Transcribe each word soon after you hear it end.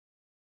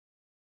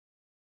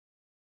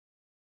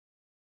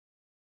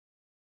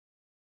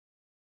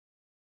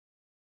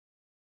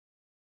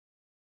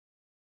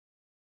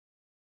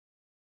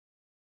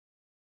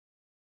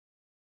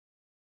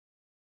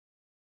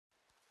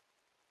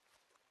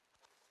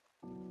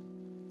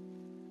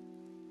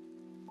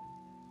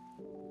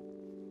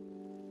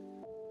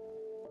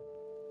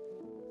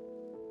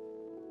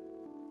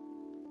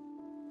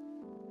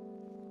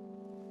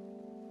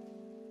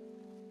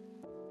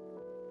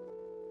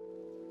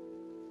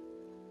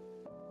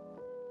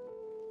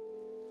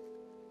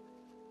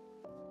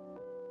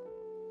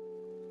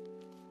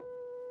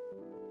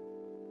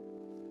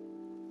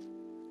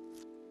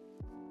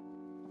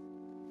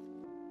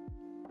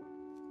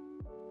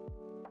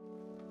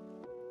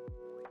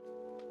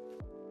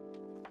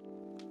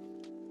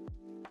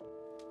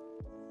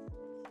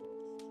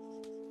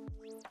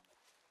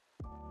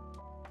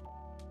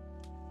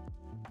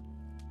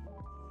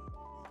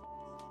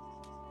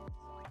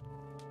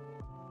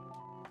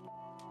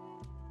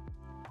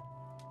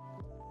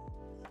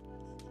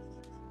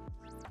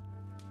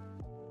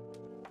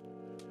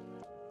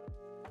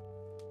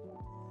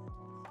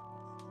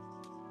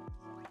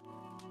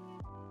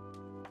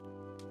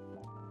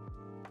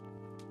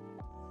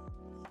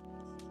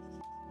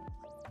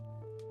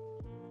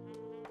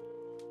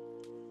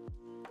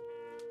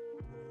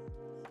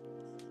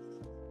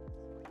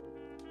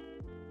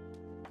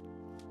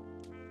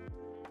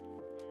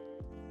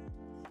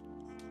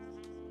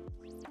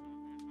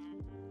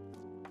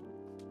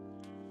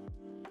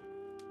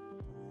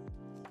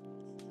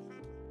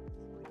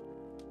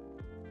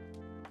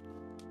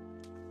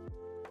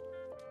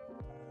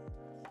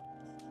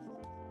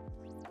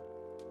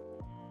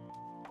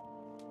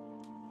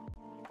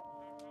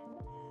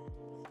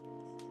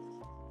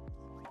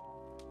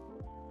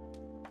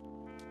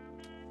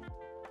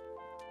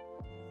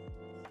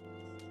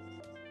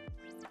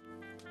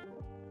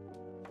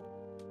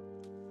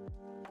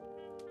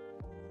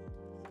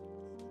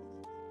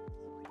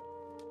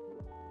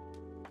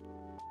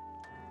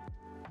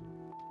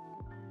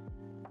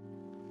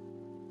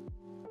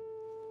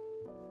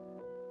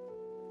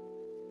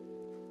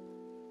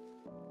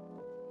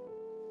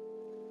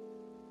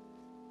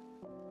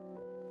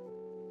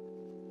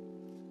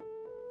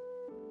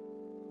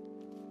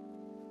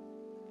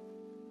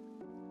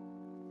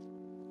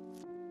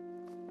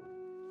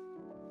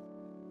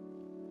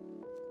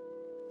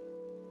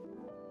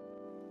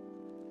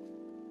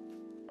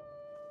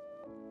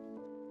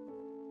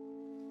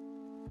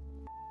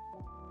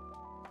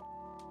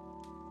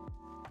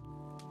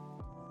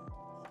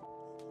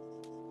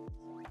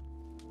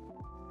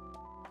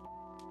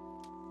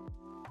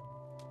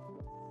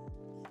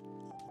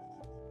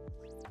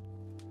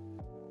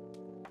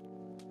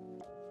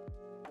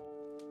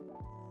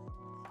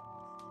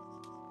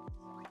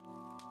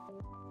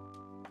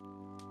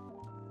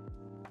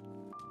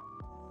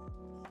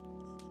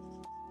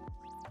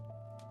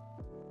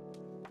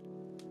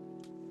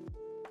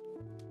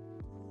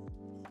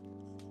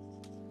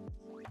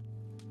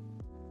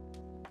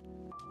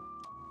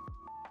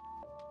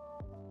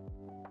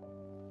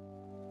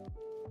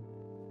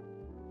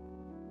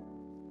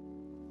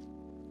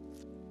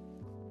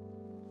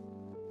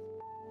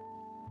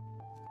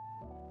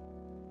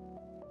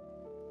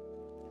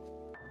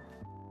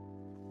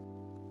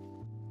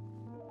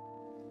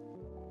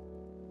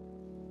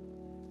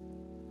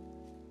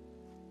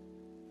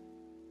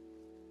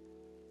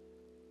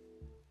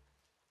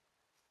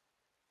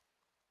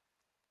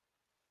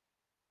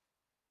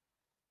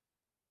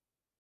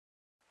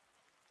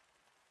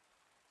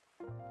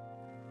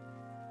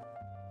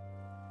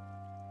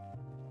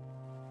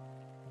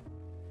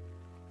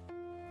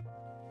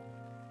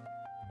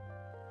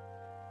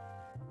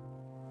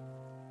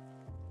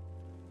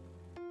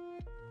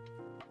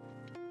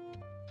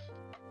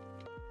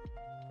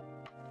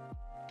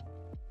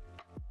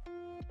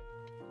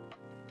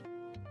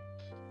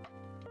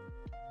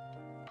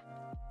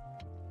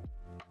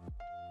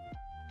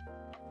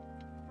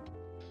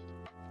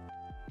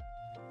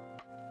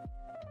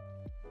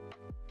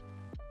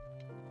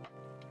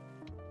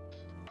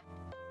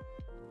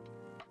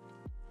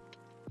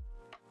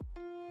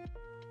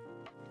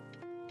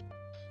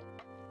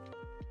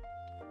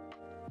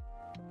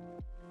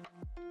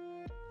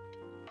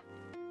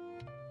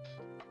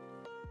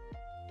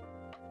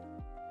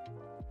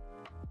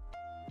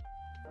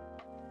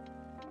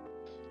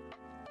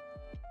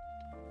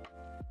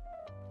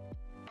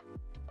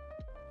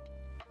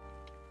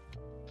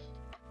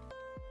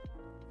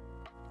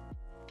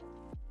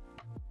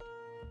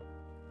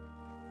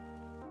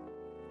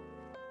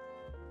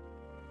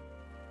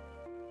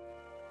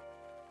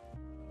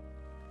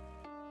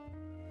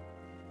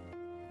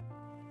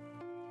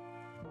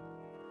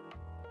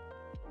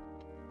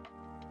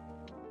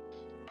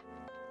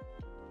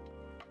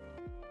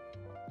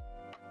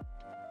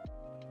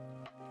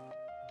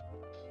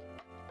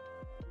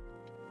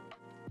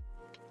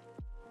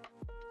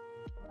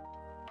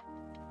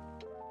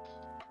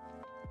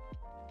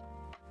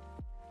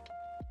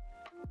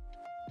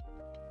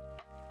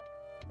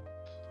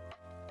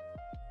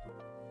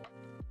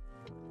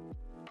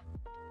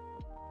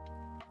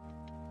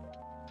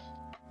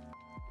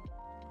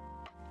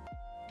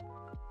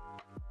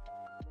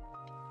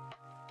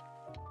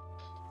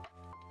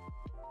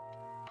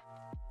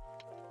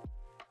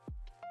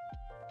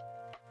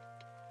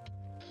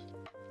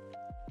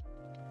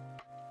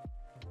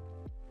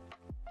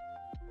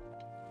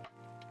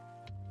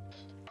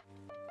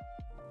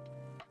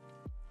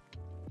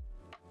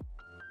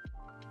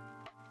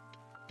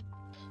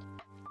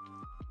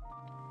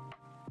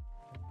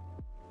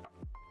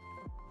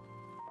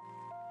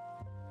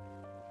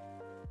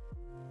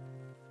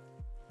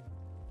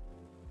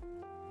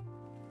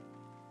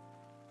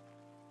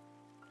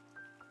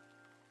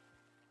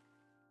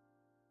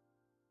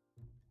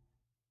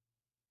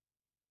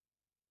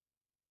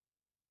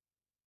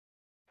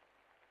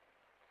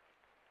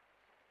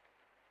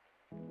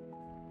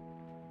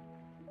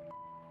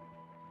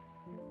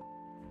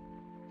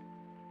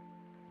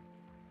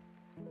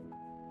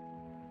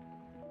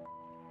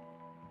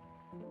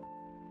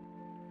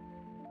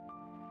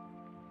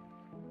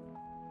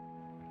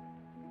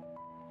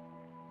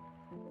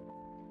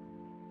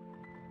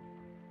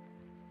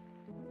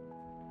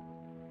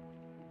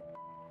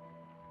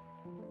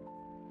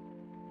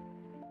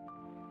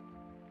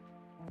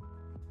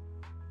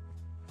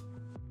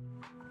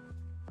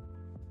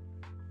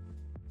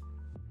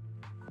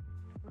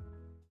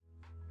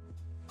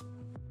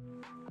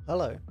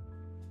Hello,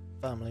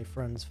 family,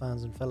 friends,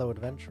 fans, and fellow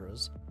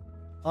adventurers.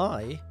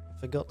 I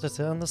forgot to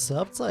turn the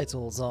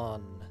subtitles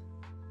on.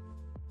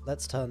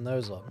 Let's turn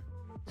those on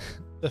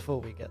before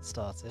we get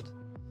started.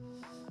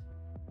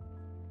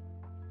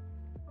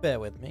 Bear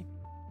with me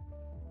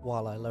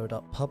while I load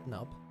up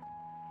PubNub.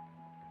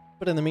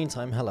 But in the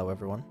meantime, hello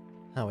everyone.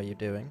 How are you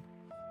doing?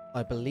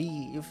 I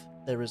believe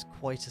there is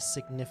quite a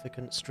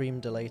significant stream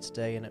delay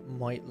today and it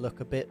might look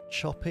a bit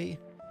choppy.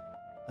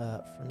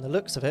 From the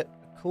looks of it,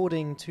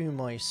 according to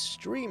my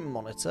stream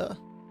monitor,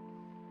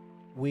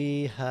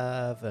 we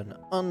have an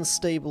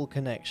unstable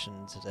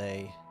connection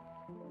today.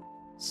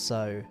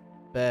 So,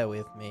 bear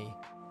with me.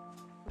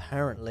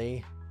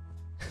 Apparently,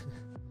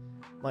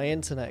 my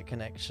internet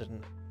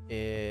connection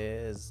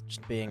is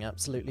just being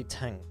absolutely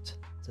tanked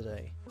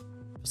today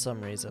for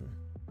some reason.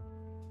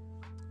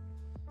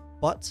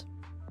 But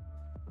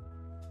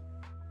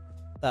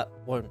that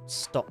won't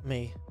stop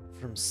me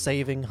from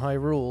saving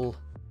Hyrule,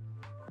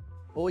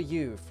 or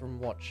you from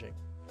watching,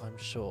 I'm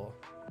sure.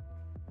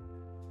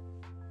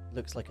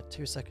 Looks like a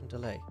 2-second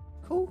delay.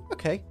 Cool,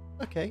 okay,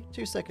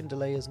 2-second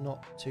delay is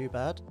not too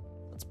bad.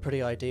 That's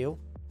pretty ideal.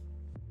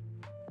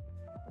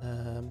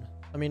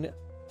 I mean,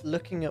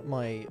 looking at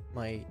my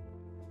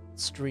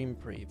stream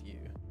preview,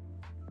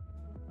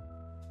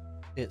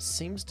 it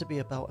seems to be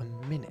about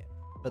a minute,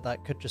 but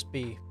that could just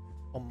be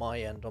on my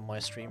end on my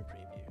stream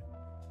preview.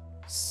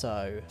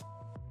 So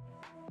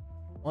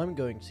I'm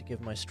going to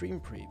give my stream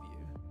preview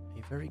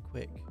a very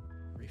quick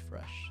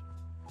refresh,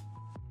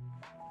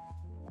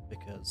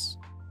 because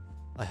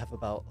I have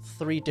about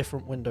 3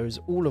 different windows,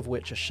 all of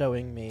which are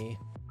showing me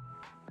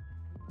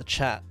the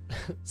chat,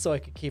 so I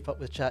could keep up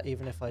with chat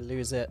even if I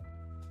lose it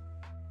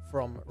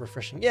from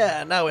refreshing.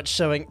 Yeah, now it's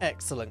showing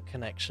excellent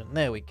connection.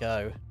 There we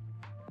go.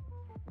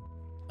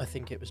 I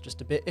think it was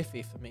just a bit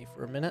iffy for me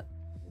for a minute.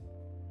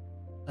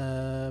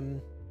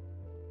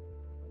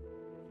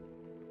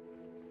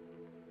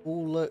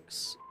 All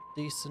looks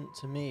decent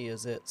to me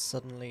as it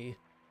suddenly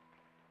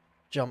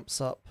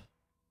jumps up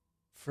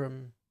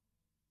from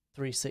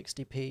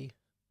 360p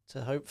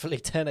to hopefully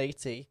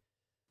 1080.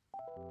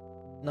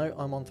 No,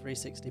 I'm on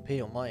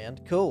 360p on my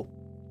end. Cool.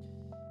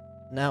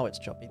 Now it's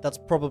choppy. That's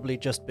probably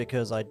just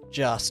because I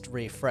just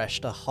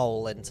refreshed a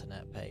whole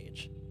internet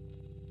page.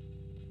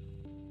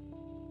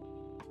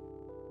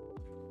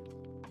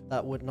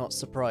 That would not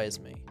surprise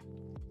me.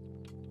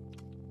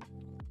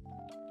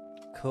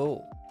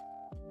 Cool.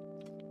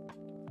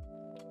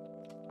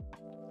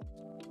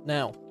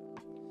 Now,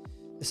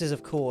 this is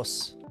of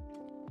course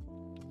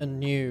a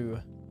new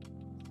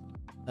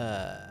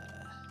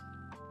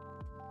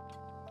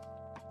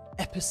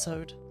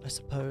episode, I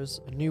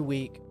suppose, a new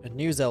week, a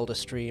new Zelda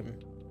stream,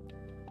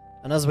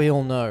 and as we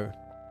all know,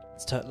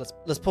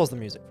 let's pause the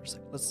music for a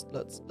second.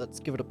 Let's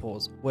give it a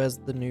pause. Where's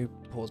the new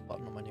pause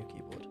button on my new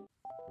keyboard?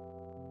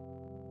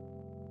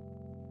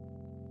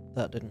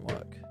 That didn't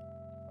work.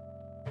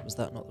 Was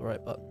that not the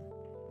right button?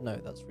 No,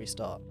 that's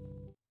restart.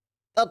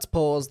 That's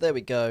pause. There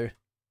we go.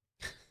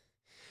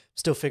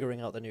 Still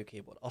figuring out the new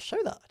keyboard. I'll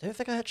show that. I don't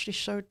think I actually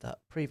showed that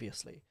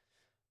previously.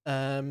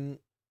 But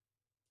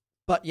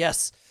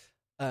yes.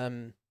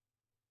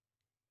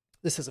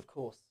 This is, of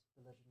course,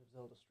 the Legend of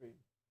Zelda stream.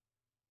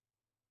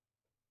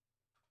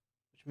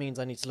 Which means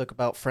I need to look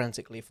about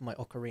frantically for my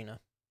Ocarina.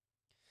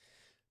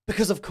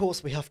 Because, of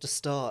course, we have to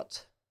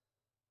start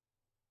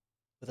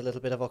with a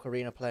little bit of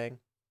Ocarina playing.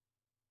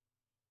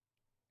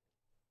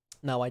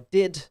 Now, I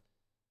did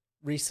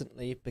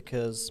recently,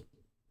 because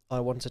I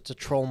wanted to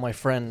troll my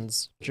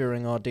friends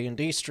during our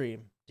D&D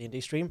stream.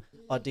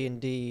 Our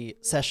D&D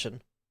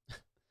session.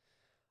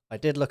 I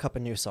did look up a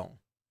new song.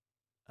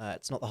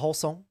 It's not the whole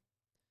song.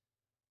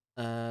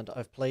 And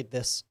I've played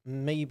this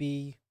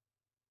maybe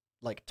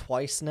like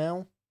twice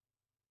now.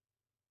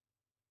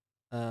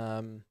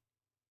 I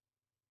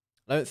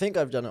don't think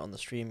I've done it on the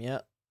stream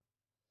yet.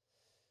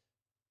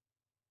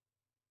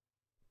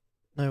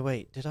 No,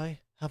 wait, did I?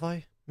 Have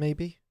I?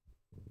 Maybe?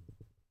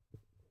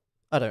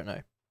 I don't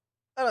know.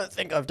 I don't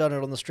think I've done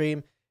it on the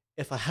stream.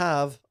 If I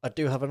have, I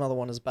do have another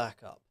one as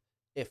backup.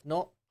 If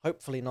not,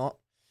 hopefully not,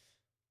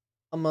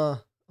 I'm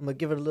gonna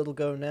give it a little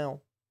go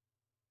now.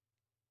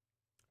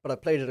 But I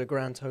played it a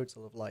grand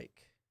total of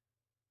like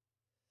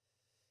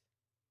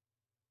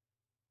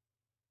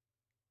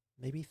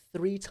maybe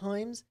 3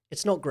 times.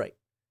 It's not great.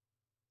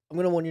 I'm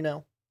gonna warn you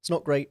now. It's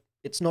not great.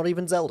 It's not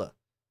even Zelda.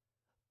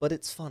 But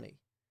it's funny.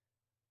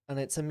 And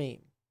it's a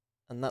meme.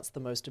 And that's the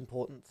most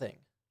important thing.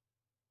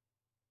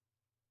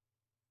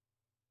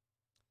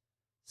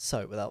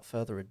 So, without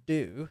further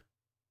ado,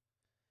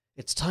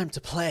 it's time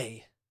to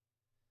play.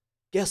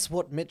 Guess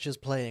what Mitch is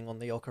playing on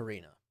the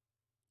Ocarina?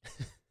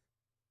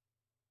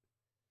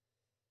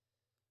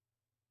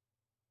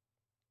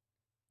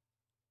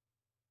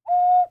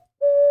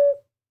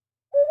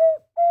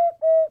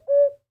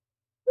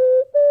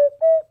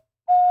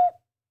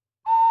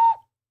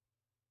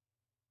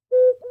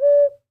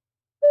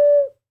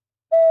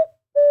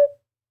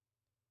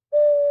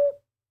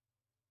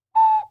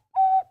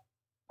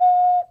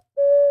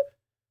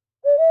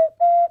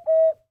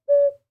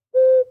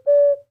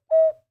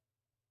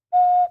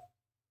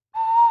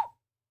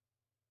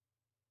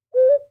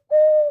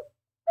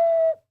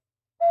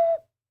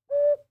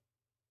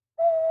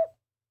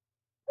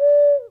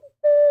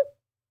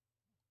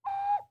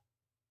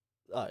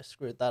 I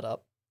screwed that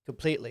up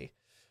completely.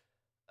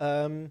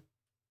 It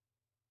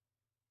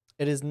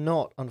is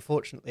not,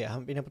 unfortunately. I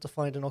haven't been able to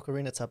find an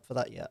Ocarina tab for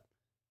that yet.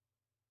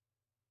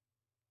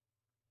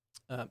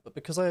 But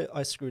because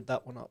I screwed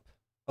that one up.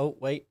 Oh,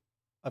 wait.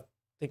 I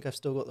think I've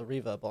still got the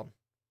reverb on.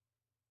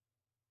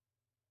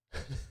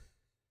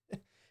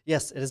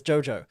 Yes, it is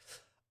JoJo.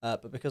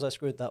 But because I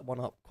screwed that one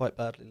up quite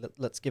badly,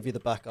 let's give you the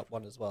backup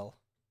one as well.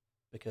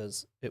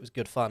 Because it was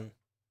good fun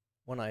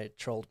when I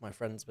trolled my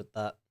friends with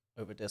that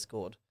over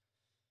Discord.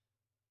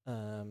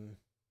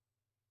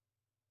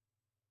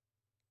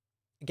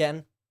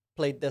 Again,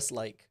 played this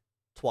like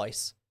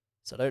twice,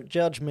 so don't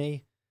judge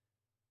me.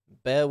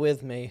 Bear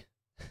with me.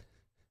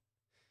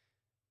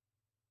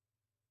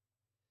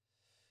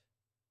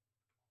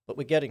 But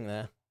we're getting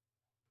there.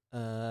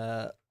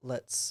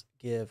 Let's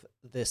give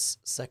this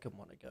second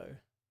one a go.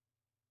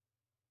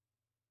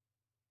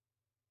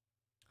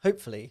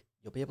 Hopefully,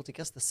 you'll be able to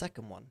guess the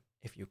second one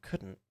if you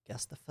couldn't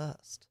guess the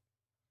first.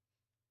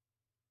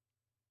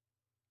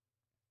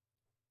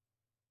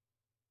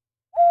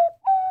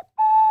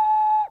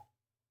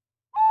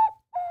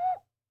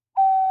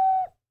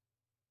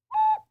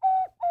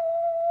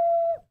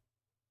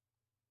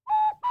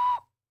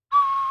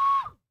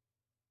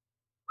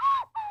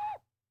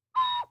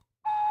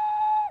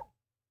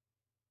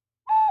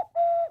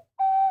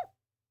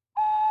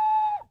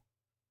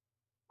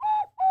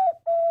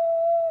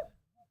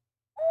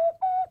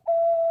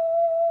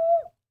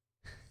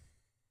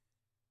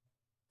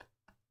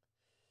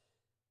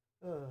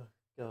 Oh,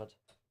 God.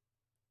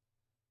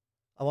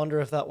 I wonder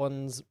if that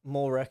one's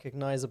more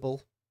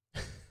recognizable.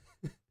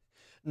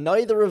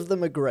 Neither of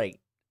them are great.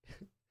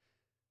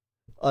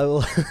 I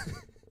will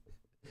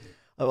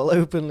I will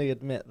openly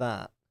admit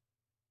that.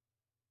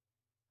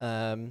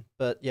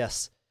 But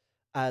yes,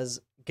 as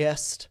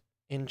guessed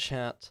in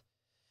chat,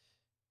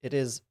 it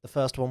is, the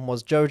first one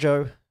was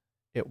JoJo.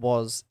 It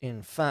was,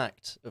 in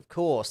fact, of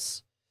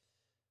course,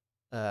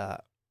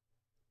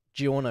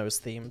 Giorno's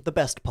theme. The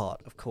best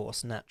part, of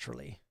course,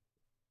 naturally.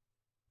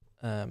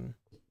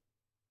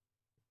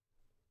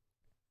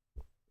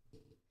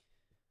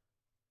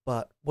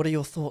 But what are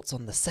your thoughts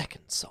on the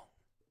second song?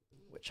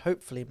 Which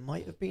hopefully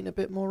might have been a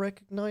bit more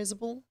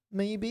recognizable,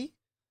 maybe?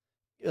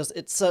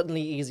 It's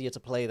certainly easier to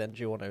play than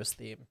Giorno's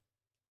theme.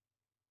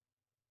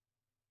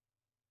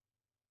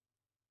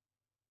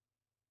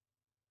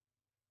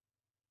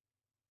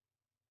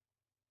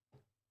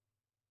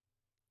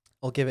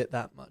 I'll give it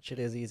that much. It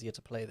is easier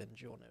to play than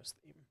Giorno's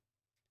theme.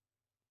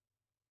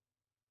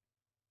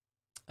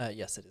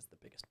 Yes, it is the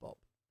biggest bop.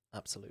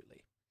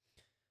 Absolutely.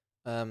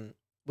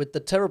 With the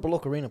terrible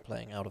Ocarina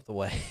playing out of the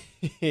way,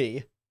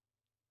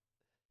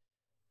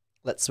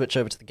 let's switch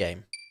over to the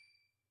game.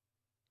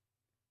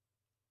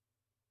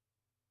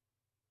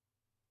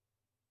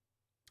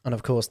 And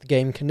of course, the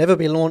game can never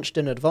be launched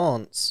in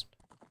advance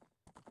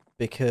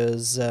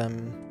because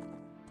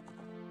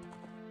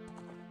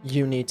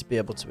you need to be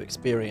able to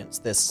experience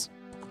this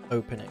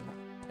opening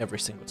every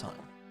single time.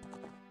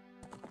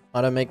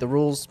 I don't make the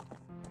rules,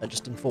 I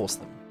just enforce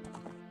them.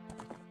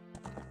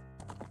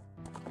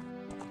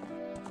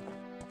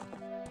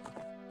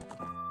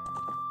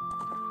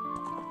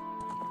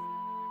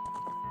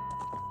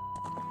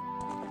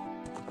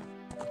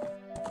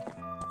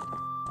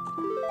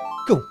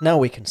 Cool, now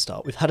we can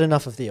start. We've had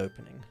enough of the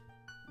opening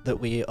that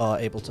we are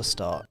able to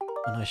start.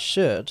 And I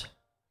should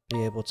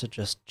be able to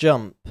just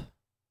jump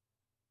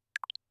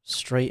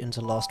straight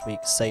into last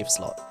week's save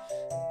slot.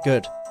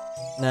 Good.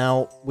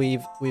 Now,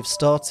 we've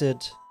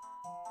started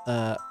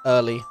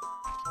early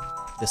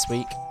this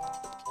week,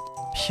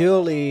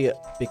 purely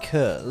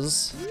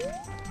because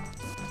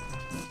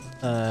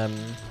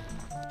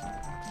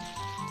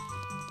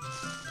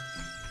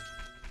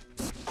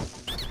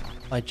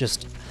I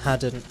just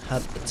hadn't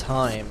had the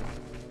time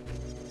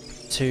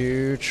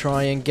to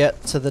try and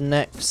get to the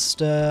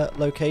next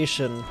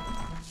location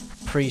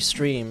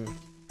pre-stream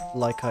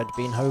like I'd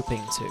been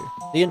hoping to.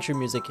 The intro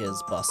music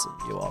is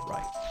bussin', you are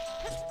right.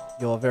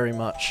 You are very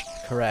much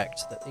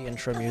correct that the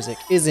intro music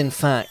is in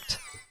fact,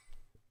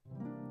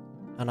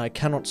 and I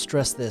cannot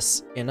stress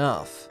this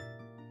enough,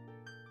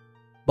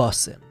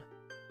 bussin'.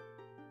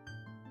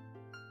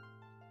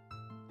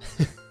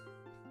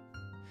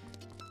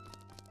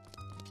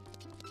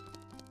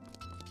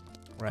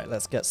 Right,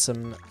 let's get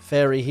some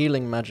fairy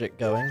healing magic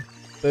going.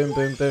 Boom,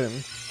 boom, boom.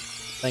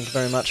 Thank you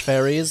very much,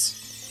 fairies.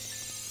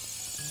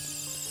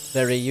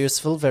 Very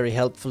useful, very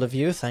helpful of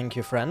you. Thank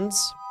you,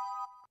 friends.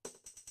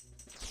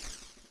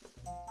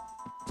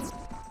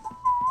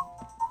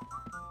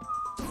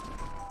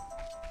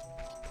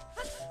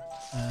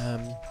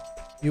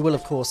 You will,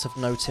 of course, have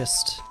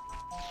noticed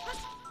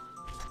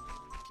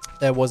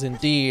there was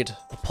indeed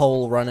a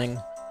poll running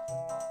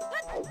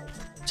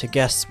to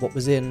guess what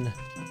was in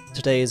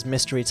today's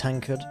mystery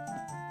tankard,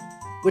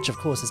 which of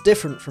course is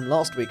different from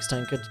last week's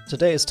tankard.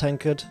 Today's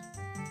tankard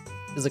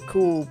is a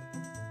cool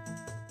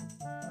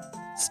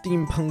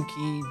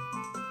steampunky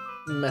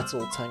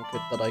metal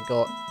tankard that I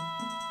got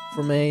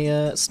from a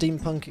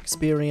steampunk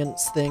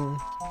experience thing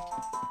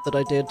that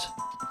I did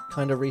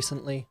kind of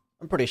recently.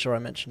 I'm pretty sure I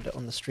mentioned it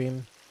on the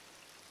stream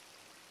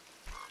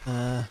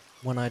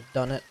when I'd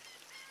done it.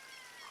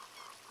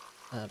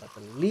 And I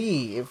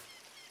believe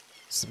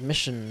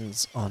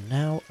submissions are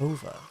now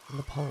over in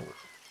the poll.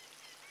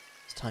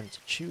 It's time to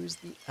choose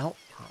the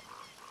outcome.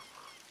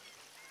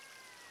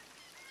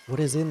 What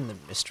is in the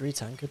mystery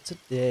tankard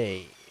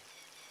today?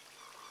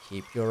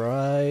 Keep your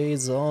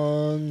eyes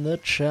on the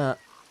chat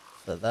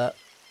for that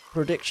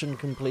prediction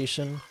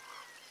completion.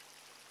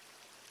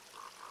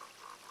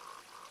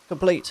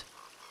 Complete.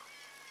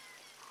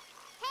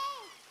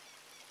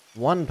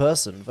 One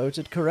person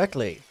voted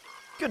correctly.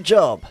 Good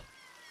job!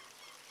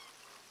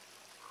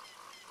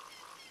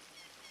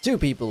 2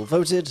 people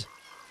voted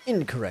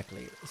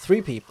incorrectly.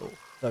 3 people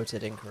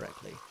voted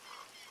incorrectly.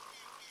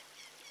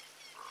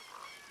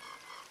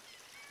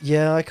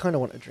 Yeah, I kind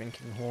of want a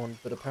drinking horn,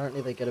 but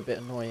apparently they get a bit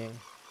annoying.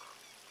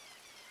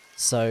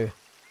 So,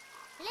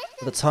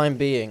 for the time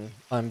being,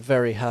 I'm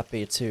very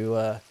happy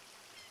to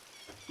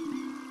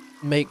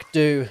make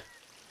do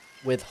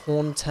with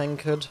horn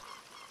tankard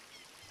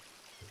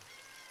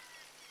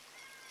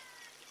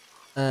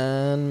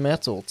and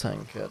metal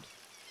tankard.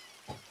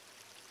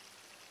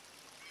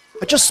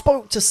 I just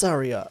spoke to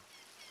Saria!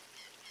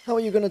 How are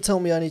you going to tell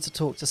me I need to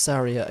talk to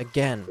Saria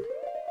again?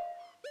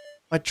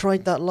 I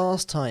tried that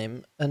last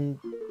time, and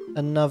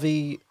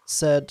Navi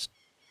said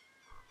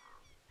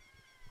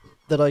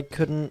that I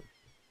couldn't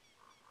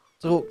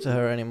talk to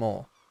her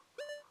anymore.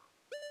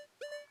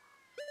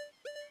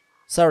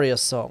 Saria's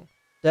song.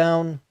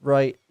 Down,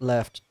 right,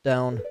 left,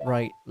 down,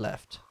 right,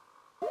 left.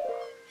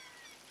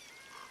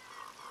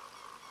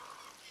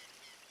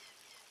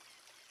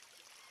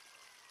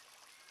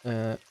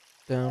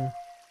 Down,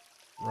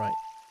 right,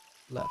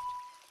 left,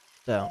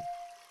 down,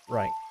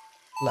 right,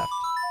 left.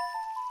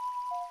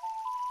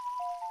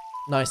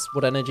 Nice.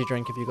 What energy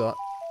drink have you got?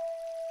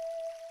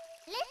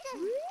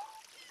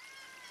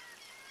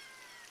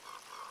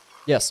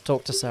 Yes,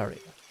 talk to Sari.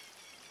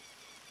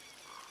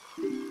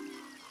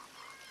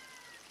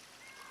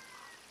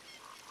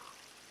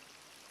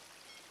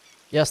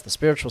 Yes, the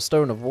spiritual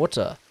stone of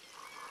water.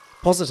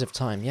 Positive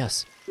time,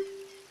 yes.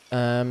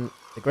 The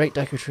great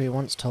Deku Tree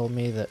once told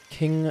me that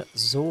King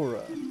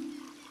Zora,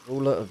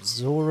 ruler of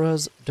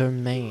Zora's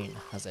domain,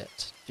 has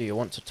it. Do you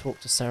want to talk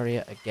to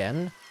Saria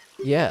again?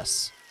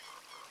 Yes.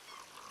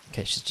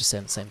 Okay, she's just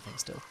saying the same thing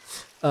still.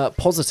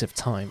 Positive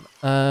time.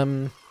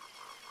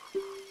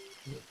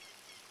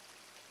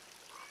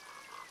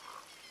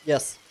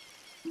 Yes.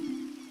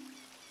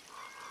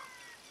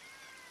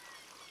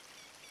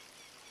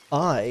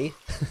 I,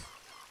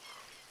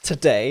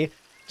 today,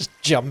 just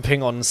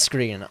jumping on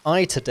screen,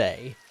 I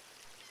today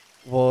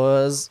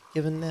was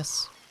given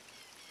this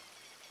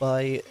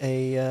by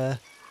a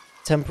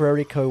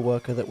temporary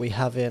co-worker that we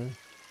have in,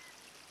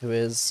 who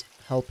is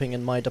helping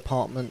in my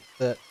department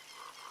that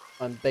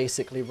I'm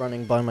basically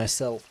running by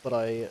myself, but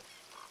I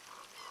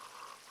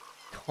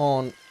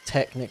can't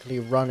technically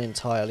run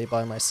entirely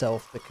by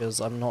myself because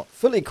I'm not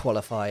fully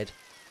qualified.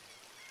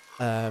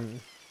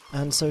 And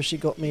so she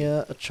got me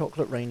a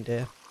chocolate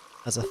reindeer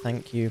as a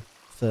thank you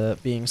for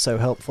being so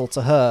helpful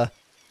to her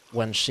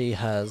when she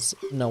has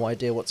no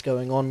idea what's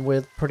going on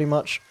with pretty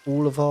much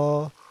all of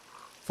our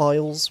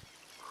files.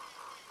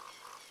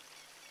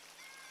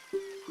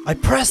 I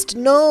pressed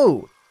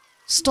no!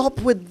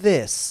 Stop with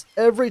this!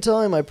 Every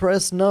time I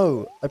press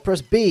no, I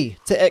press B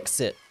to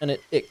exit, and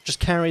it just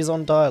carries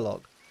on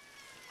dialogue.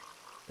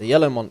 The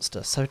yellow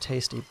monster, so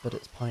tasty, but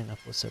its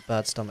pineapple, so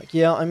bad stomach.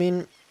 Yeah, I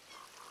mean,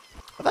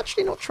 I've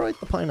actually not tried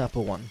the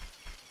pineapple one.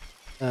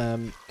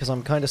 Because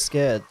I'm kind of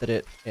scared that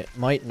it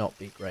might not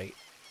be great,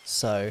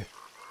 so...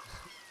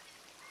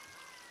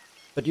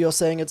 But you're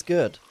saying it's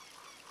good.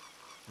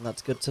 And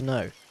that's good to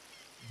know.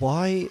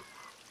 Why...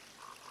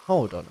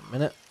 Hold on a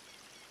minute.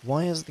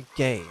 Why is the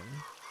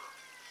game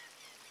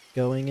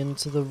going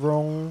into the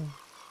wrong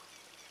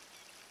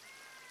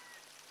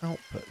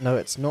output? No,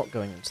 it's not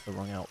going into the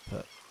wrong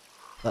output.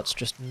 That's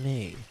just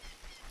me.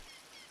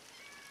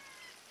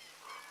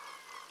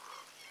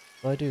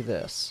 If I do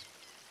this,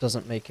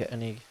 doesn't make it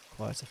any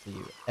quieter for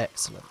you.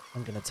 Excellent.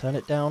 I'm going to turn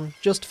it down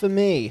just for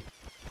me.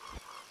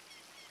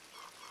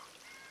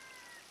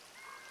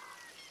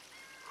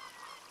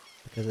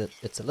 Because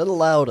it's a little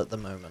loud at the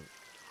moment.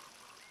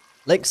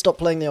 Link, stop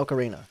playing the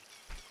Ocarina.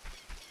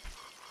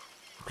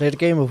 Played a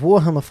game of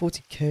Warhammer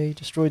 40k,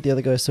 destroyed the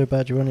other guys so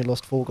bad you only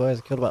lost 4 guys,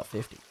 killed about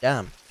 50.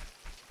 Damn.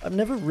 I've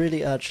never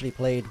really actually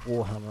played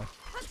Warhammer.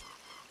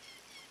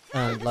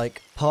 And,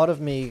 like, part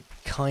of me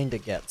kinda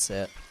gets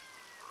it.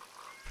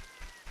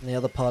 And the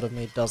other part of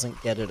me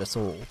doesn't get it at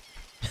all.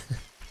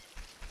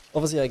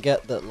 Obviously I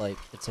get that, like,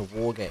 it's a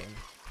war game.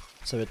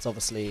 So it's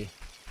obviously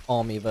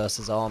army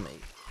versus army.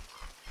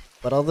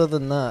 But other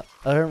than that,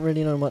 I don't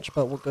really know much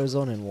about what goes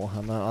on in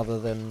Warhammer, other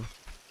than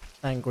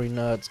angry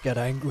nerds get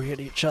angry at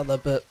each other,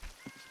 but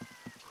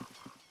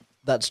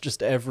that's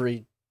just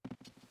every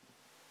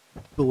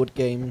board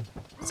game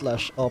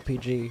slash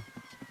RPG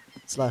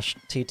slash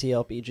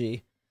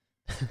TTRPG.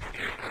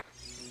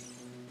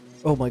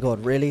 Oh my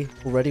god, really?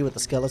 Already with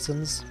the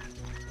skeletons?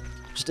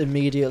 Just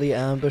immediately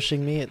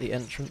ambushing me at the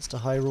entrance to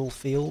Hyrule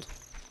Field?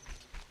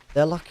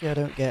 They're lucky I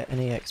don't get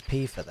any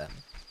XP for them.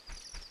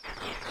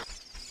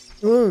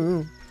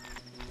 Ooh.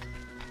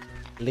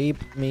 Leave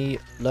me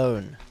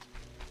alone.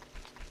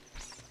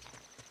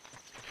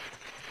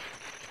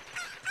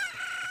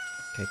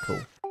 Okay,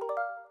 cool.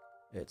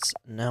 It's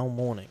now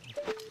morning,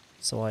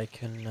 so I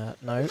can,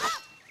 no.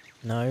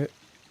 No.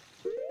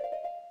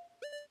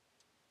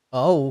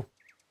 Oh!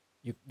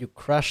 You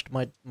crashed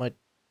my my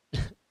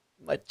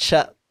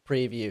chat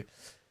preview.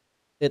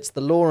 It's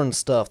the lore and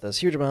stuff. There's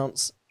huge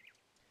amounts.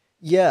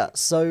 Yeah,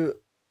 so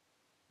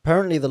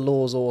apparently the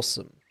lore's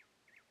awesome.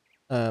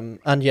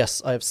 And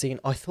yes, I've seen...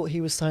 I thought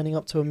he was signing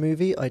up to a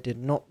movie. I did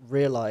not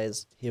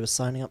realise he was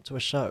signing up to a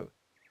show.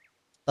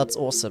 That's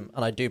awesome,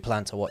 and I do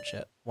plan to watch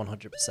it,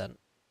 100%.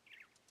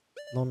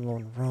 Lon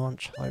Lon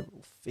Ranch,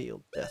 Hyrule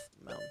Field, Death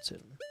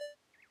Mountain,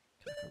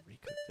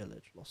 Kakariko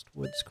Village, Lost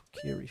Woods,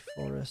 Kokiri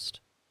Forest,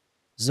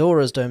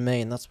 Zora's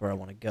Domain, that's where I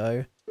want to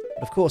go.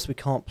 But of course we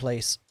can't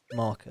place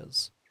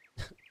markers.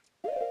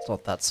 It's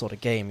not that sort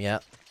of game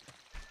yet.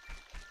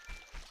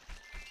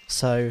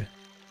 So,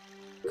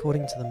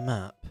 according to the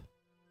map,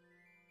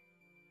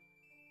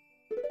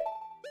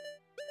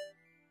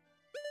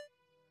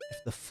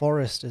 if the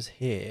forest is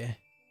here...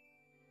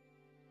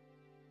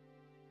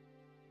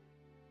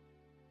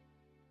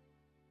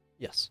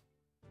 Yes,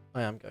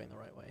 I am going the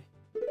right way.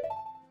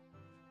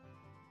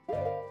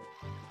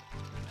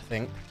 I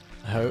think.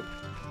 I hope.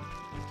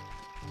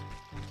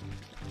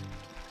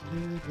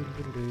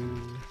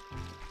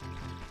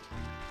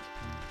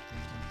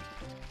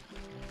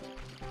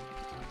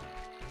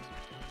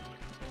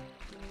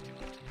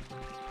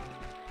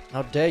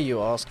 How dare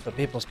you ask for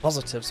people's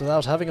positives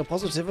without having a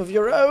positive of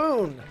your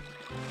own?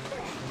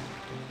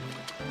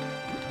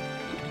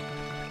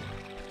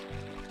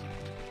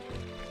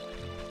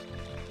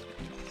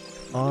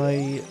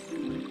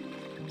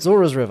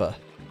 Zora's River.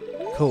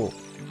 Cool.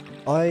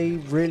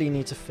 I really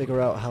need to figure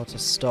out how to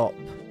stop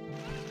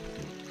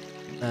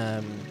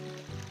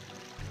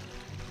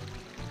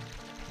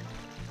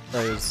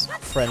those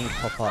friend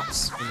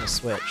pop-ups in the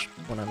Switch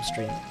when I'm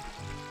streaming.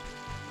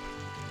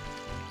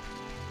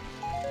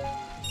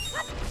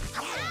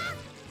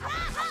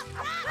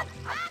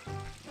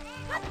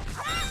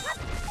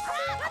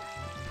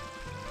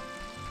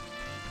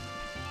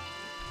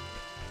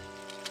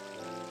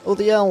 Oh,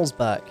 the owl's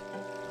back.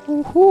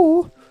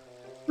 Woohoo!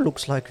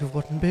 Looks like you've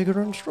gotten bigger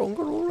and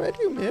stronger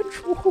already, Mitch.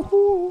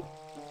 Woohoo!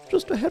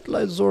 Just ahead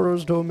lies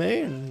Zora's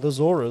domain. The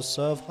Zoras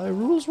serve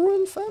Hyrule's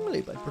royal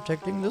family by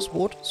protecting this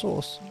water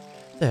source.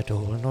 Their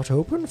door will not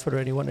open for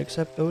anyone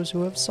except those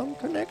who have some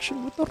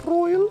connection with the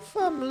royal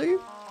family.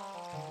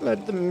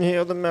 Let them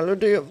hear the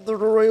melody of the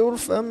royal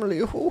family.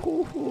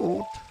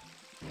 Hoo-hoo-hoo.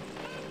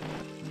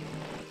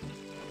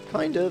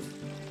 Kind of.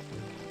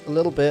 A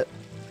little bit.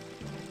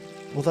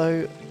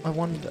 Although, I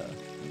wonder.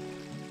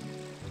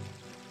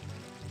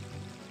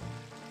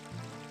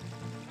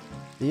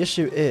 The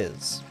issue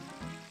is,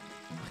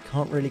 I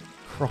can't really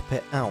crop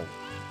it out.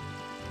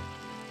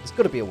 There's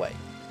got to be a way.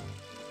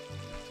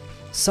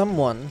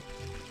 Someone,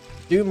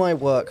 do my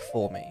work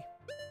for me.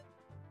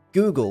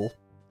 Google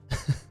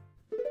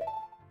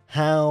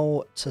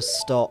how to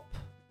stop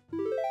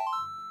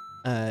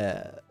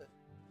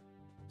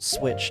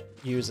Switch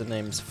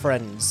usernames,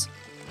 friends,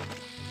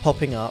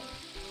 popping up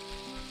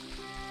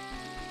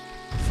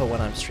for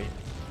when I'm streaming.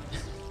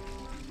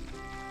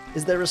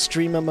 Is there a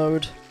streamer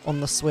mode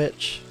on the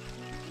Switch?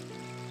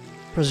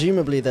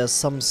 Presumably there's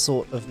some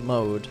sort of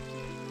mode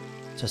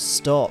to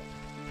stop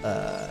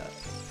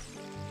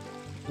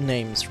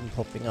names from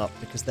popping up,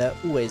 because there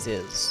always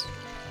is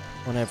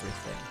on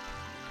everything.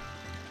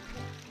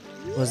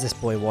 What does this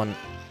boy want?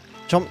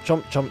 Chomp,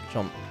 chomp, chomp,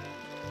 chomp.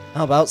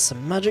 How about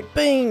some magic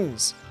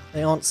beans?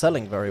 They aren't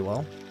selling very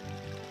well.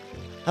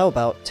 How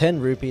about 10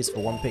 rupees for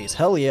one piece?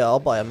 Hell yeah, I'll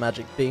buy a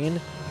magic bean.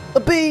 A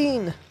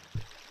bean!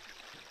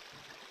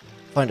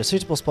 Find a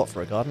suitable spot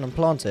for a garden and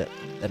plant it,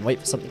 then wait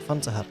for something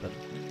fun to happen.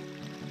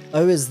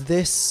 Oh, is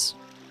this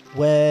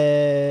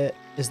where...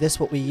 Is this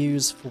what we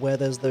use for where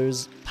there's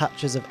those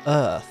patches of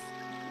earth?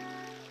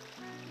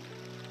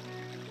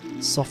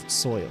 Soft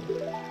soil.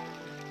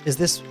 Is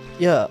this...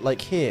 Yeah, like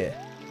here.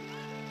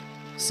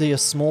 See a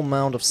small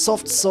mound of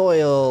soft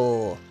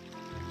soil!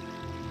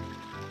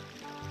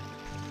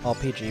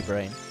 RPG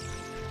brain.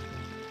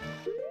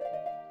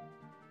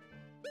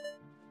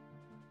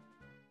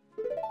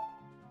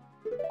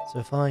 So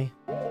if I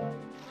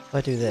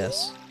do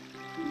this...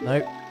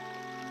 Nope.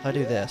 If I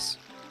do this...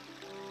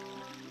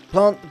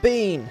 Plant the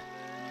bean!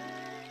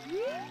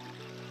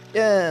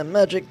 Yeah,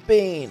 magic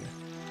bean!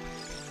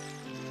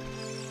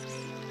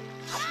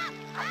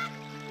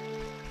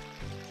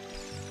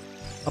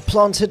 A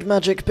planted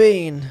magic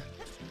bean!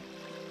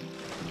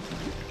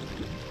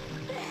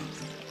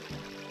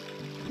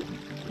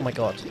 Oh my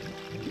god.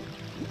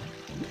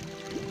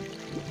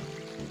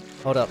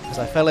 Hold up, because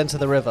I fell into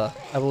the river.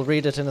 I will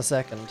read it in a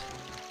second.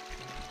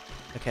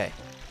 Okay.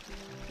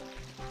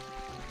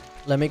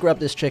 Let me grab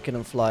this chicken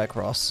and fly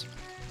across.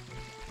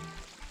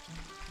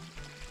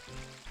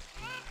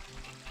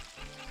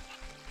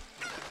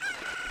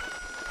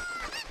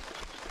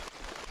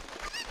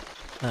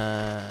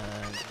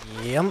 And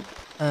yump,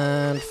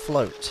 and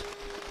float.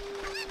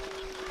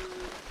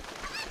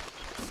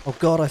 Oh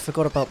god, I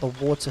forgot about the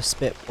water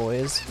spit,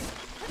 boys.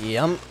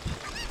 Yump.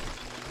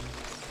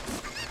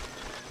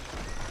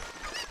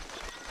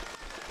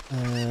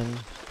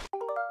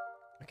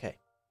 Okay.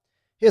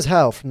 Here's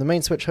how. From the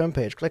main Switch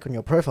homepage, click on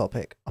your profile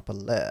pic, upper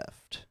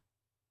left.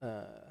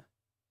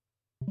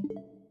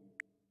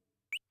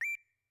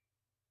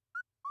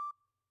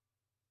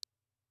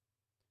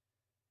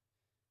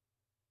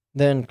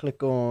 Then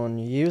click on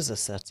user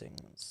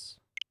settings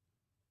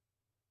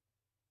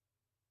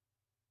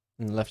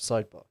in the left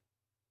sidebar.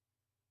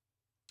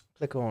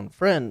 Click on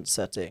friend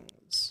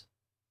settings.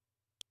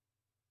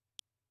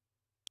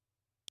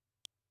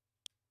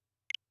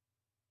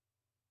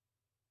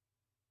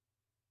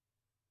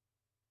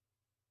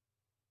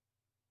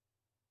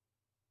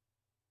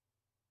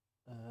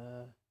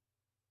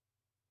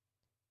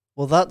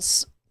 Well,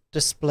 that's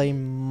display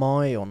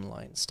my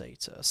online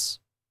status.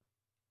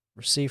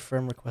 Receive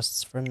friend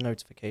requests, friend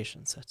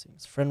notification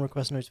settings. Friend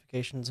request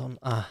notifications on...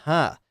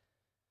 Aha!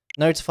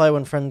 Notify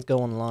when friends go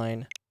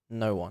online.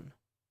 No one.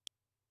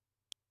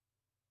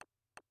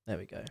 There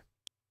we go.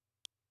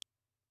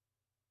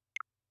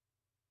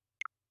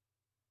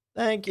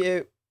 Thank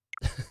you!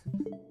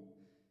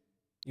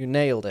 You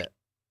nailed it.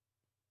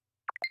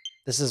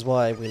 This is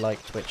why we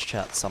like Twitch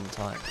chat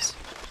sometimes.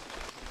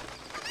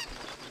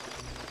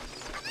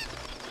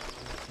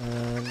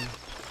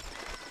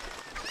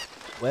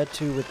 Where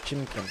to with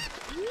Chimkin?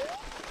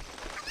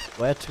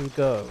 Where to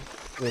go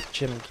with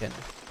Chimkin?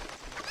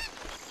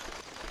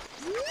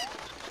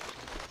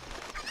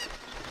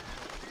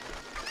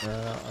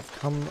 I've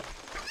come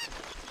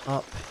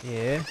up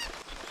here.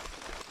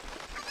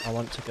 I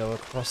want to go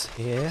across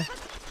here.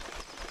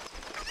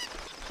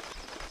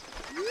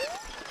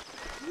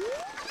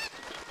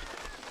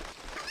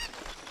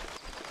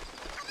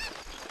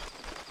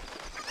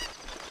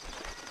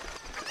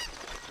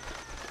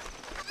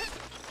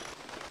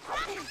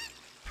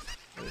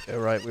 Okay,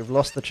 right, we've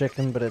lost the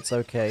chicken, but it's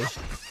okay.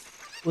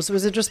 Also,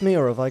 is it just me,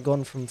 or have I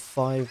gone from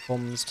 5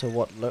 bombs to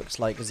what looks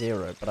like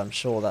 0, but I'm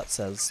sure that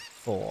says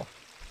 4.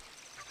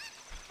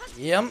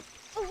 Yum!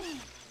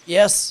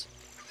 Yes!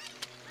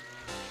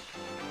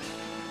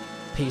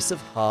 Piece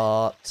of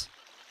heart.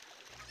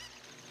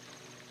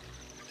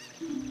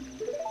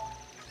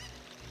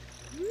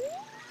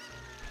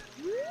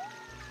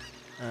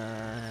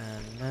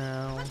 And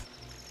now,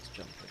 let's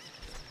jump in.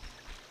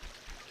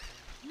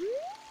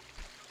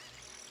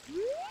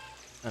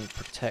 And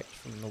protect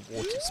from the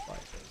water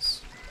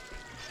spiders.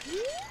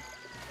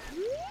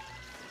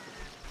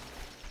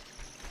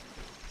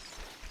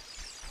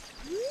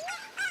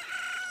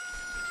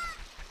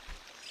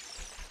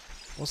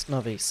 What's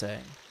Navi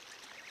saying?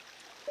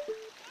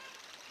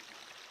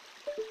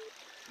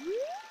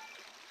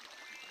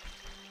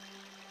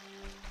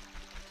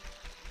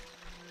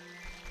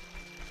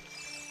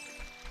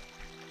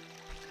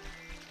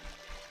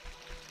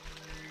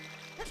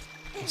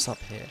 What's up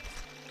here?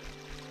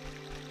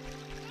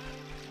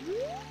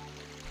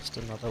 Just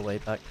another way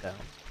back down.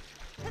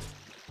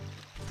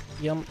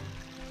 Yum.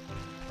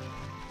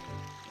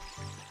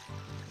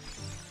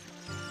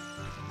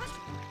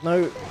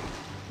 No!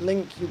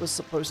 Link, you were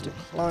supposed to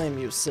climb,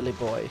 you silly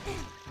boy.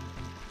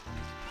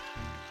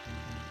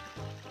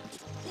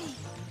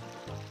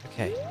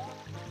 Okay.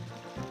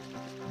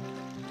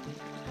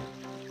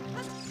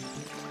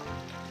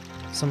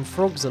 Some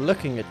frogs are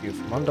looking at you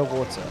from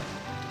underwater.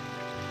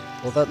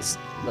 Well, that's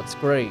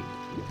great.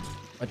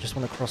 I just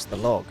want to cross the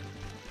log.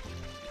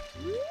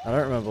 I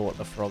don't remember what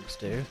the frogs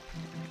do.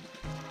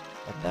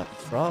 What that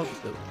frog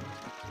do?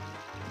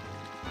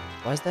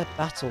 Why is there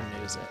battle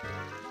music?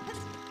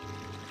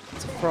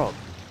 It's a frog.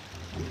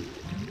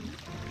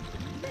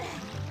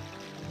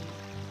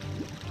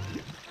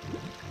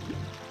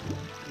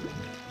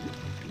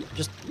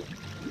 Just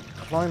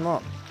climb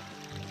up.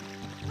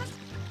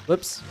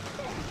 Whoops.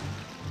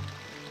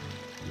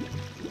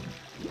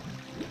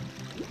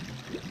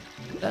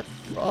 That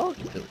frog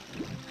do?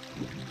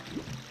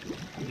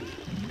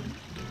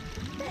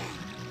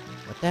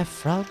 What that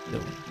frog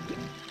do?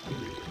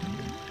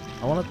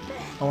 I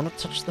wanna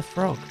touch the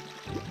frog.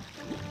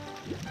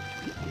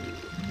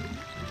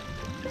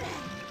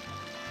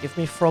 Give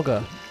me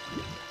Frogger.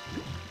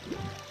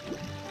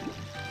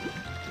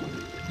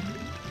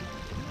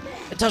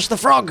 I touched the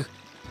frog!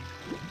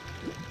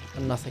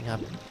 And nothing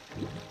happened.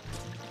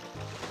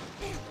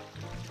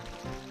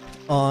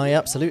 I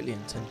absolutely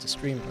intend to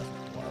stream Breath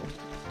of the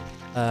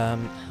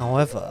Wild.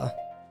 However,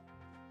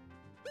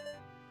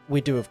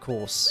 we do of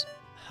course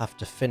have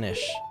to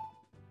finish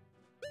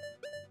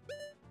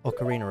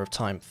Ocarina of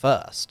Time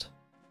first.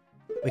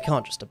 We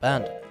can't just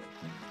abandon it.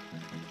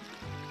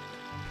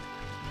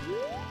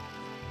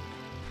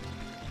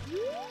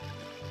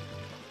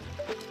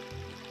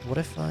 What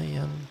if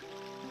I,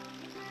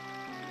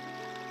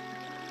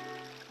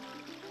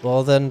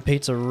 Well then,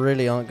 Peter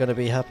really aren't going to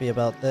be happy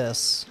about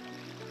this.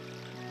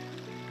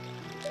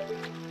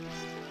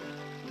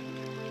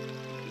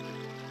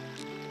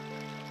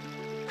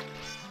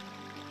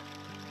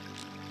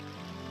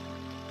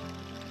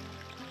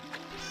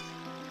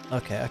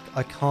 Okay,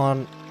 I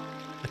can't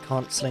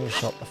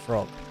slingshot the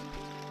frog.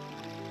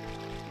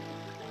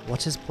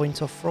 What is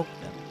point of frog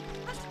then?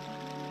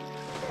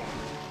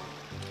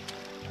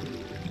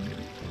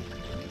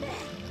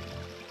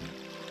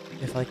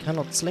 If I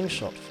cannot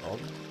slingshot frog,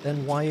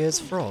 then why is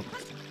frog?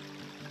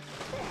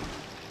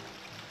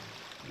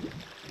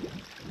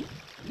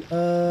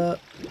 I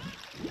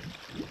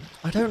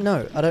don't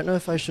know. I don't know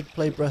if I should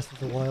play Breath of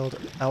the Wild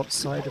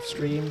outside of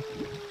stream,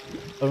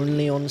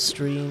 only on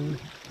stream,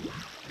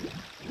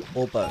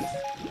 or both.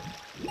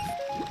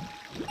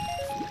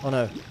 Oh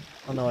no,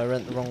 I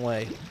went the wrong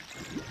way.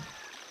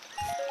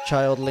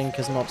 Child Link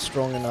is not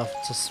strong enough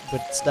to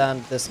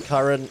withstand this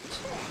current.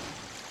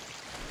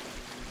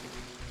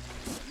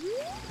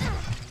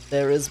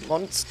 There is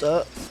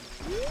monster.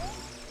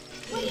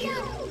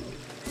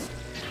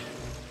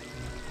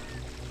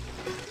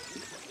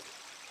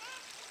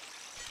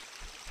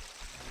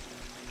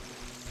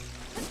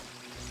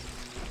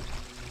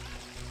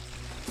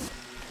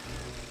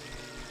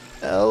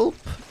 Help.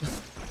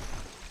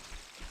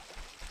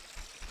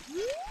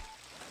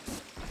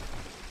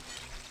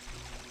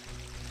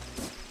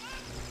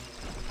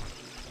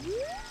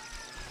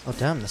 Oh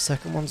damn, the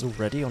second one's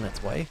already on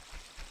its way.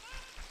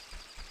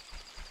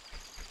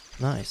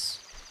 Nice.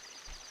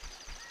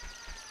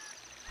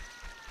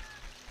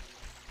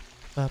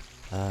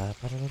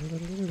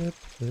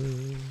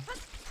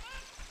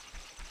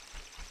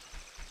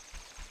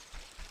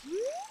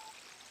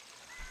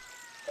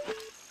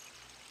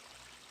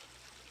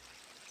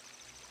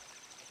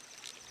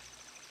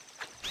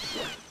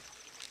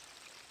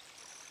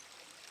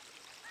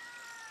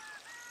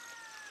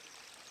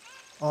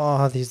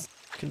 Oh, these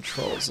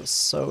controls are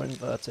so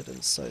inverted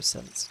and so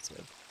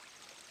sensitive.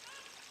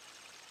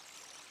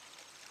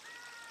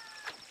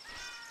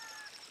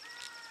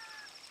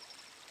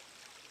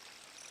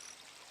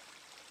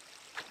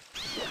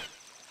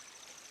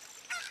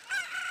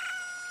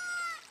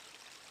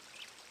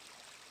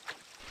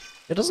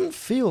 It doesn't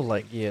feel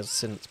like years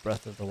since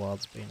Breath of the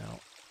Wild's been out.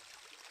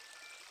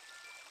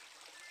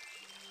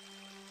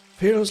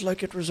 Feels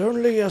like it was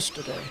only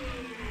yesterday.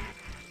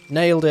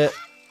 Nailed it.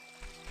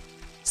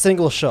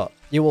 Single shot.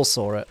 You all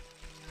saw it.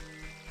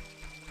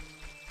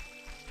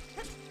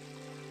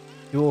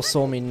 You all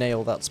saw me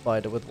nail that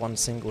spider with one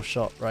single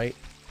shot, right?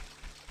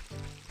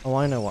 Oh,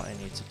 I know what I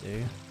need to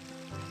do.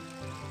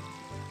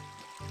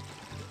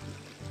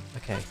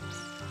 Okay.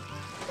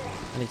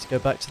 I need to go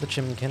back to the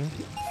chimkin.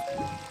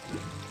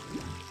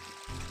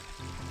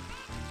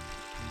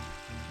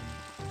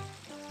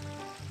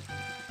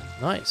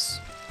 Nice.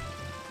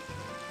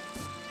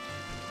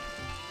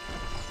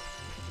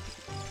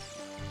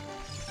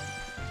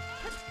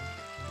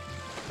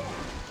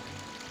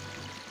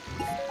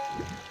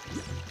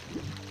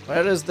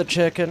 Where is the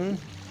chicken?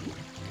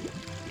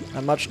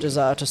 I much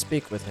desire to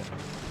speak with him.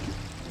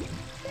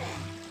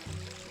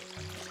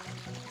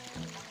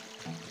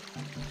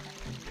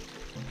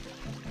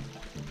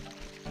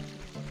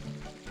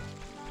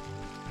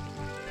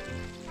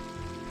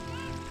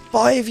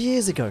 "5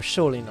 years ago,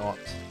 surely not."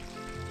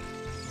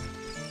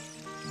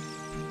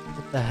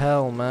 What the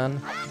hell,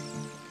 man?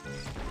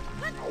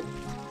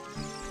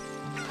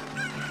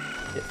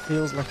 It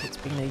feels like it's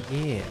been a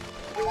year.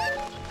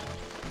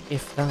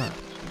 If that.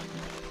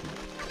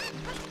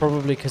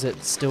 Probably because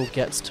it still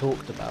gets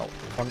talked about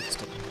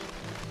constantly.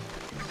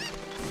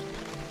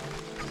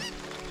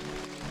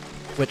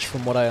 Which,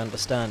 from what I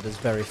understand, is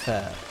very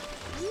fair.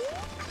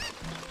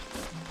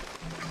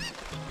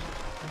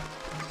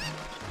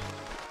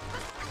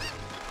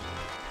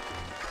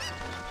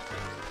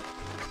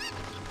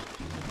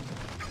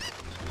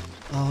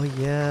 Oh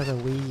yeah, the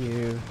Wii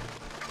U.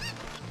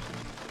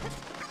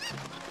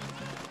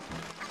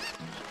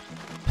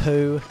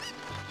 Poo.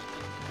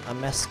 I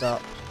messed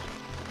up.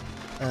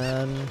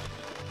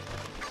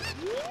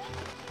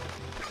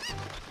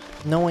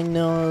 No, I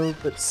know,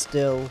 but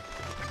still.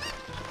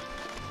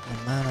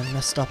 Oh man, I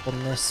messed up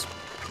on this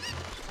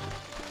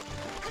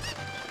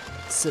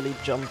silly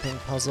jumping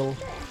puzzle.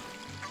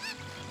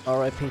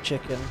 R.I.P.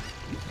 chicken.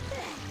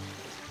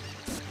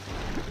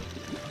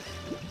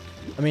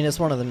 I mean, it's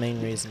one of the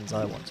main reasons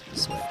I wanted to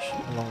switch,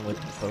 along with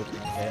the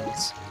Pokemon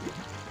games.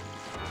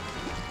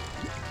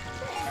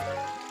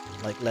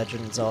 Like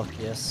Legends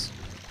Arceus,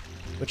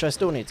 which I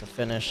still need to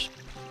finish.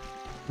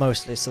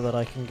 Mostly so that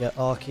I can get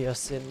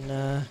Arceus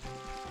in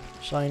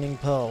Shining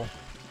Pearl.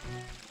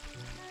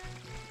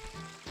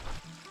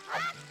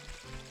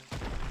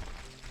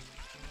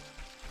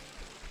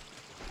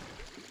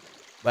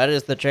 Where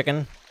is the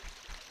chicken?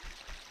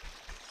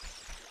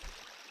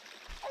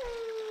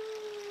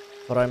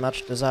 For I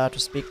much desire to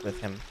speak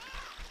with him.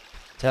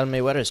 Tell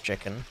me, where is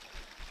chicken?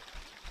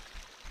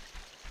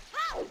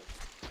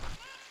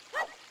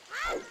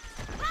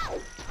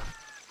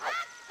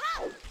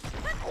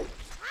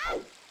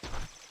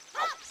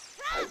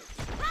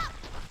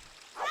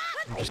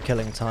 I'm just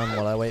killing time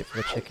while I wait for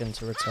the chicken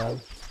to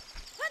return.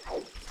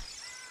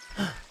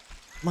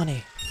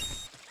 Money!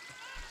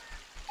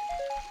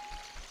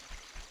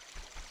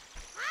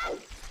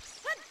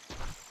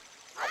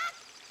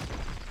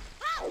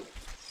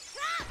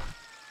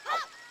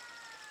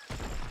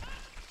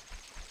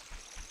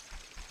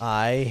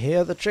 I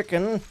hear the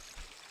chicken.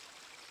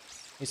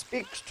 He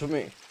speaks to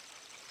me.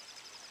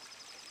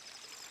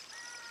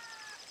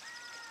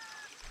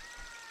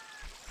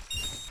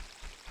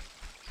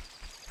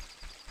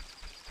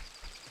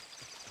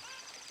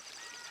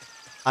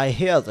 I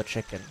hear the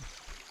chicken.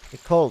 He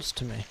calls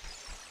to me.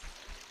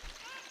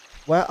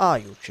 Where are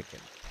you, chicken?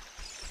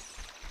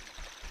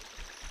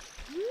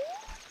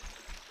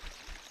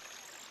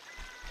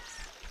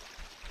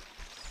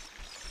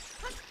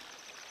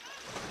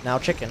 Now,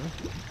 chicken,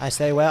 I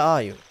say, where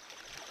are you?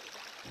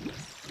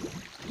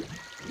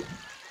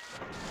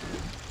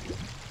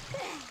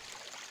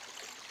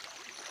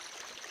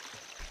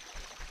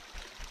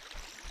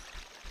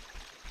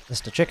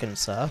 Mr. Chicken,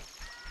 sir.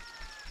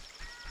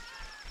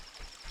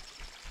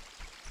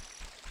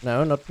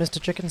 No, not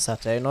Mr. Chicken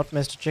Satay, not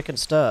Mr. Chicken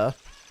Stir.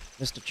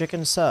 Mr.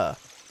 Chicken, sir.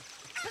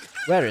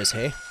 Where is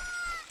he?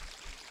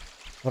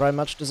 For I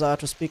much desire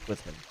to speak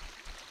with him.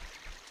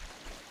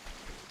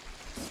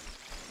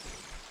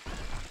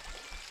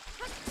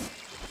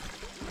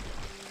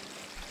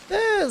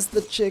 There's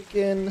the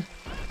chicken.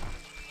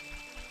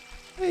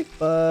 Hey,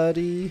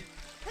 buddy.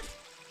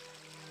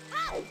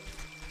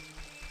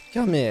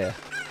 Come here.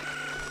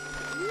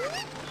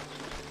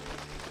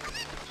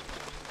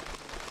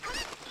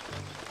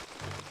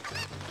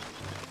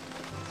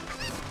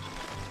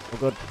 Oh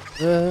god.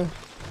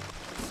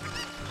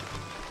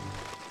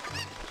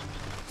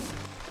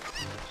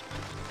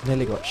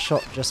 Nearly got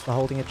shot just for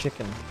holding a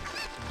chicken.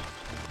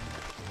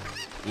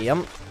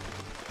 Yum.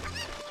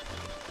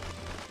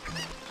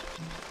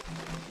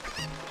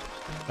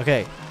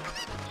 Okay,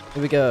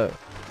 here we go.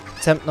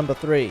 Attempt number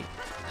 3.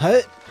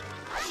 Huh?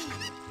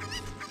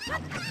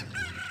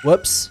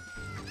 Whoops.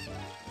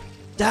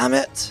 Damn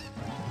it!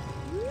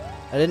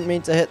 I didn't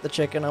mean to hit the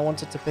chicken, I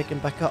wanted to pick him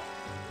back up.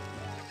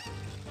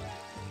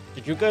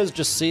 Did you guys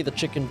just see the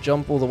chicken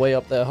jump all the way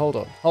up there? Hold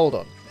on, hold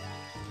on.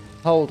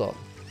 Hold on.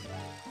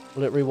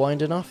 Will it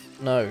rewind enough?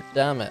 No,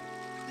 damn it.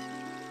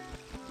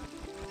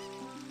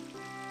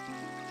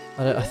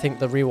 I think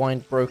the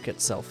rewind broke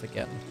itself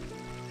again.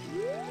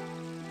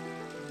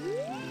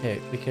 Okay,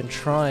 we can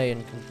try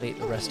and complete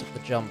the rest of the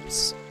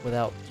jumps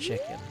without the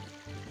chicken.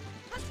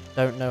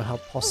 Don't know how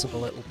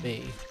possible it will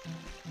be.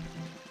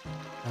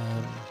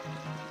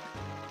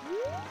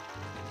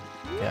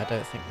 Okay, I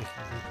don't think we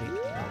can complete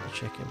it without the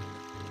chicken.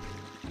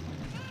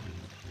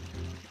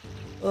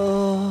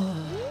 Oh.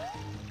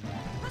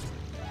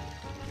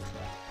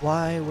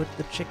 Why would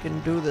the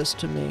chicken do this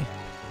to me?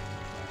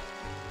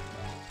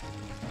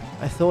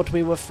 I thought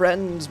we were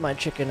friends, my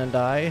chicken and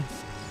I.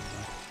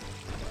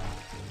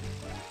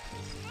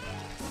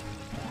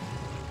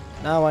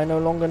 Now I no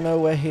longer know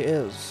where he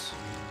is.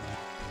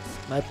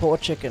 My poor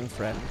chicken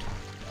friend.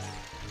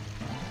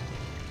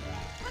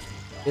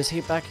 Is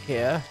he back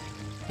here?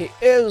 He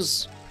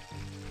is!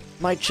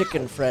 My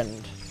chicken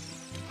friend.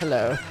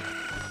 Hello.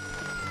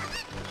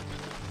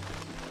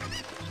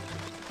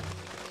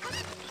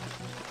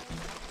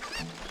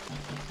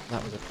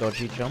 That was a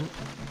dodgy jump.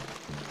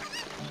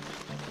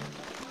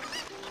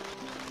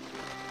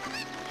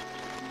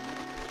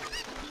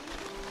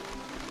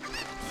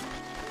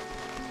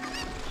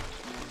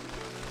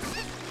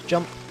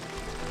 Jump.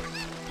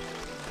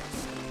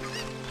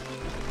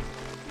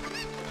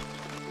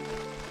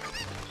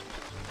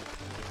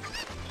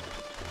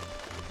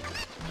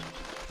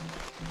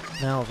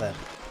 Now then.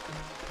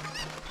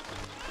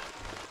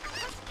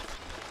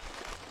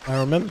 I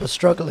remember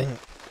struggling...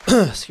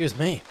 Excuse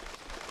me.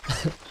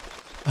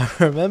 I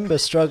remember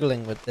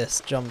struggling with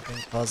this jumping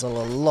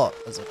puzzle a lot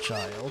as a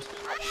child.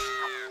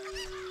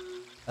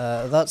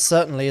 That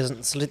certainly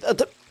isn't...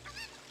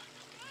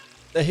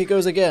 There he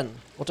goes again.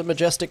 What a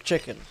majestic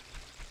chicken.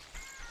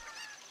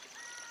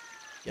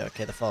 Yeah,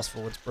 okay, the fast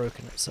forward's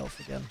broken itself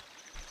again.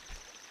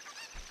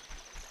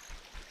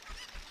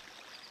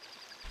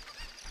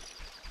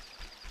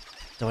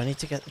 Do I need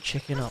to get the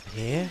chicken up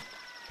here?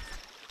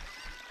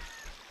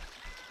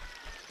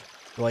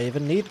 Do I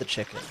even need the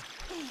chicken?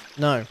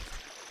 No.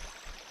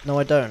 No,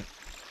 I don't.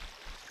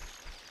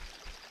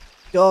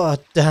 God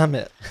damn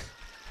it.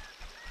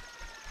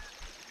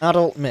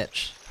 Adult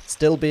Mitch.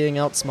 Still being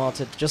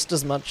outsmarted just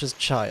as much as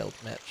child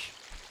Mitch.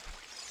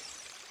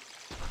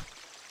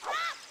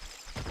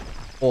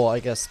 Or,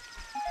 I guess,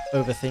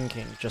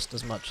 overthinking just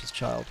as much as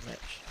child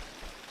Mitch.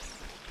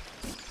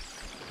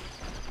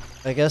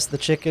 I guess the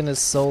chicken is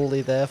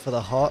solely there for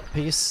the heart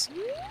piece.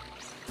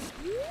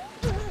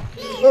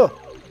 Oh!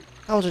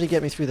 How did he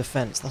get me through the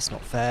fence? That's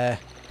not fair.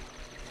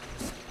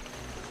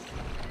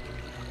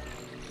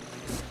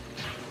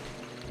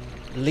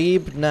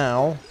 Leave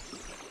now.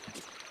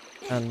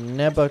 And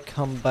never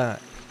come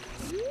back.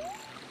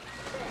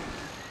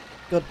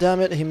 God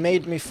damn it, he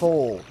made me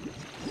fall.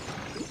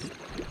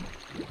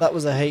 That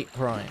was a hate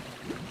crime.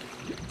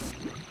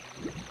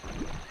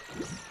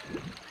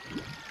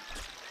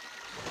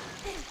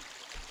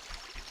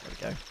 There we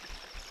go.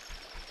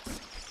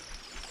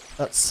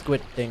 That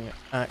squid thing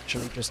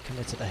actually just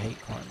committed a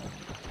hate crime on me.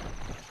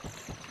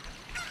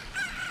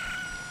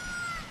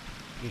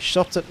 He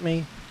shot at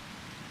me,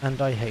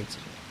 and I hated it.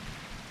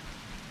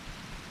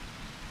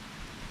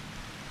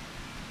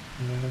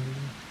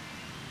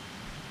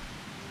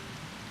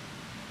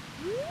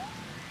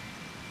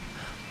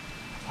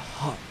 A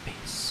heart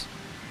piece.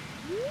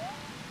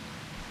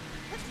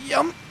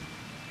 Yum!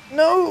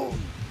 No!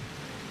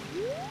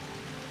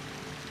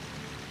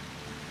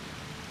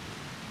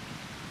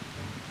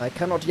 I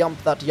cannot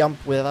yump that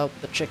yump without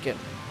the chicken.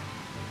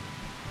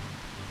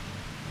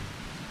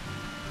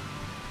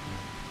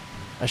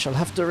 I shall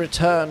have to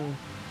return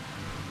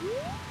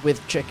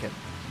with chicken.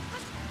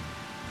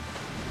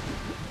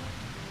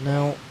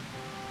 Now,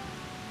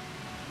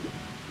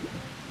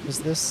 is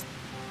this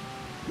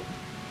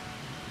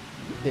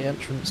the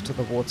entrance to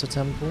the water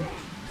temple?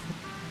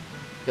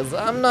 Because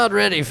I'm not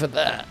ready for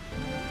that.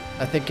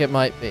 I think it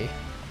might be.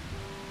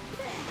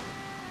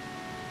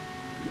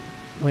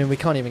 I mean, we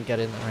can't even get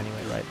in there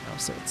anyway right now,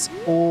 so it's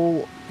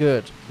all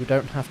good. We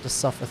don't have to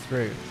suffer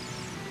through.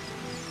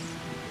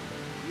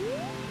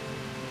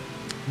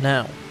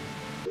 Now,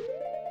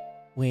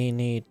 we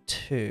need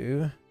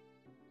to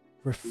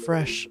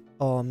refresh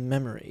our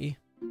memory.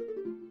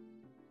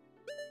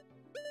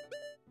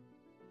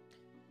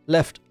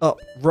 Left, up,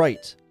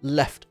 right.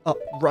 Left, up,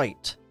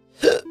 right.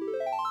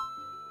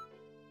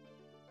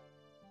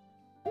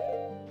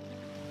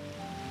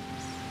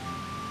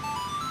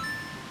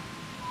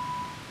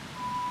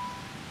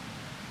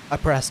 I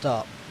pressed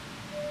up.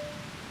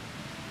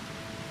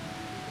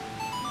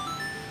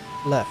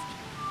 Left,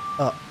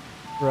 up,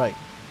 right.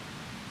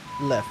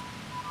 Left,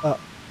 up.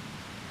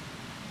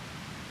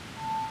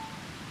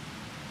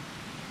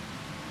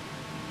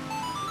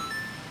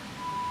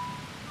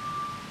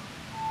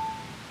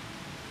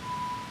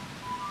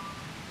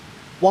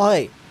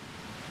 Why?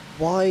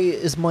 Why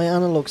is my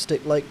analog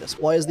stick like this?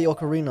 Why is the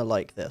Ocarina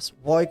like this?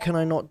 Why can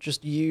I not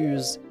just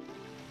use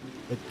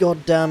the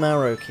goddamn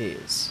arrow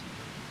keys?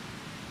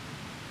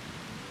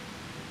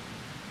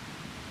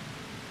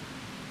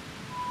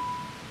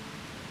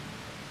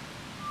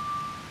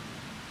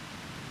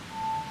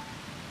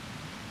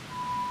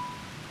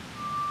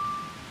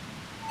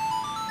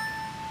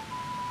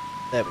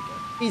 There we go.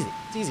 Easy.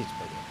 It's easy to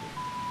play the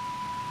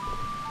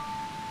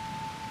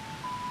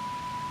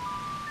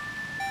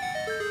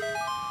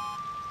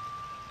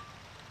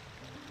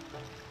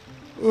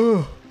Ocarina.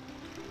 Ugh.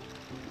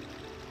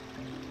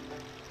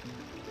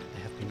 I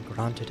have been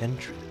granted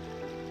entry.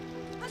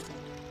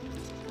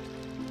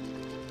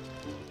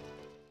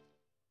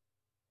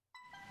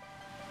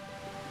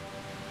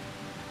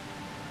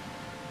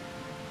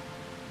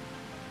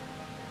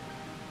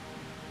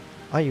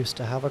 I used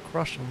to have a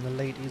crush on the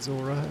Lady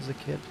Zora as a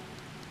kid.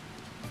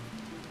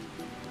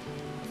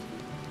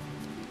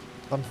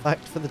 Fun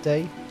fact for the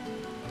day.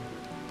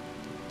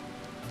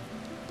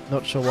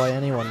 Not sure why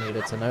anyone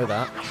needed to know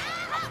that.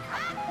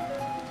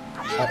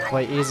 That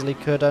quite easily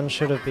could and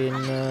should have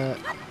been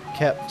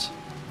kept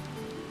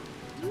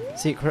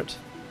secret.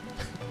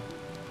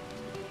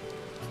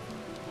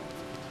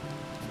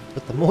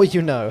 But the more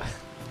you know.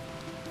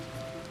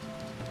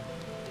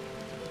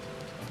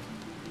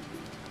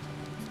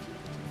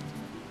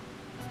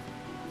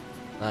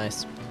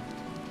 Nice.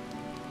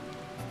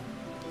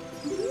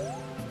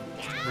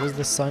 What is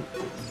this sign?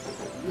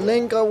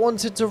 Link, I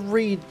wanted to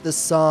read the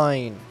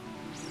sign.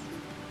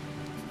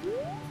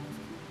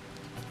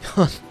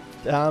 God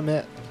damn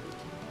it.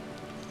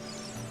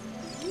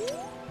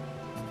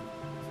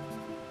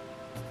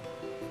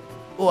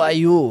 Who are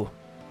you?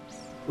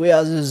 We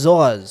are the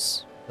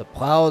Zoras, the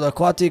proud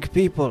aquatic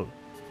people.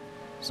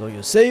 So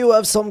you say you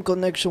have some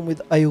connection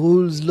with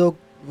Hyrule's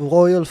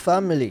royal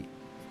family.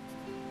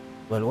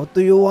 Well, what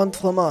do you want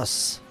from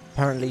us?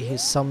 Apparently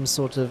he's some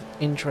sort of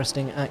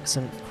interesting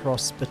accent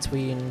cross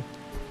between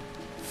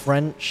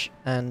French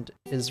and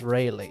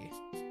Israeli.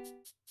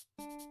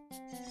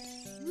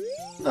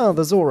 Oh,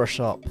 the Zora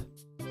shop.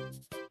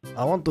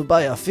 I want to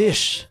buy a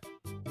fish.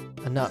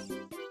 And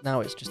now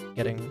it's just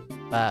getting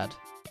bad.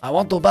 I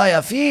want to buy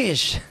a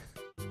fish!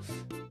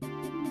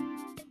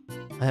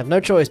 I have no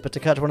choice but to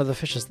catch one of the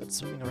fishes that's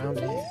swimming around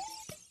here.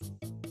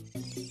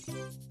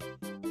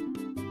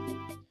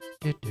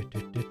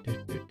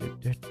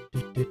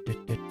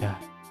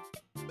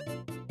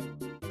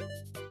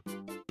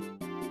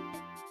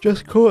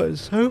 Just caught it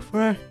so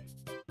fresh.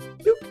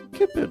 You can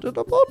keep it in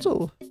a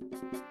bottle.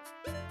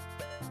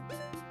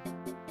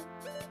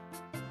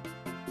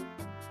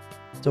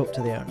 Talk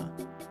to the owner.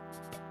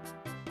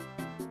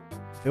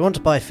 If you want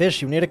to buy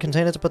fish, you need a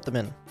container to put them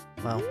in.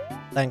 Well,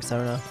 thanks,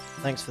 owner.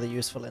 Thanks for the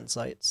useful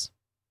insights.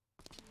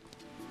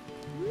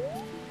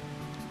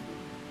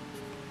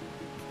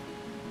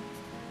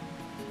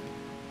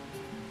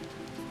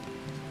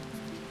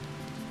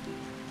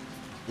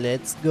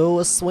 Let's go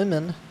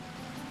a-swimming.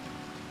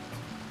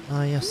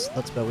 Ah yes,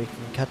 that's where we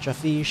can catch a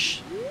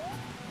fish.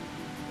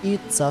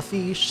 It's a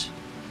fish.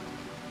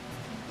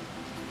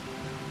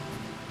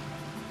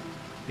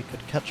 We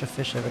could catch a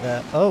fish over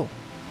there. Oh!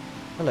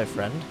 Hello,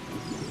 friend.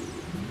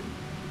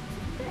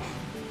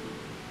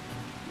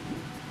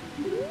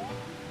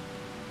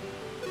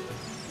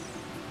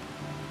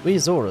 We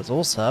Zoras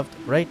all served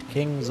Great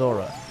King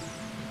Zora.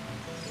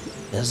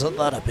 Isn't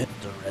that a bit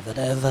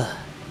derivative?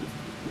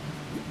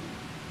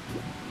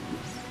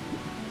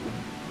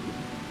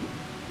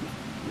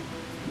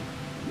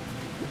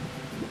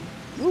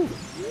 Ooh,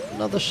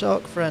 another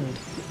shark friend.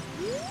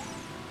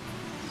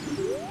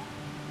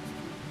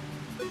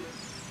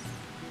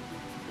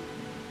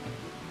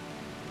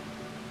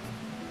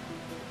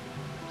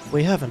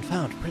 We haven't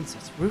found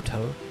Princess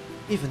Ruto,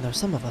 even though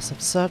some of us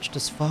have searched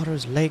as far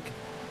as Lake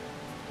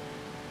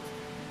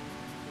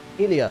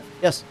Helia.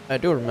 Yes, I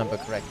do remember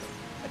correctly.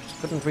 I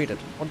just couldn't read it.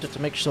 Wanted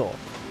to make sure.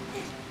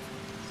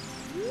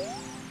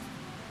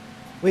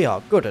 We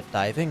are good at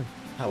diving.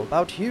 How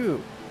about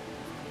you?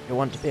 If you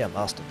want to be a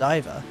master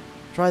diver,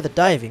 try the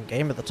diving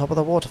game at the top of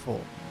the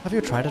waterfall. Have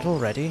you tried it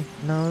already?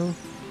 No?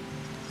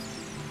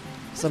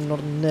 'Cause I'm not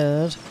a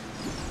nerd.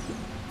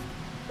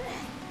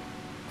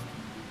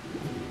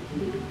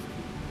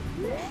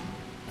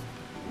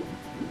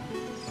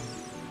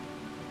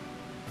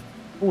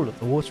 All of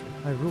the water in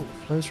Hyrule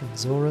flows from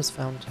Zora's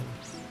fountain.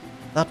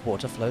 That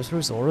water flows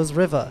through Zora's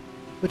river,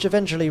 which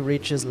eventually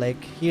reaches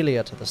Lake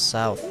Helia to the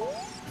south.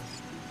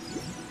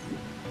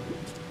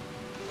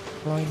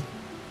 Climb.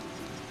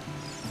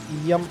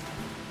 Yum.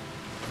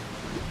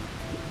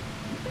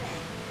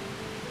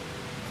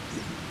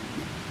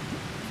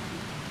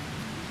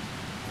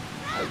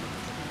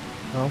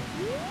 Oh.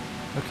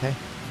 Okay.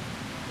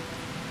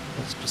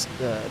 Let's just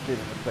do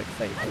them a quick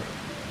favour.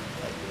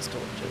 Light these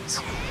torches.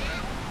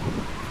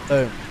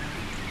 Boom.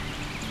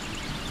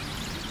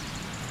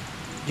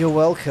 You're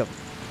welcome.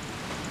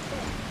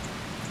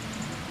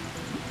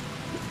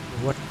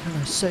 What can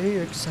I say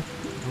except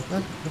you're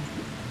welcome?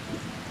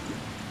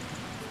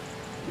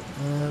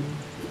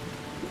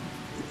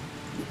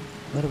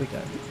 Where do we go?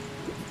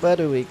 Where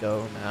do we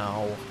go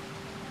now?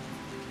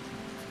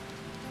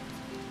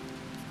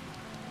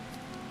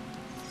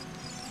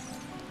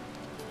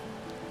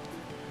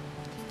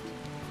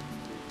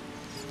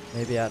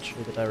 Maybe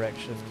actually the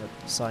direction that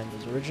the sign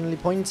was originally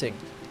pointing.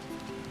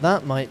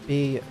 That might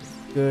be a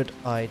good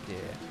idea.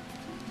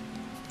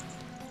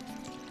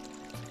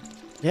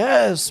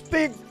 Yes,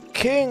 big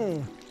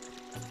king!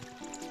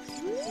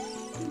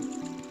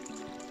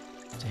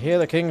 hear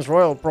the king's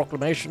royal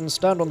proclamation.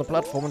 Stand on the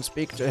platform and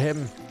speak to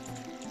him.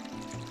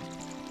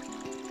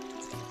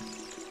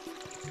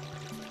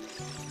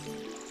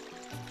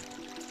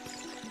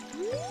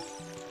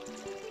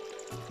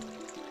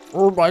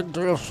 Oh, my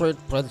dear sweet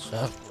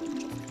princess.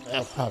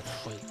 Yes, how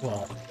sweet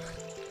walk.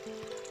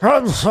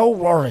 I'm so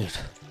worried.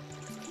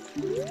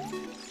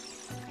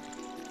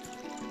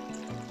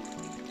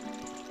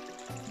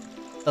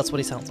 That's what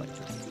he sounds like.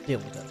 Deal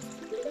with it.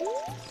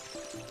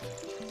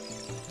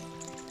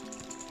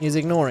 He's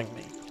ignoring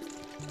me.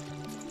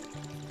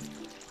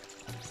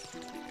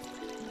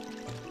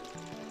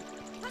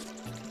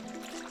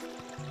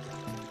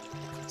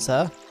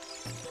 Sir?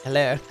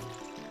 Hello?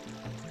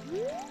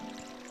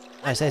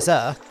 I say,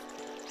 sir?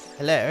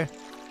 Hello?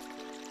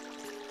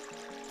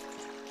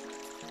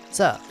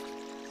 Sir?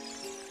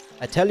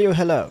 I tell you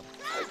hello.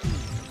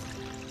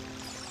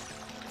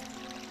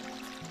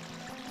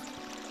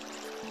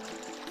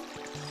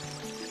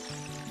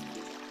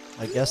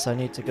 I guess I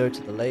need to go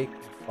to the lake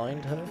and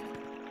find her.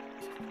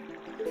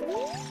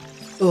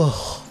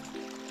 Ugh.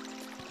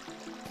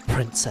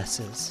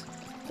 Princesses.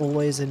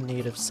 Always in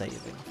need of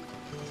saving.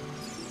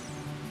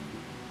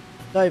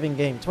 Diving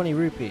game, 20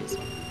 rupees.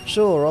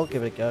 Sure, I'll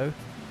give it a go.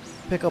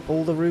 Pick up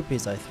all the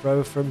rupees I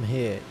throw from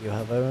here. You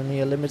have only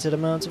a limited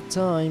amount of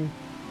time.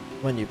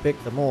 When you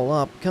pick them all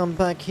up, come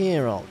back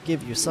here. I'll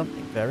give you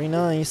something very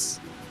nice.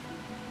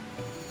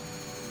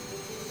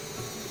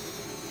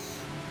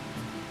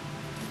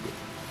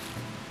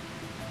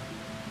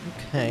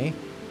 Okay.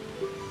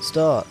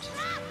 Start.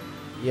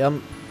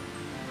 Yum.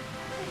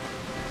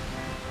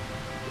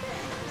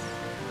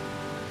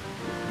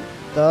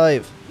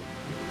 Dive.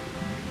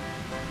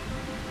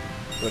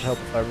 It would help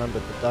if I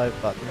remembered the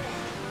dive button.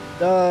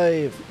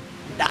 Dive!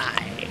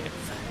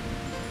 Dive!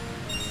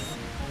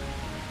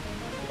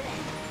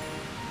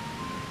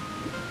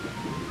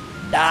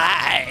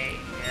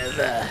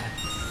 Dive!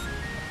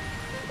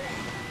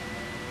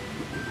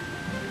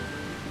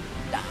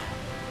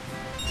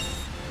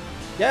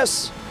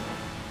 Yes!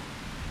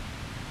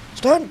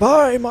 Stand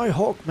by, my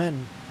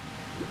hawkmen!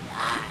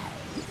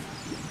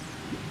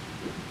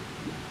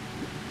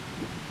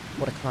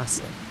 What a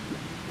classic.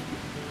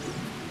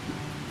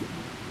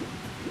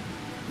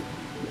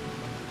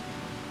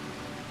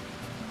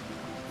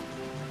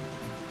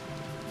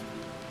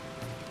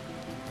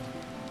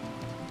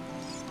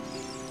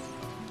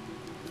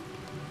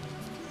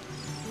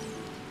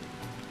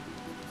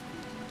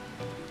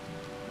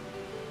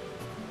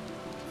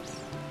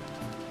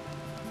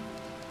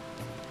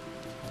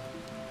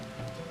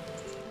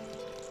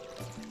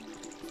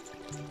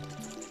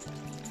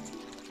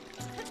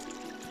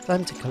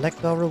 Time to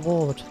collect our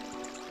reward.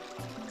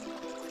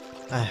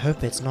 I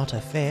hope it's not a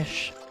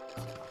fish.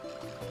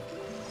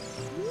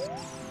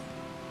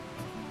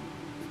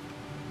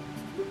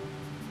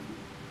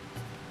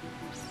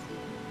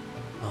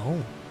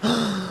 Oh.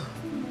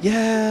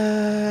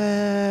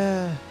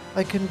 Yeah!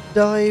 I can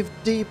dive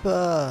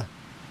deeper!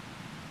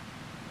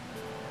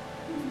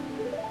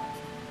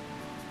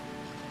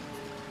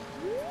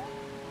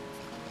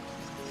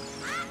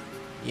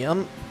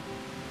 Yum.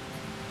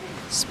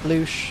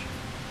 Sploosh.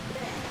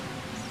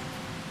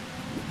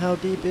 How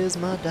deep is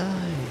my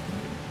dive?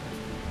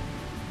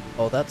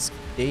 Oh, that's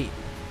deep.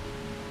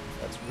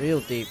 That's real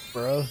deep,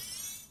 bro.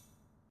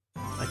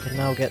 I can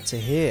now get to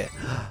here.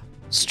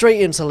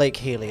 Straight into Lake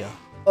Helia.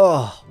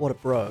 Oh, what a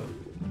bro.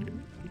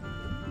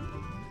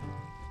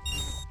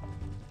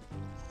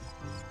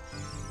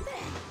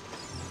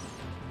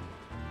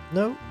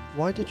 No,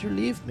 why did you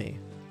leave me?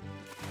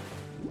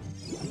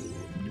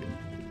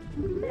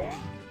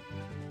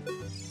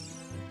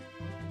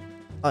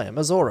 I am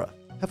Azora.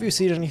 Have you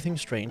seen anything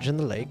strange in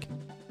the lake?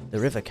 The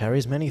river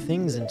carries many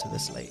things into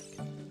this lake.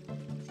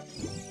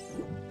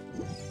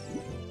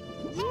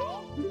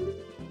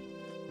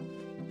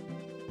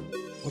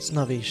 What's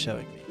Navi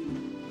showing me?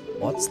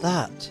 What's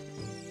that?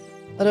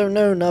 I don't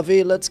know,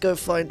 Navi. Let's go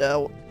find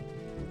out.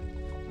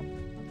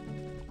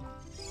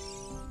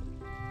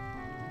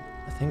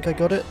 I think I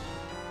got it.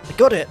 I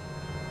got it!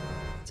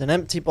 It's an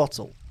empty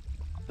bottle.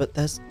 But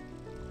there's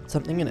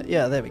something in it.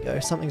 Yeah, there we go.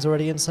 Something's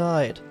already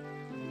inside.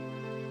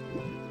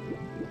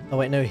 Oh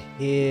wait, no,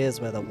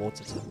 here's where the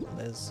water temple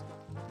is.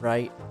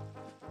 Right.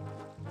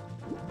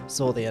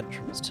 Saw the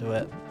entrance to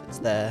it. It's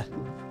there.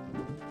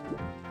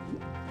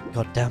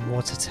 Goddamn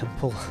water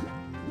temple.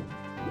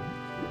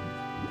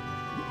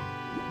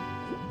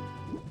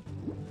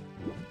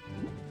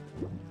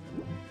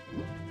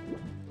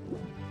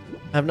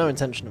 I have no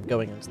intention of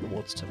going into the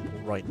water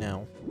temple right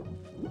now.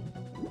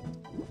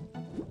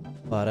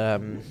 But,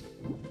 we're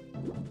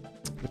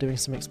doing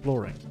some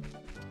exploring.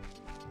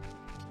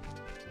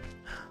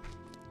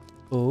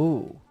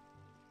 Ooh.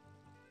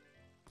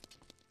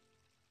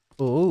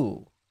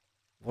 Ooh.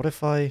 What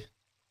if I...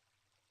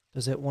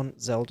 Does it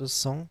want Zelda's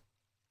song?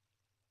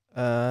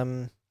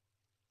 Hell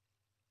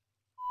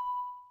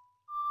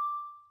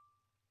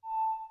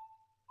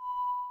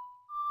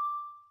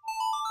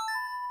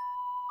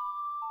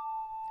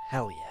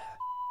yeah.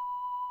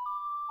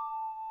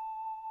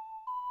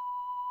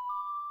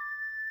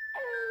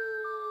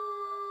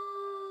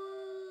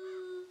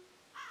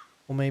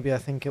 Or maybe I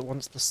think it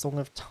wants the Song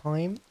of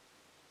Time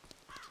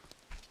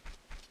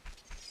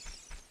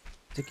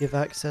to give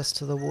access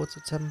to the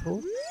water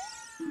temple.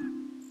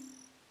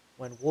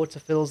 When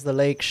water fills the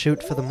lake,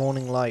 shoot for the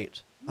morning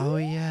light. Oh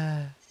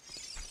yeah.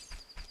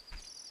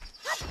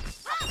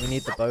 We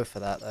need the bow for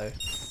that though.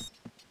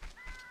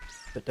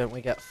 But don't we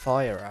get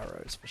fire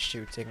arrows for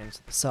shooting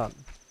into the sun?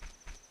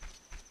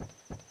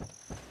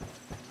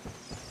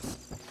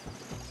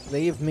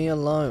 Leave me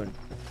alone.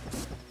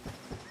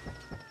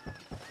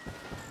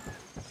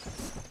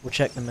 We'll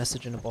check the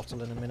message in a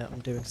bottle in a minute. I'm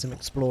doing some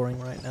exploring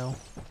right now.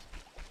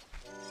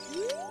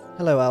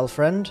 Hello, owl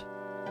friend.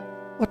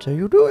 What are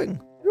you doing?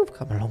 You've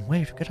come a long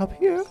way to get up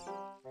here.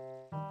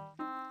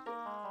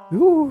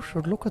 You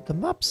should look at the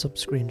map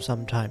subscreen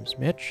sometimes,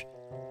 Mitch.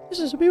 This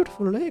is a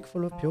beautiful lake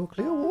full of pure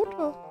clear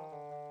water.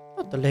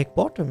 At the lake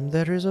bottom,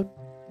 there is a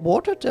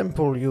water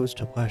temple used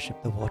to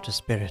worship the water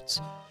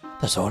spirits.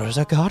 The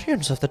Zoras are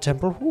guardians of the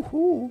temple.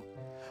 Hoo-hoo.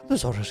 The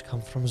Zoras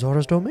come from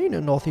Zora's domain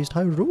in northeast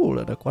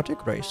Hyrule, an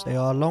aquatic race. They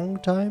are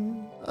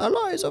long-time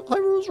allies of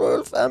Hyrule's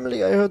royal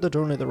family. I heard that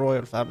only the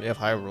royal family of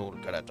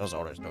Hyrule can enter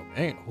Zora's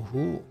domain.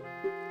 Hoo-hoo.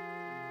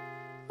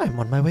 I'm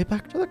on my way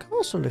back to the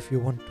castle if you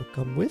want to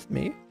come with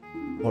me.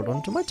 Hold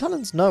on to my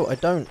talons. No, I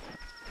don't.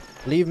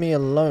 Leave me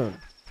alone.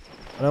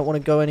 I don't want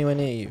to go anywhere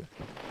near you.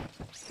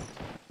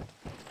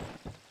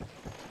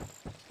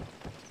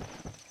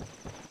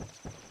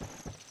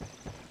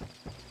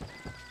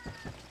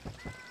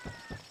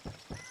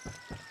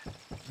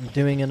 I'm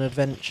doing an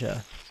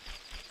adventure.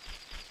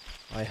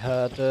 I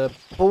heard a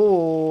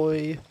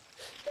boy.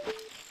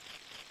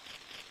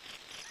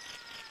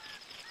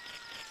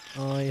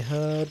 I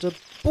heard a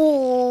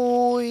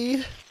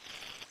boy.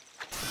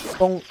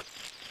 Bonk.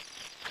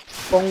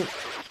 Bonk.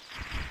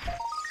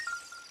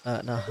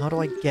 Now, how do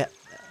I get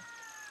there?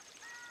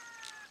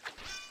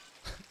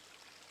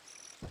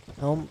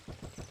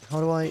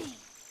 How do I...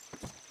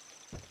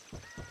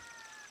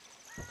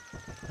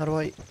 How do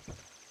I...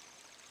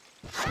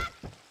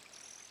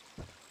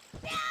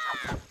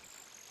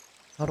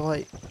 How do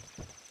I...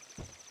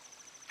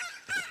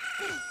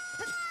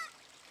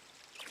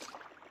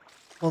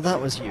 Well, that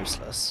was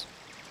useless.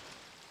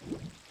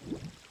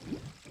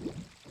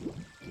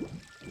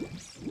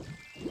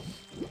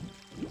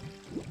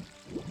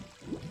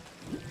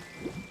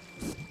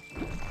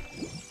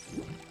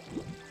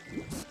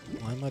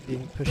 Why am I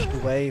being pushed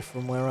away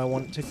from where I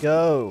want to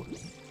go?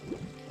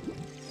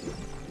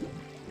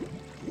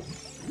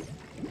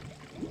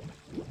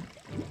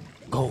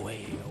 Go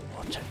away, you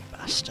watery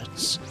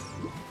bastards.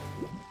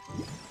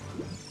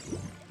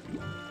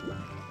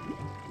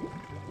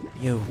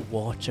 You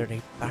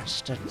watery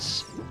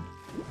bastards.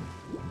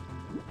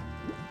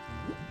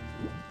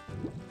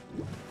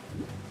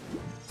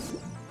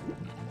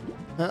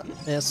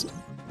 Missed.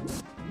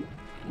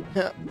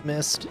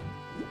 Missed.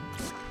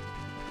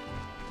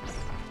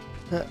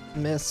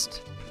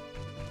 Missed.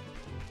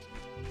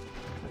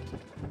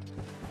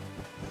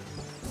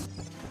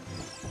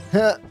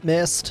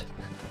 Missed.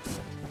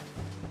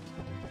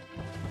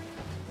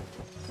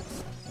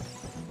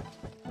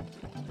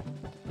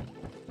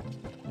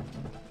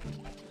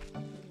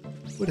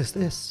 What is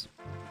this?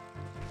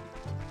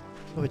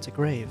 Oh, it's a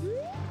grave.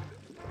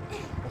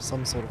 Or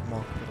some sort of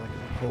marker that I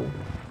can recall.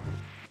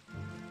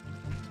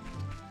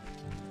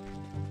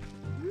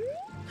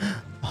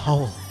 A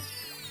hole.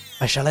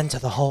 I shall enter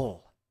the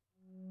hole.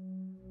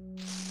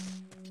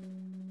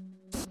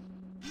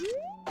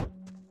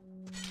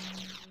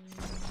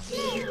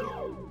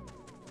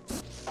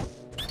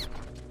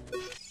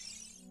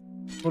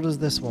 What does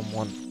this one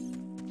want?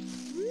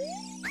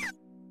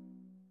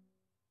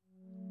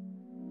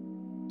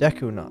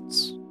 Deku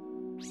nuts.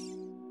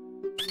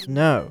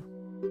 No.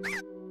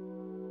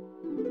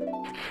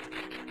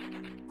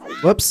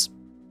 Whoops.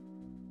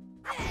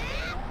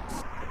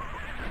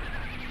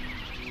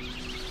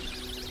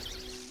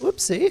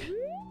 Whoopsie.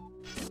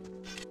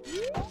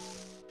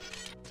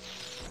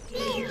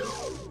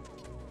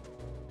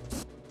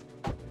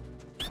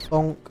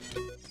 Bonk.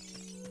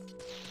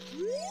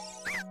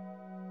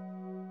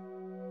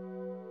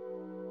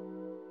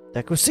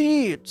 Deku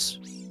seeds.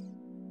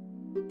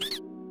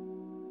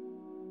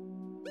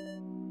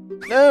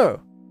 No.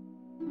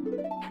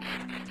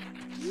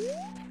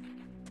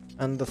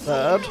 And the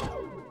third.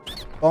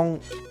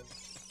 Bonk.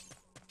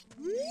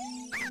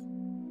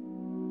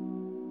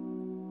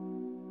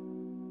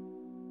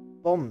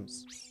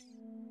 Bombs.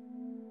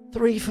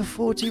 3 for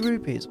 40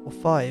 rupees, or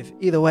 5.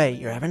 Either way,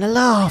 you're having a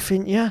laugh,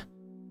 ain't ya?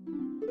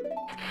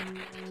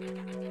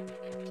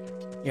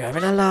 You're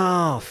having a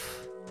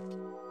laugh.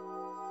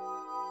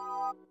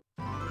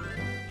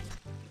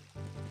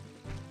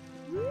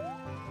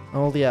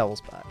 All the owls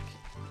back.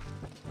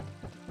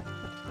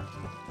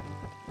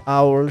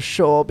 I'll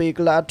sure be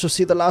glad to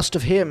see the last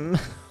of him.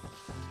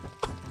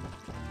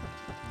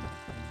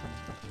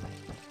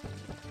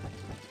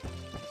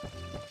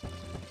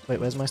 Wait,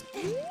 where's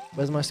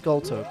my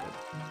skull token?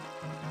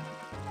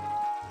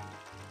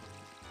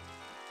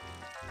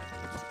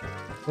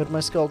 Where'd my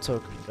skull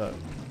token go?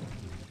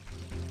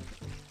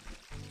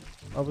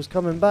 I was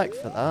coming back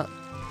for that.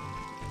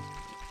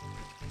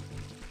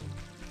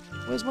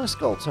 Where's my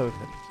skull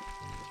token?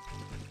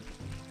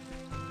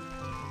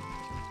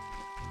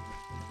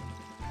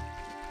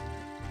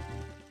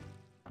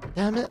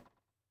 Damn it.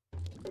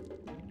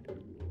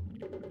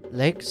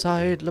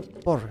 Lakeside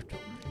Laboratory.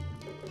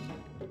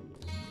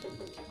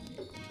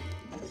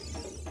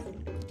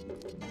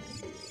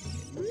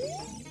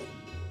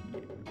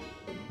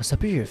 What's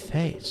up with your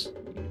face?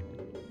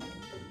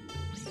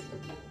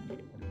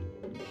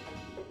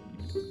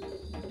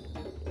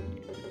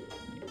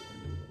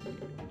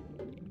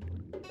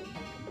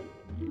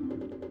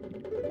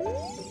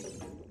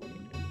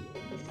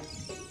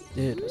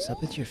 Dude, what's up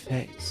with your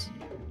face?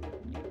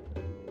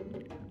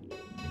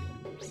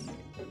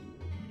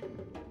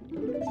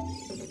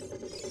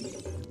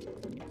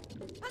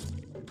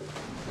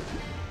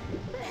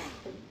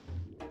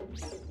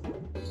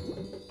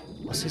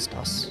 Was ist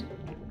das?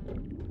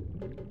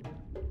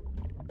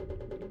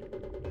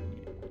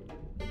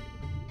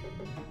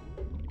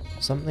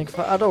 Something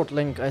for adult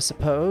Link, I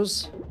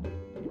suppose.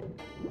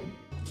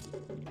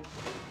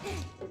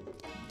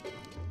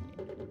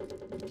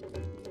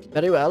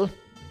 Very well.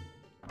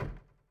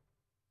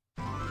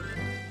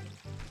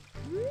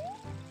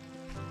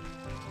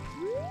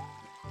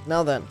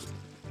 Now then.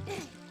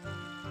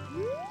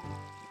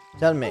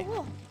 Tell me.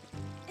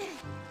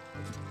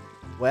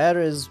 Where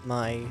is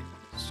my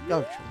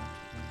sculpture?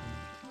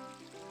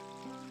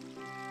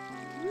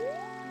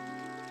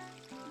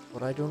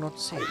 What I do not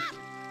see.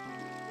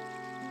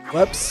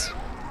 Whoops.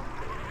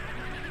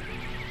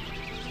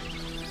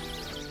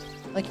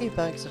 I keep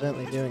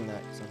accidentally doing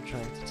that because I'm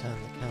trying to turn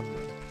the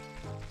camera.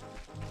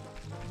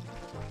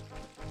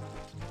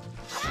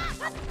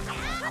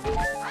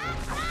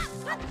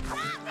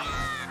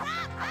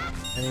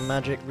 Any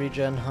magic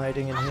regen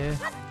hiding in here?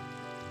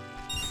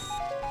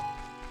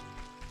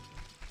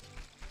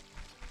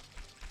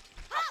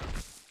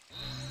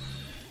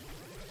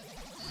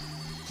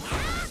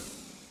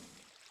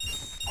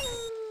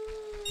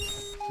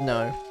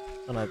 No,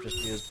 and I've just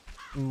used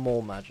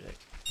more magic.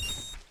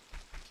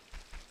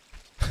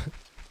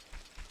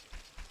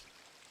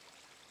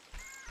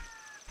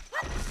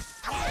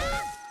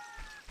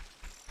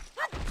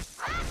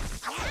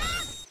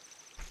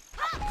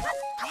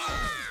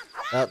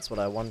 That's what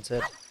I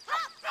wanted.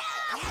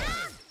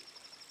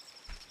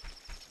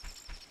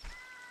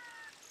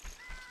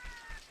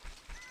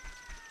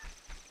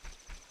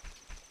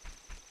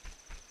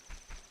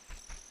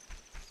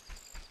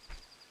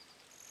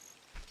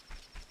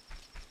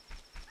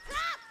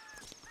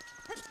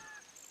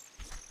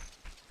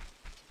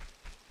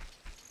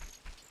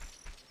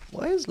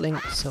 Why is Link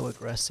so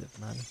aggressive,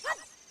 man?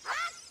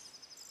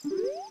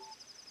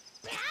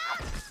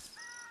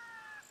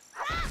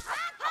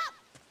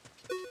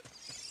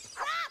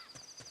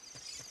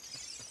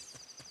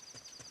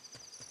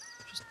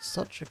 Just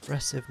such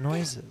aggressive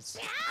noises.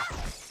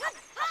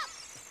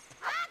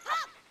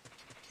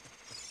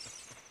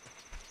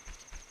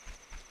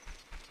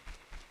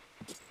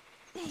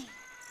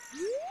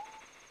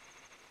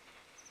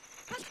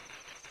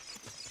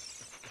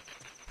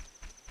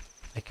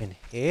 I can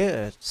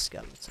hear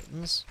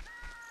skeletons,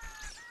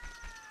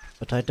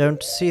 but I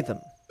don't see them.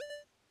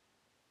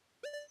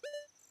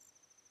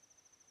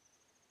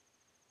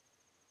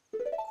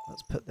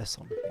 Let's put this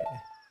on here.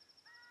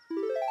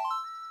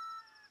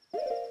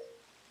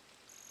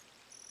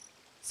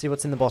 See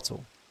what's in the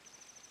bottle.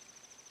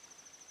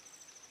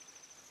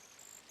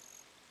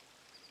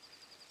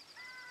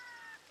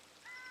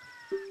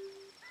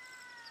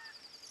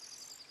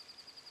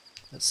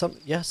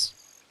 Yes,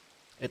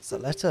 it's a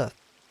letter.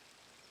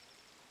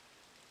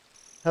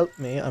 Help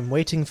me, I'm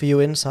waiting for you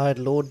inside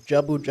Lord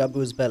Jabu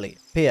Jabu's belly.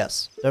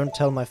 P.S. Don't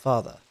tell my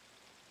father.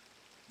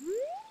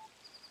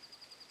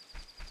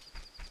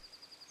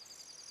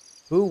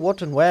 Who,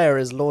 what, and where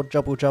is Lord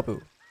Jabu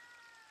Jabu?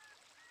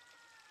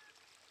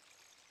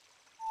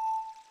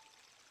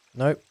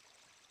 Nope.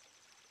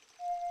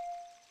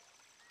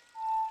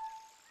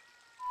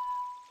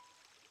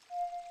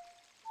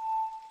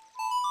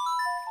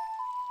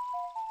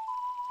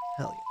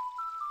 Hell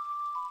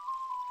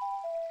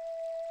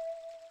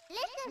yeah.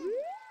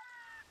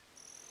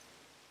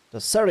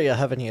 Does Saria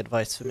have any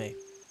advice for me?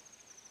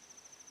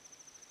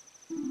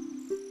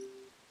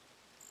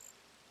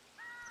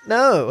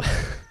 No!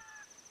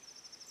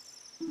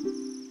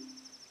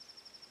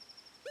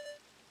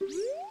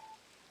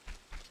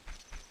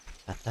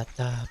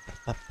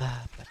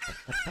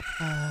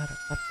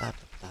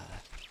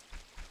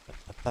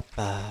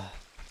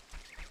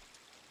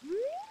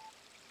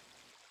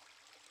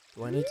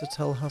 Do I need to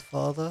tell her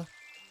father?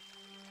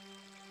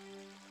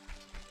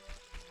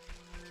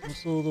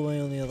 What's all the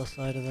way on the other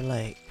side of the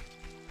lake?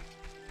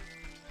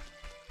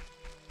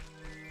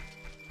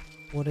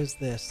 What is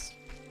this?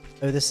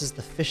 Oh, this is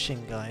the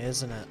fishing guy,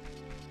 isn't it?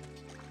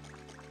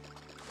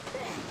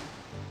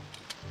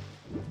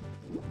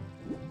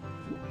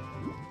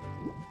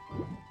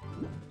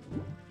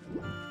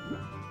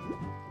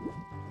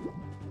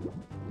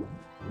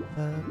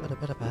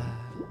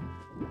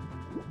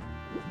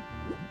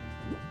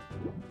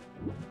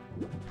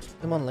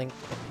 Come on, Link.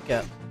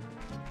 Get.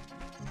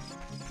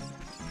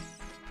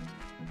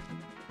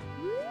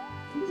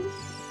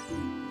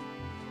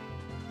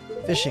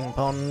 fishing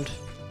pond.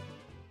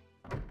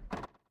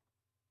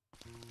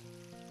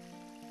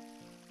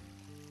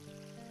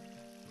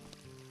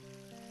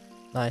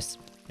 Nice.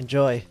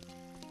 Enjoy.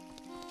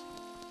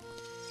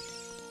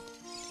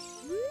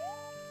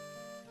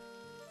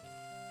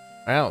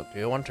 Well, do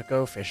you want to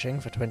go fishing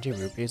for 20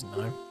 rupees?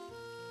 No.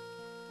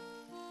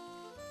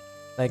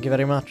 Thank you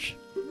very much.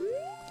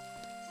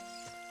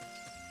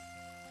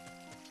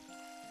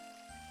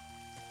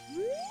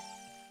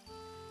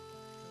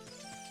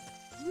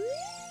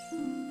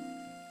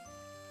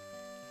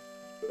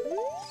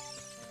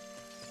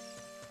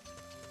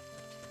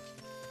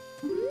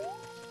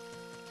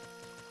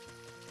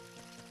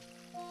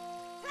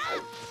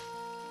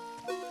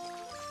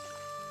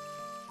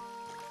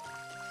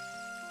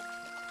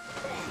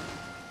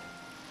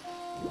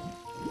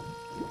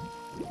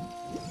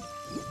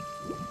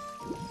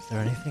 Is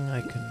there anything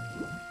I can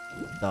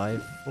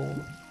dive for?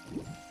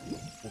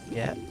 Or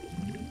get?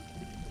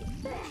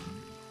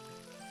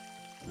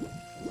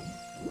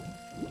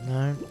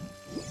 No.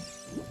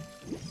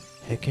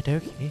 Okie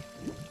dokie.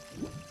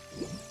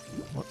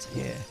 What's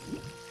here?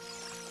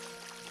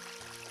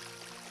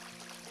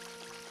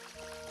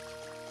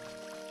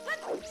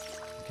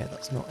 Okay,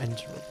 that's not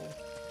enterable.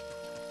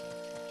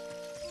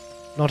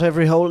 Not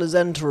every hole is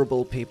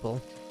enterable,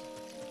 people.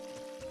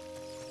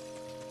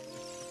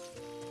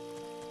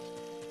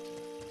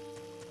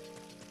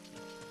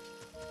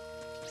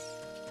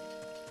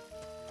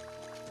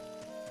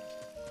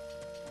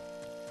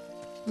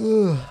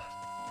 Ugh.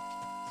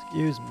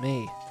 Excuse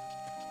me.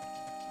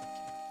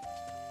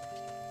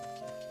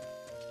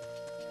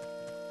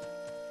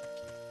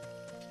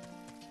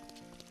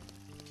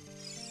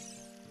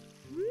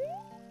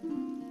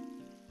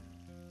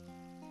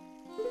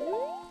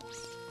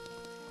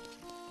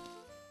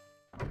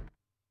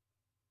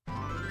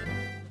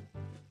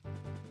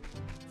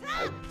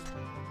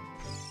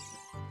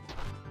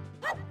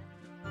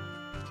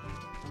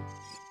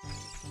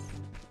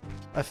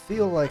 I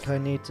feel like I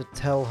need to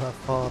tell her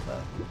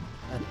father,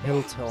 and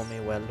he'll tell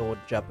me where Lord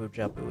Jabu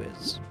Jabu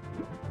is.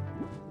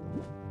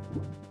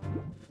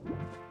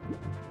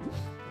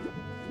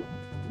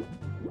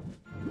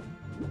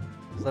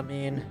 'Cause I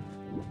mean,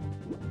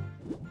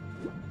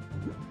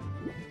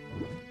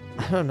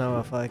 I don't know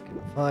if I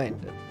can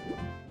find it.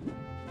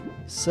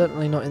 It's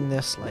certainly not in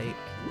this lake.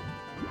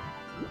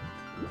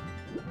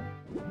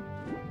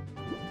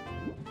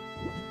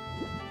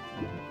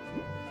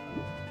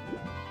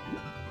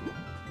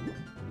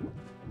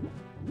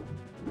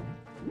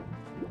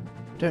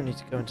 We don't need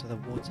to go into the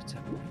water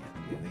temple yet,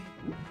 do we?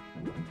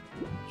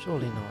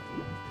 Surely not.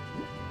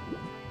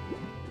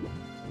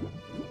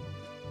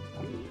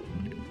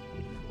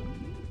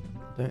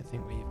 Don't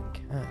think we even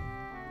can.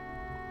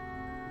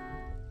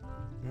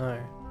 No.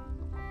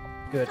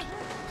 Good.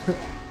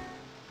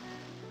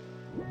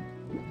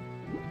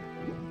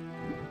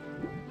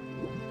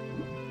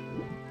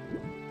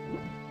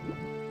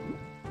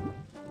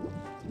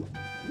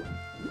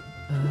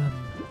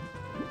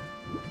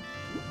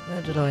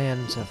 Where did I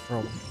enter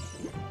from?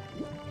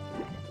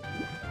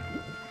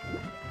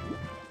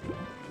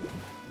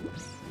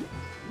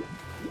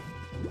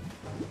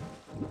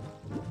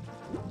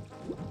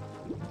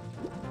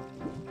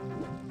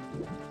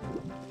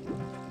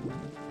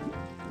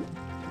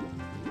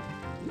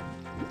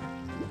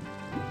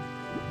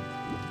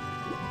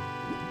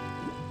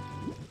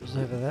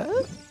 Over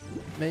there?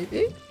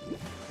 Maybe?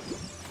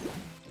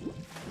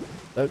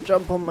 Don't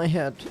jump on my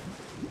head.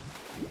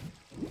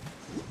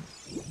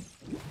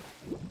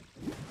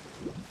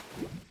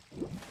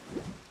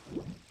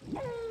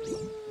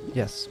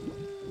 Yes,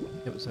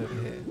 it was over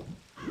here.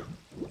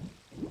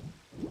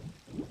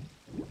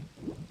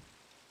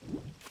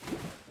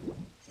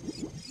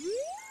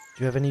 Do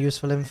you have any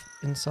useful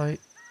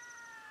insight?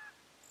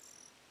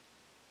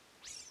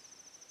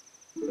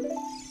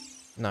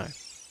 No.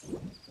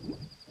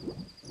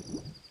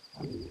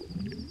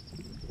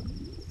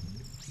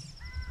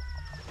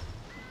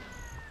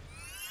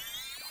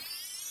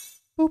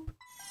 Boop.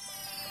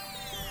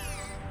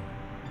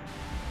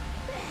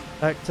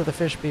 Back to the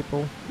fish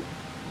people.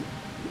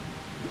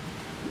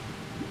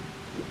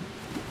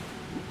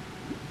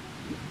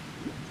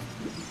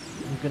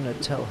 I'm gonna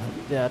tell her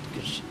dad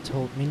because she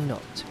told me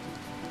not to.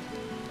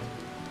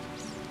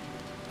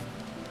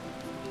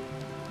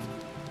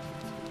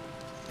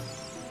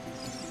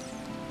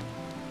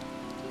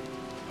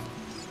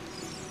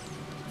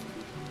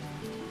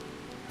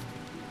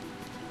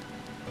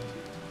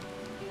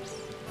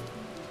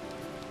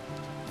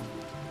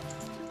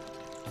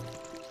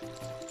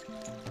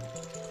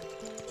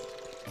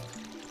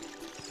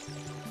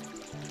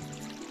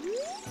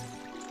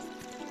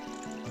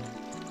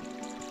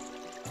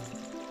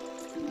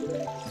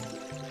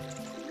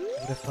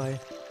 What if I...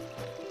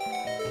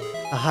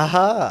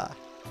 Ahaha!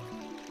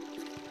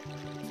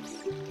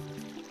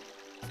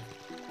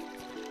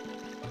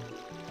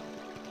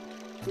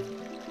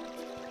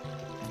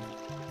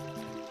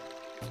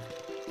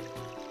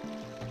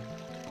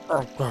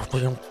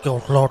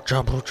 Lord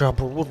Jabu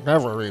Jabu would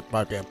never eat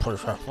my dear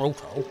Princess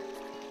Ruto.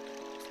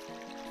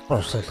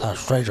 But since that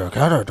stranger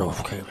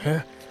Ganondorf came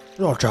here,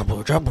 Your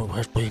Jabu Jabu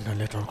has been a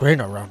little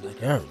green around the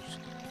ears.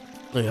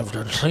 The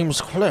evidence seems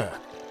clear.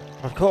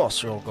 Of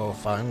course you'll go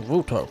find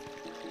Ruto.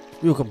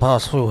 You can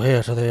pass through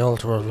here to the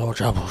altar of Lord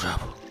Jabu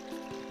Jabu.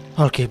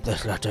 I'll keep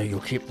this letter, you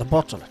keep the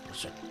bottle.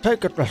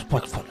 Take it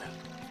respectfully.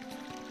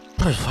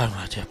 Please find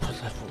my dear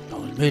Princess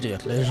Ruto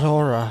immediately,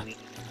 Zora.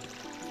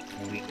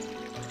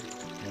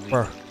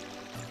 Burr.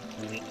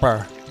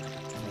 Burr.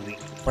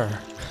 Burr.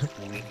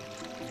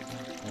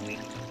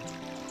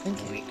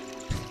 Thank you.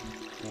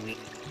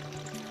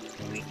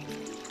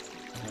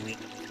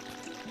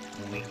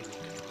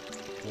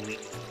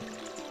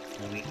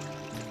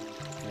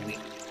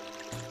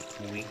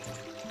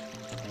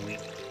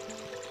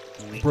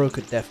 Bro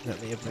could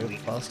definitely have moved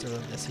faster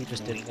than this, he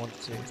just didn't want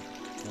to.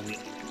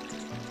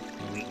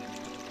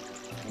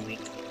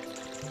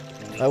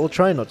 I will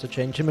try not to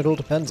change him, it all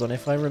depends on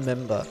if I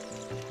remember.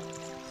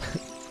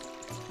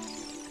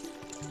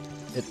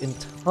 It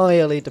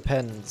entirely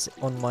depends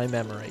on my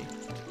memory.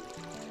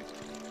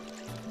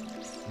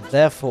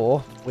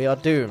 Therefore, we are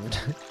doomed.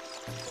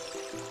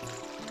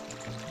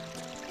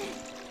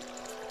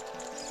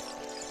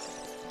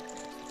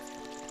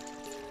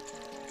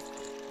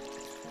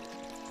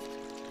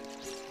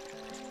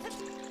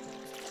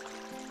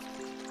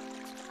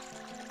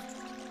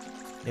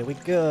 Here we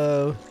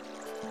go.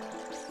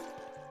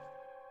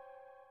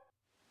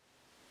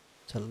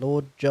 To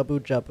Lord Jabu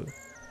Jabu.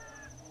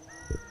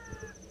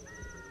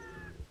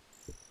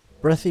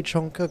 Breathy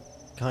Chonka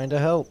kinda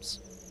helps.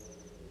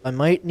 I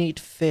might need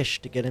fish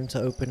to get him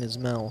to open his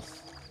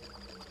mouth.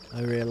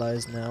 I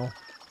realize now.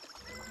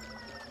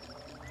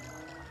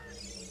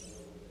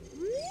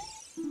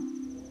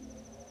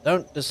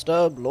 Don't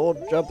disturb Lord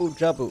Jabu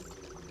Jabu.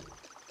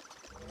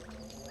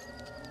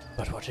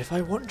 But what if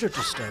I want to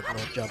disturb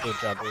Lord Jabu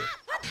Jabu?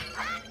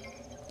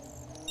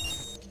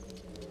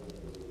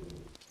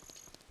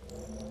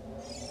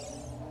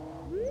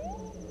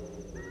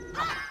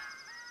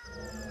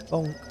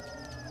 Bonk.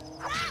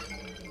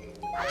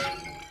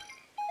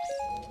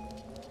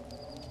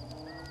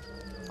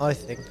 I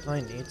think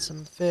I need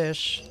some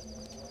fish.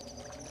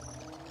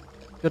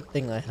 Good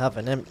thing I have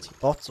an empty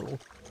bottle.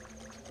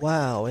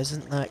 Wow,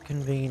 isn't that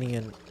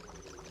convenient?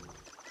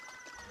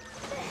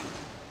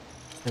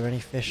 Is there any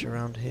fish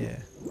around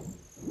here?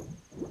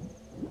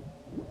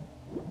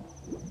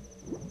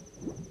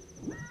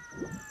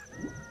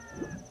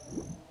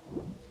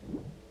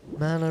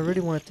 Man, I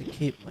really wanted to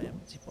keep my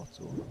empty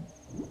bottle.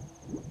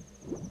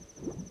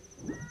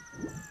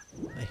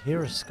 I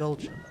hear a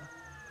skulltula.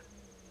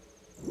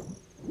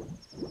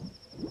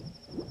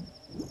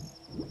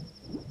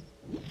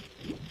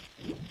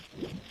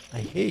 I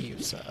hear you,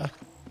 sir.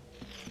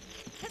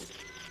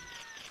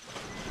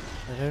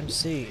 I don't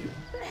see you.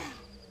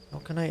 How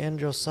can I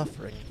end your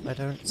suffering if I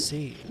don't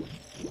see you?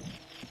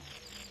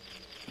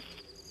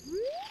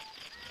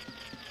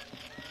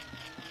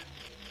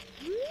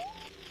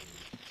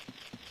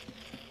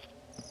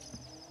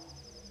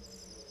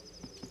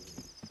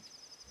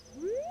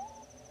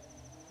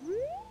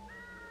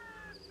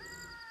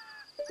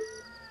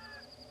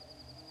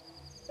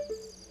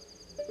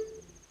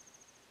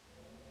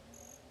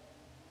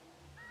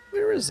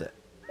 Where is it?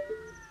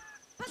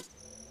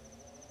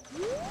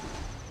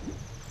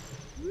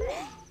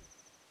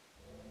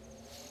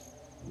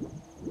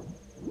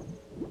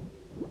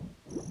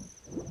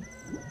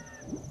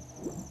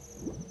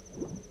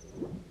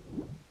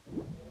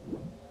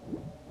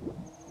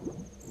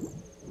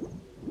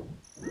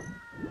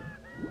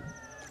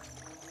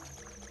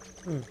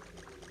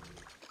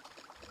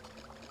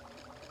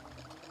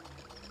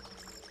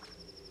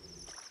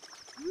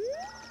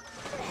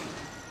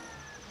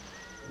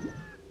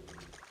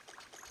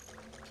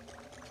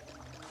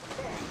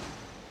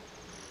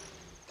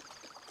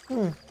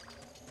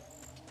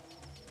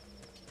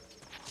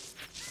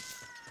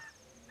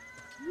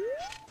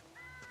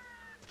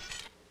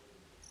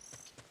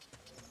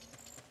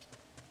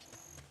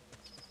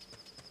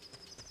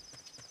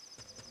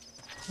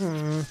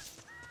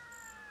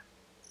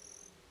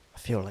 I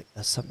feel like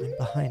there's something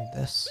behind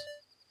this.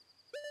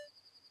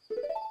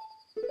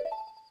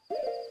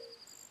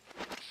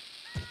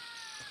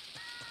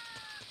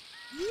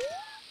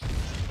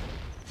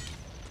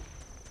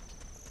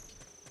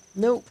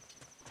 Nope.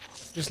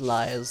 Just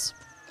liars.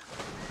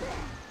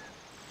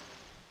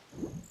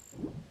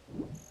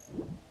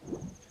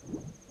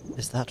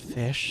 Is that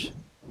fish?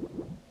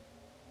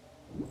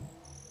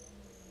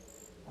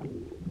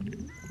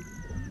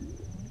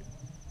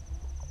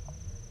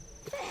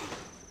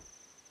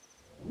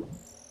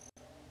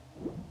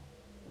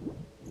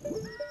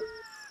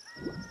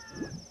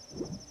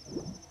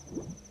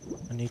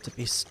 I need to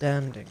be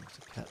standing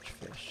to catch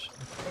fish.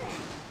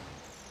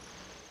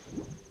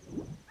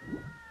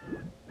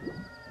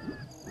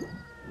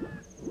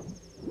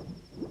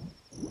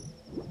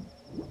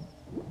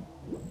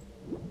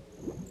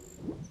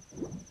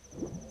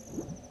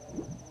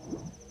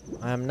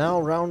 I am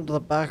now round the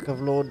back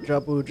of Lord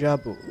Jabu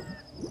Jabu.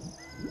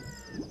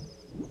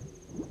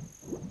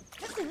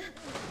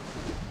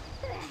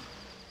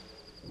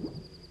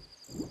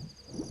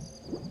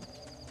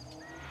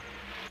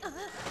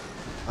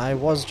 I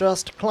was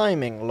just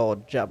climbing,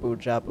 Lord Jabu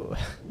Jabu.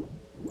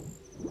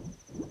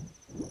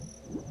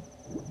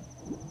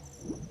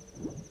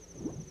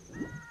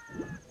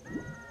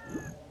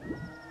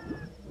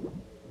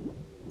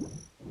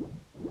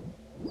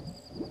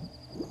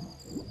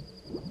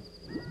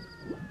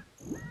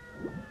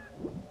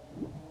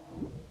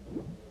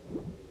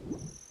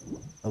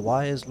 The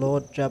wise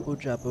Lord Jabu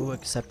Jabu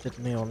accepted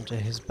me onto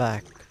his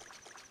back.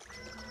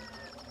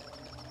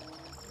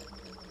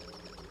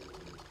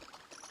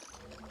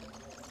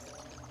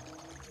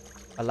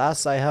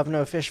 Alas, I have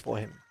no fish for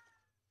him,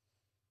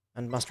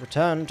 and must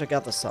return to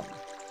gather some.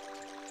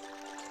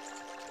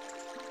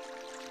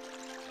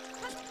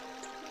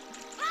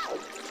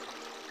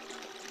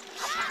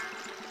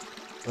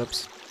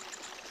 Whoops.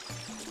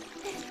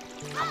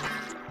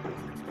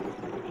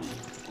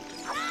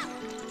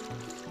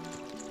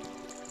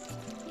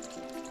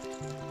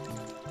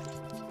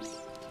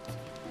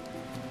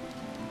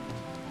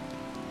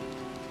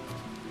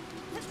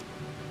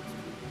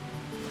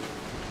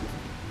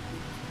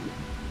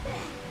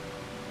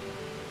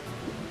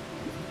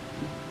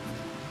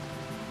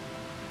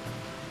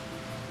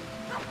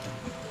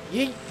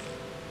 Yeet!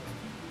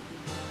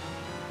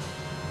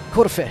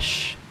 Caught a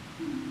fish.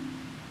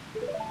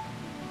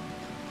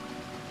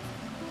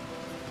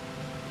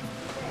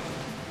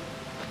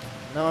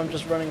 Now I'm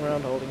just running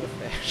around holding a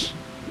fish.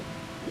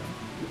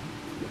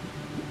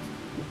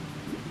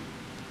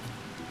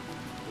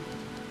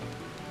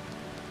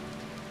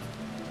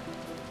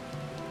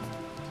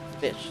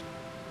 Fish.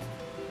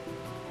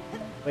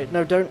 Wait,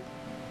 no, don't.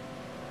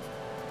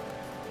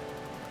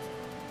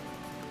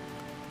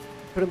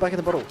 Put him back in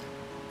the bottle.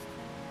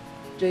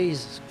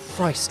 Jesus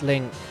Christ,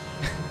 Link.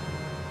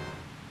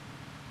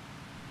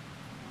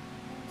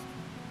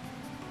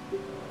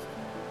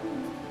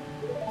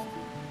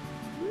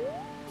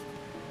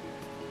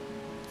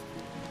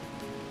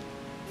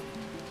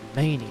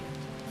 Mania.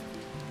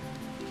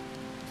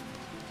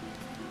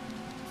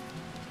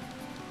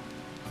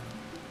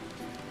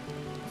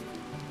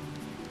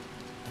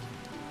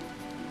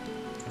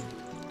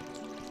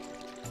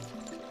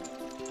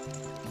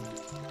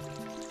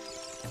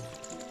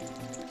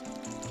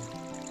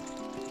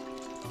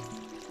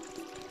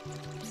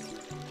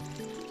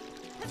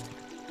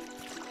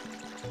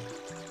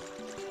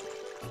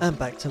 And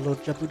back to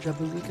Lord Jabu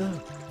Jabu we go.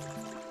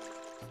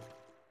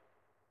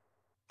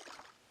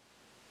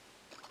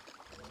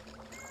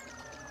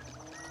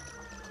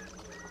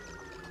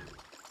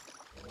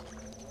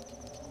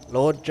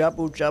 Lord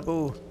Jabu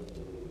Jabu,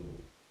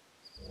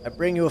 I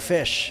bring you a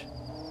fish.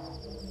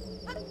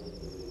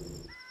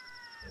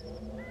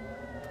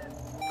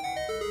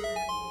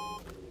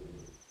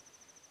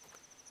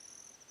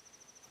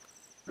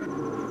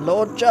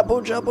 Lord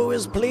Jabu Jabu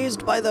is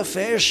pleased by the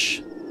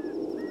fish.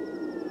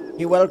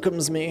 He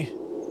welcomes me.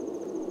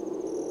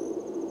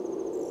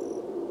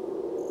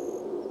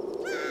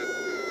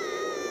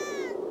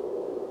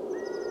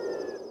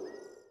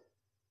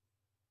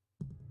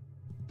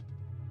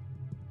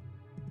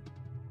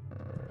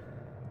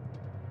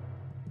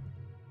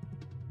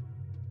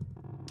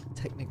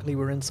 Technically,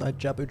 we're inside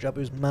Jabu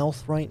Jabu's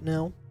mouth right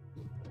now.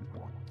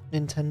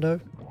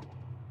 Nintendo,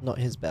 not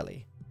his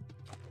belly.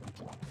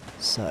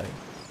 So,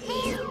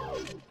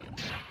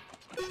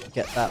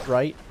 get that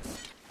right.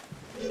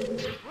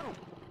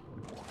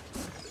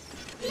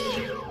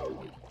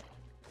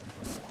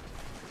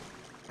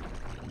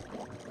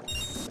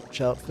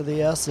 Watch out for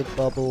the acid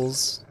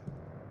bubbles.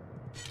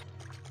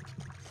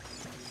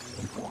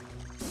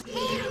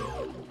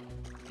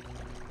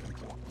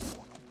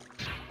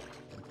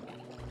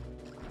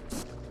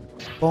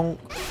 Bonk.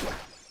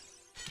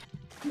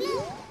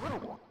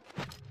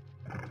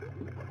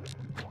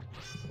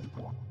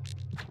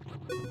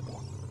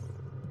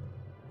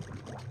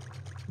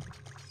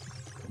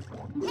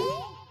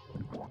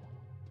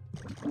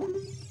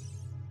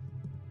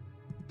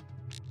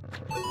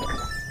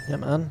 Yeah,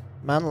 man.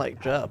 Man like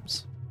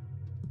jabs.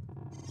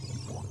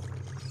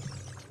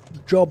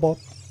 Job up.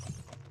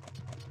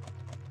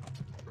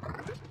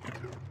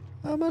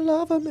 I'm a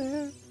lava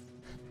man.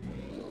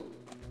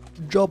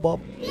 Job up.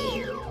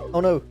 Oh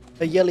no,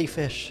 a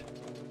jellyfish.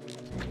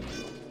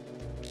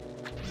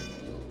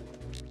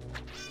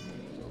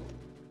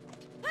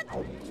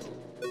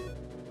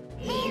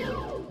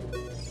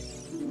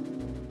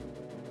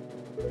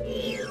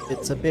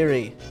 It's a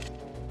berry.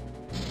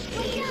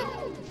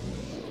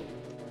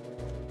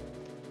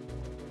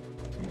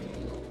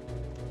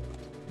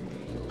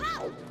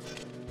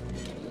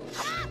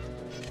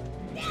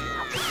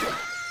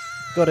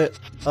 Got it.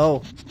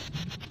 Oh,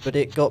 but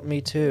it got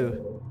me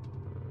too.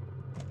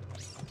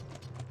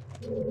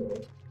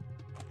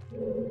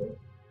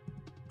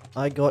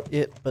 I got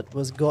it, but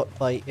was got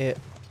by it.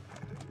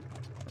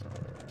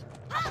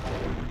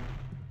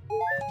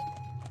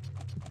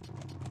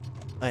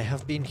 I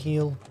have been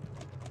healed.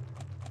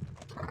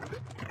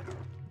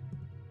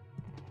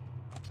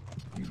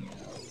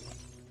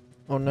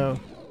 Oh no.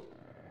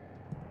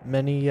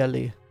 Many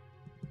yelly.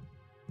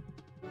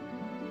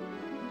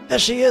 There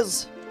she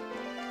is!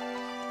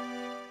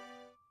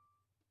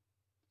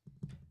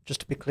 Just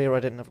to be clear, I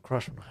didn't have a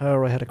crush on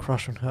her, I had a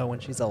crush on her when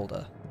she's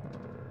older.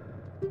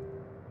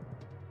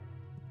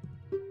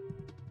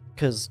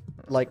 Because,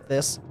 like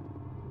this,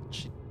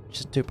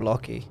 she's too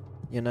blocky,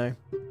 you know?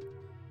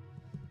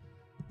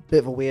 Bit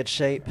of a weird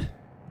shape.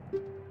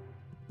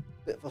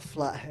 Bit of a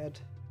flat head.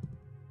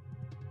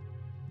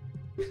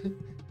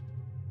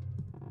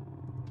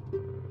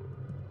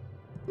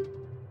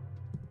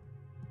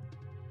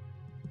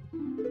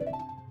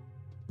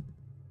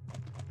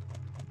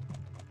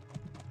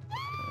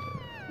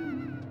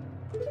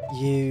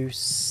 You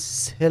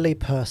silly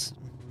person.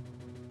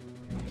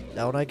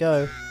 Down I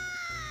go.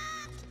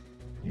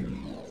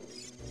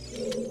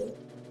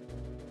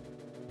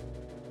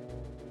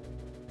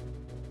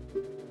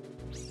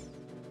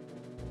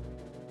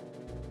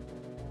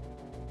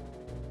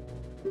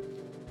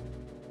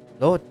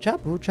 Lord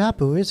Jabu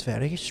Jabu is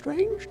very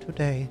strange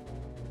today.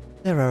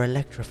 There are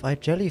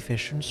electrified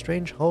jellyfish and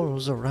strange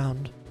holes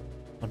around.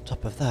 On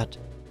top of that,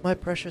 my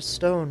precious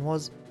stone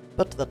was...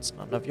 But that's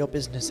none of your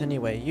business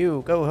anyway.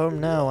 You, go home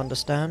now,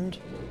 understand?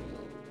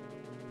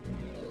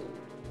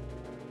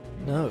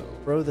 No,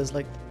 bro, there's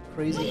like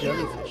crazy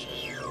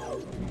jellyfish.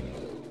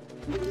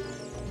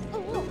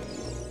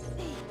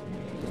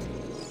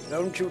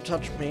 Don't you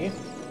touch me,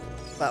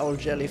 foul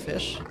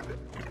jellyfish.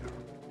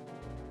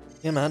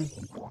 Yeah, man.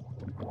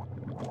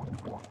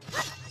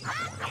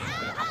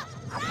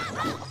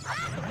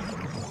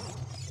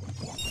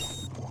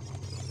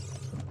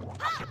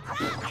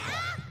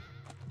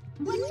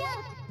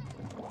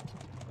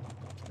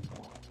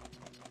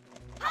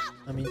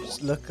 I mean,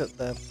 just look at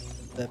their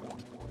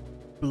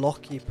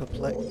blocky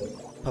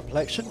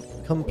complexion?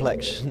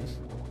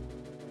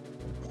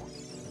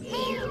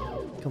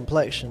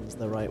 Complexion's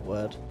the right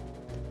word.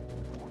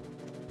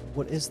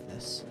 What is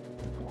this?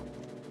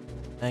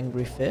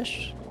 Angry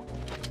fish?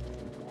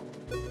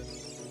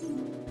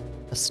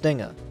 A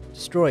stinger.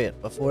 Destroy it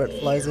before it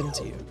flies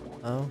into you.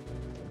 Oh.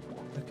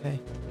 Okay.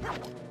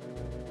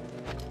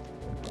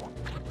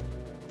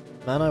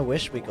 Man, I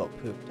wish we got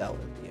pooped out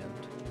at the end.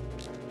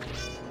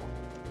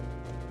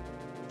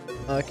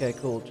 Okay,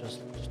 cool. Just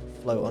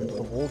float under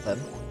the wall then.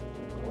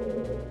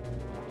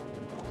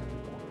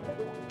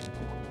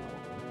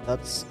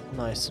 That's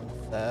nice and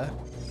fair.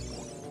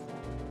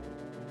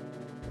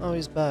 Oh,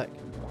 he's back.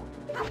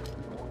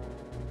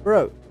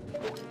 Bro!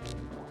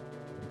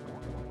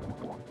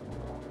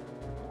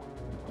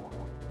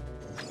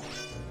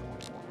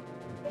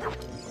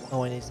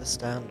 Oh, I need to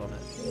stand on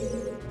it.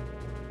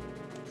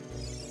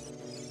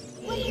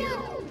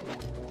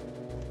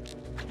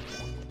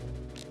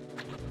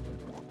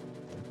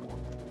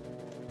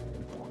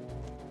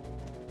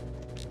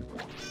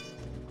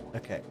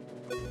 Okay.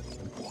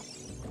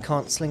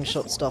 Can't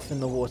slingshot stuff in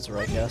the water,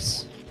 I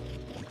guess.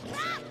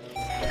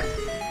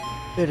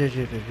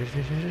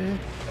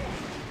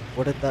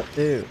 What did that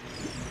do?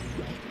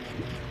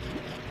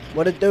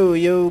 What'd it do,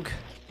 Yug?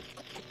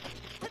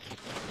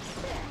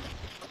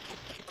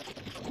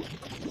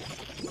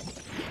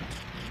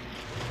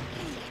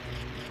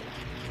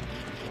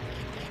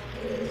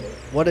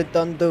 What it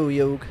done do,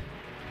 Yug?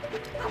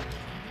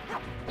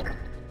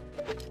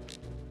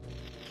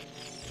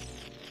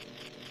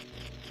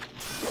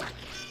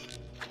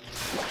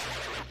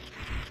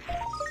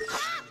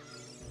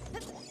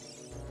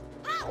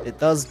 It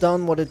does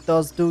done what it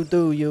does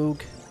do,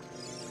 Yug.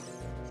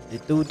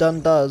 It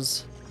done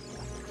does.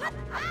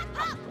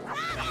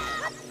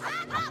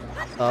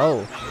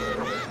 Oh.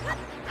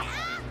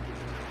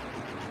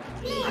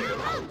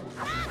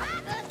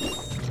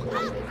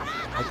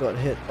 I got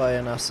hit by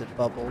an acid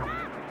bubble.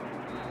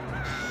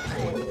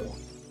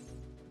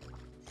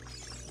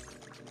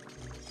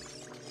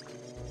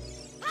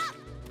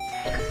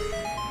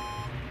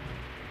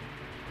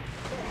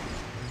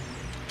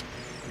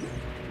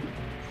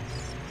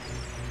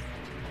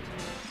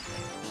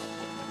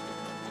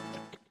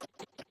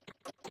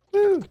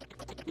 Woo!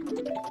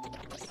 Can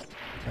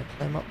I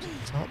climb up to the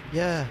top?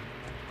 Yeah.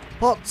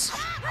 Pots!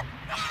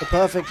 The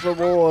perfect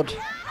reward.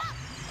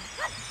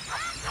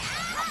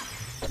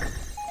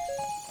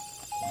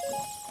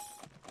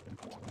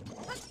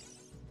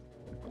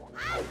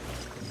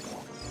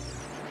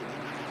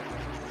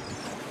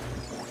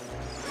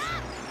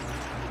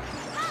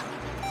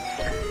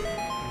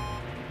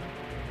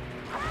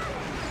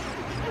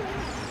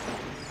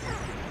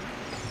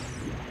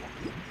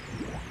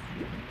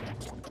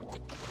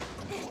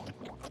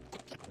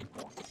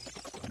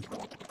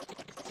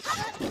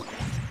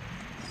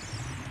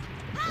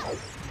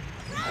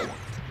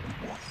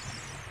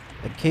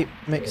 I keep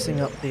mixing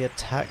up the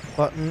attack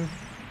button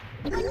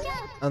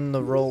and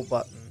the roll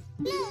button.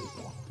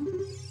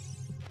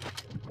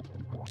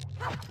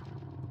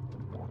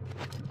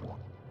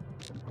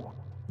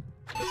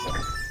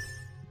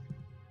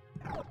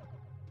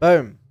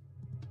 Boom!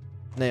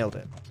 Nailed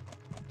it.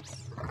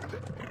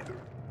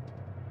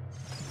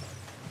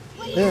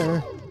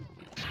 Yeah.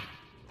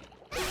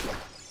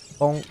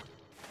 Bonk.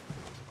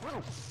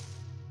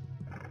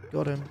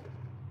 Got him.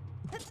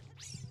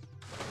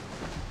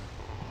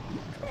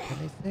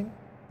 Anything?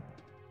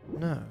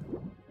 No.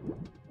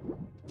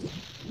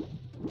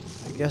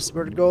 I guess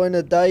we're going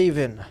to dive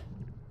in.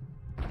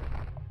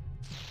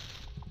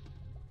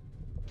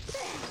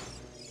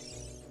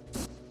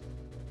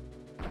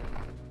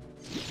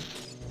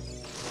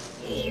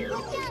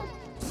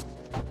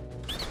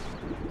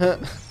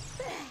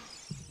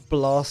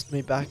 Blast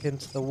me back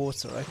into the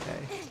water,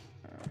 okay.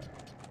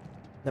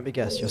 Let me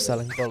guess, you're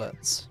selling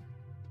bullets.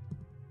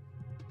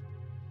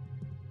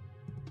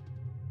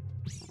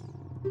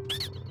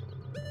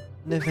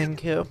 No,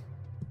 thank you.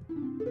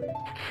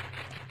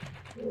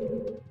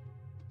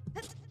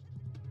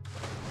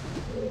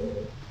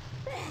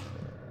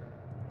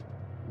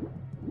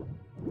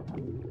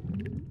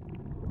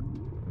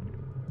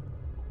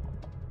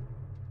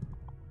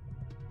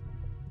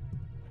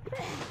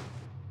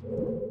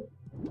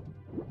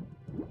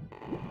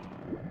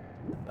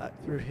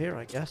 Back through here,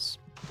 I guess.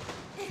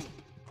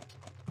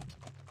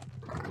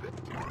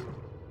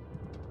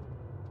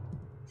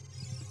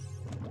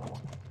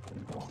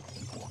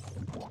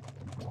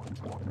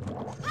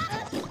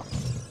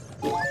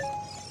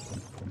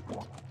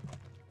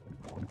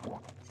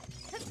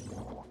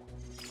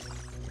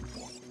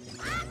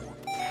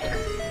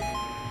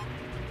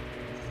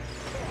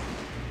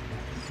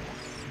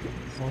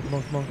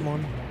 Come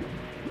on.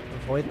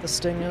 Avoid the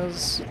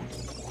stingers.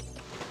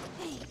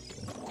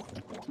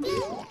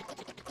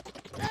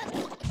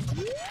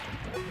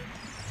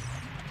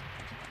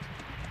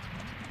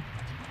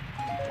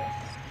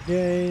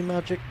 Yay,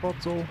 magic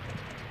bottle.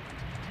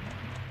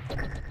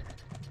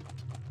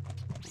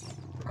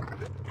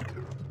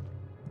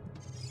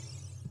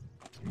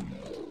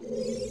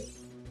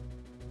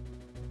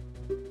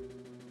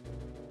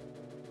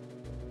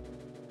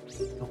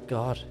 Oh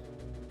God.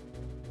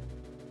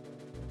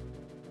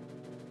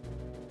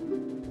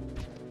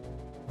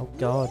 Oh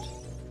God.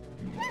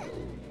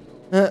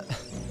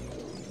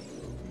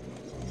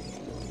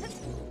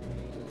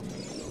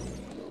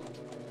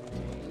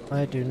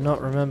 I do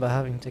not remember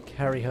having to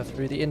carry her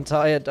through the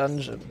entire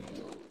dungeon.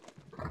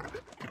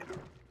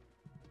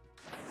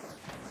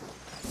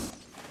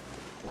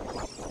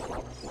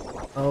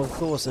 Oh, of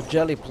course, a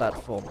jelly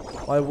platform.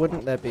 Why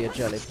wouldn't there be a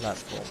jelly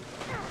platform?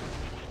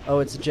 Oh,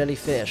 it's a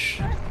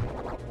jellyfish.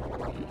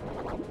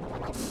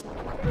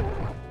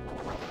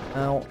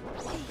 Ow.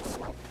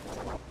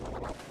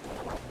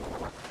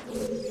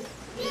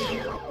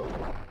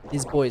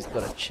 These boys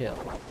gotta chill.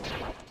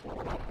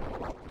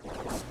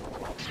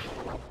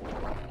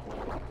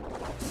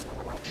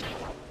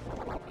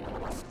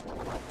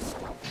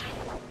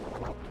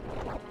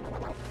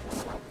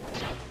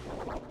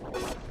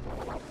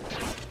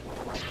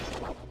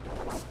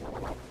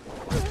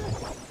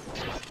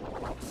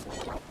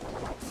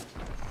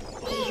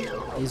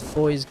 These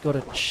boys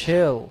gotta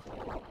chill.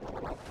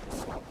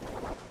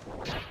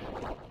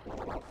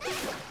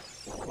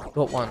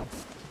 Got one.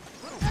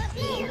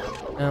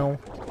 Ow.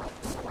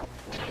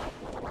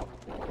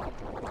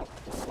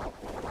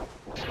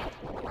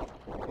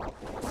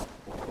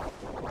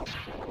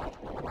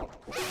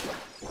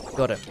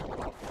 Got him.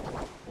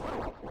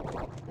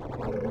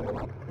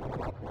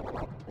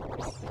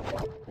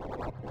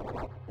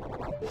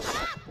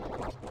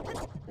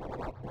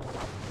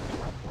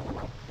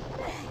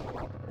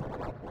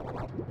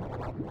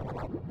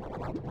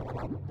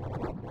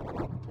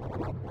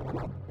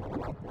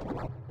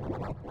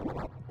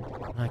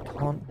 I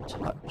can't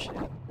touch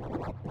it.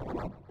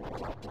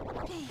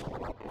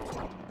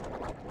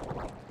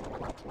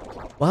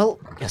 Well,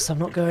 guess I'm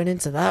not going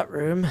into that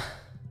room.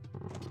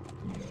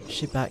 Is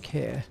she back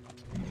here?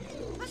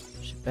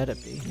 She better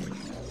be.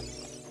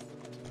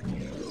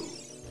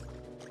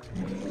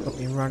 Got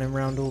me running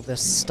around all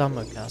this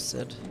stomach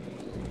acid.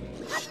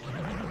 How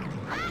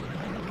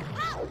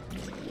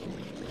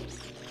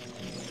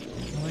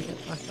do I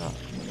get back up?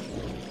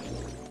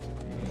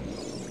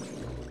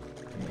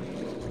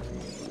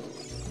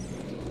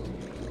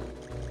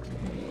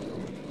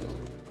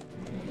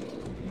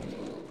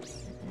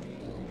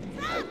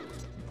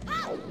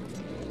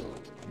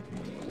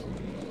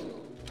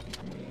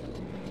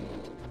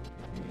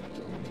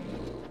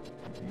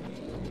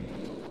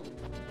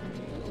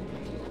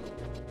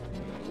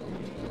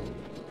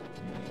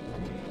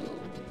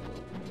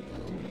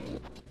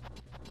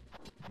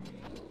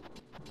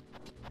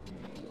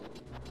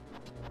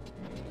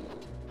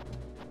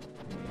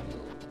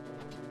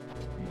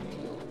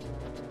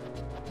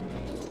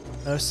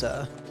 No,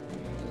 sir.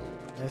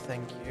 No,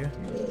 thank you.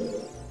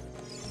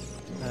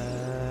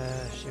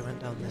 She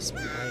went down this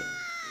way, right?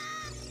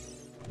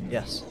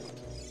 Yes.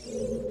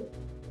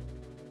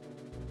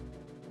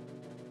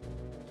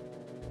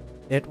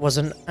 It was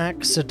an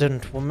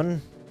accident,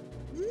 woman.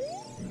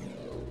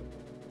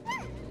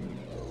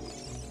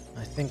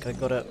 I think I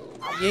got it.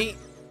 Yeet!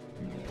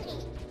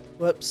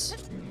 Whoops.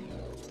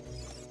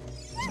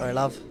 Sorry,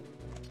 love.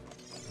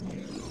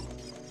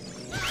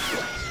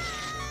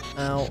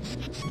 Ow.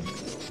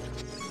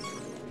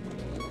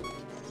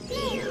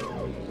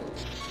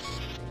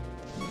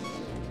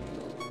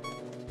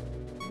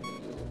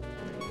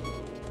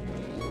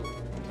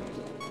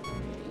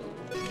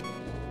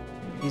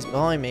 He's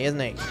behind me, isn't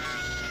he?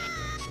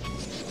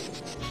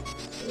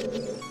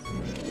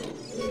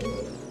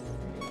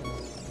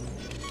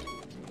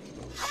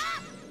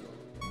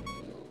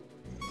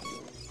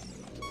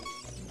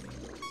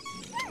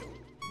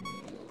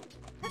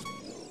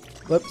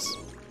 Whoops.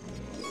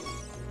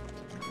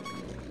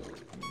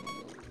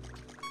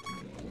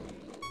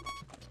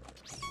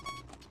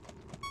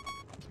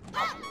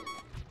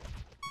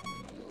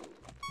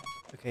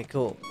 Okay,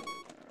 cool.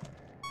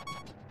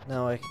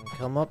 Now I can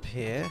come up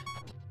here.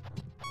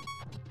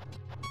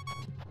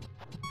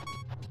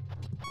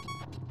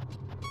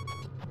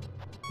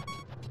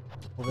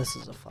 Well, this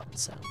is a fun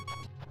sound.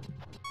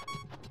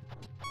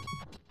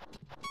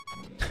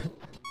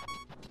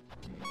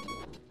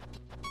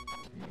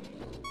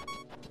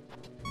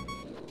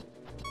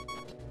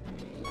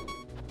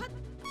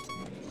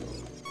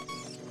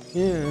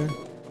 Yeah.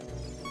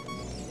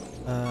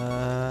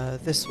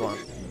 This one.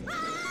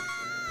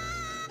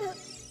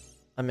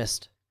 I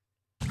missed.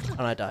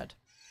 And I died.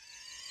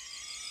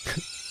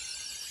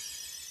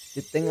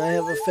 Good thing I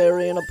have a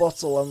fairy in a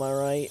bottle, am I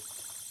right?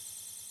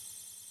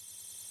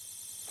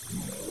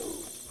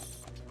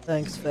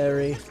 Thanks,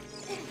 fairy.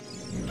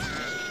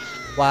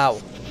 Wow.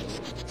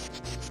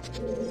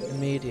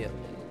 Immediately.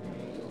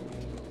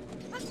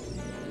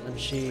 And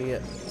she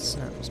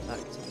snaps back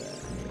to there.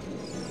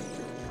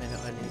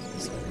 I need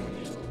this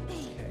location.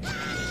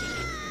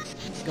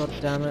 Okay. God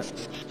damn it.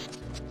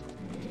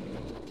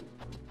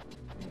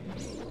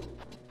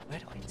 Where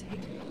do I take it?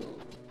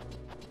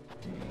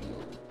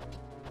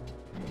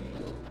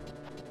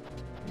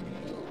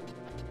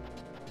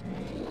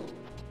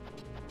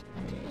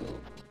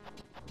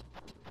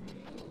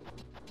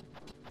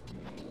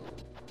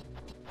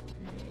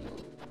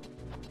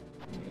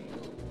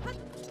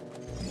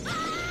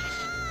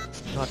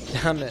 God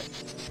damn it.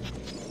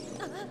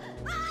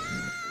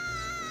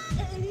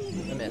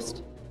 I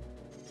missed.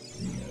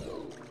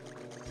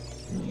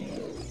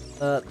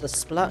 The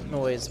splat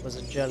noise was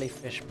a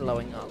jellyfish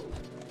blowing up.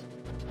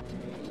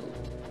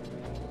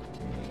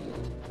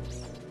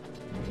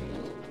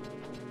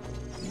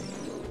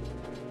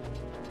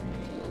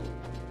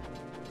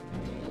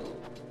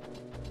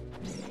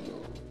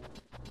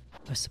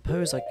 I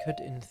suppose I could,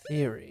 in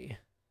theory...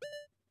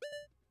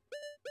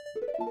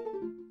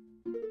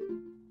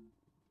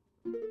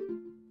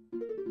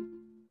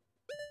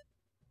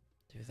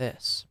 do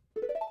this.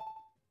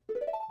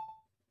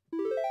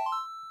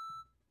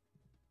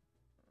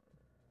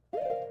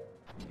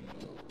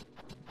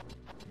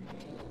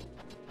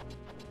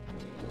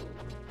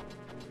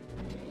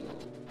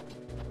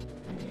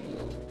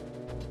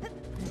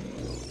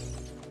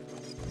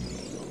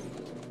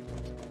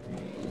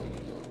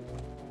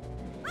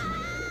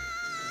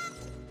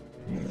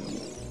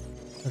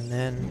 And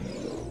then...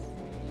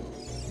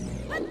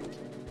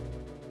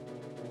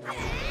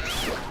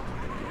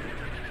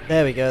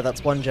 there we go,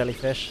 that's one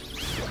jellyfish.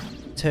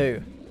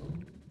 2.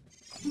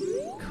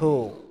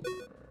 Cool.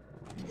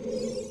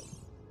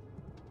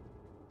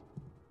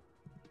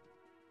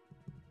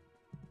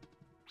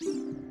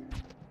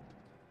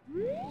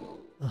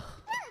 Ugh.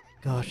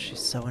 Gosh, she's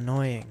so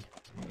annoying.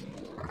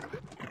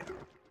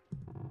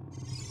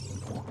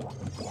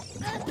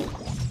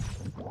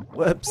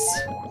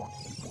 Whoops.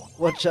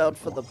 Watch out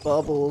for the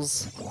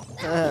bubbles.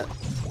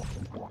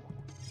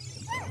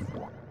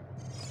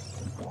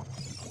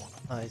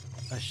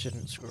 I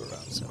shouldn't screw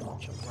around so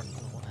much. I'm running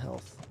low on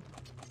health.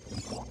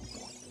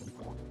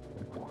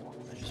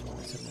 I just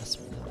wanted to mess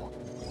with her.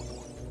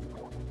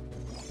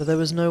 But there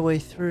was no way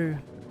through.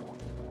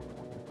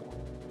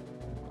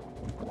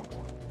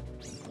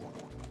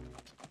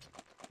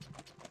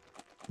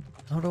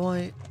 How do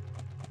I...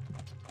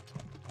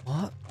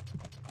 what?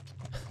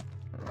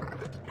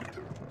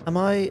 Am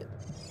I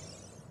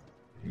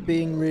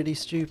being really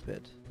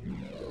stupid?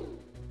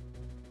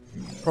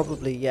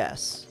 Probably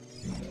yes.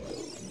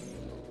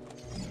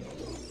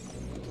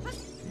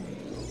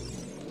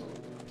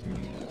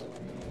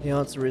 The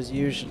answer is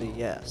usually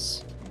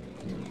yes.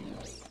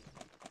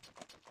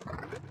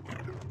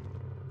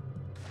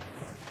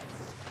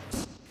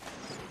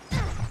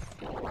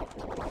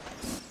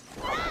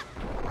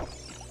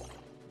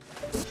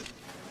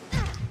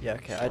 Yeah,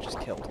 okay, I just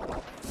killed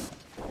her.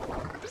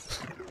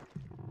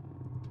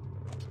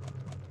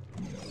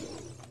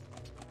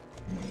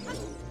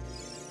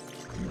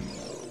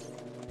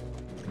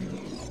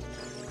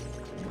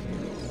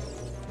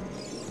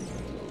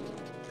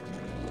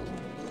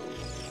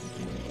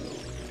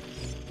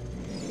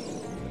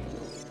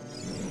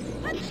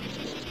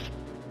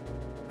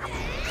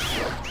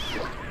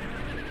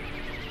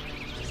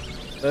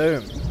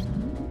 Boom.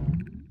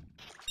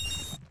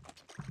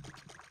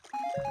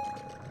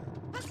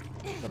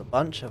 Got a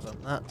bunch of them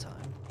that time.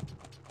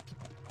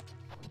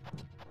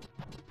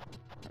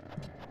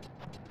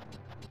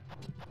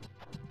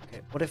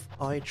 Okay, what if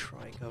I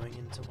try going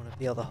into one of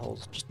the other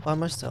holes just by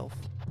myself?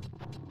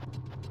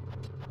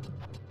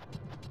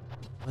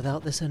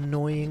 Without this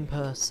annoying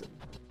person.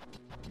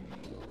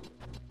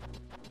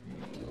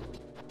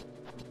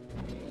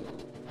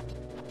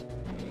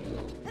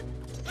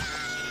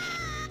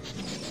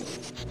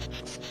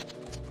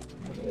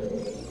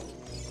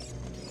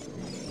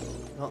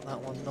 Not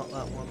that one, not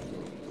that one.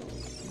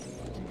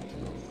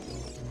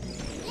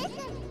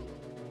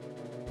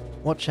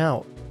 Watch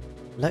out!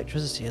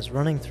 Electricity is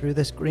running through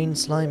this green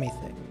slimy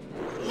thing.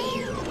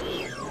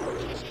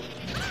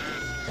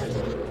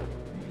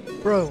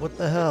 Bro, what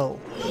the hell?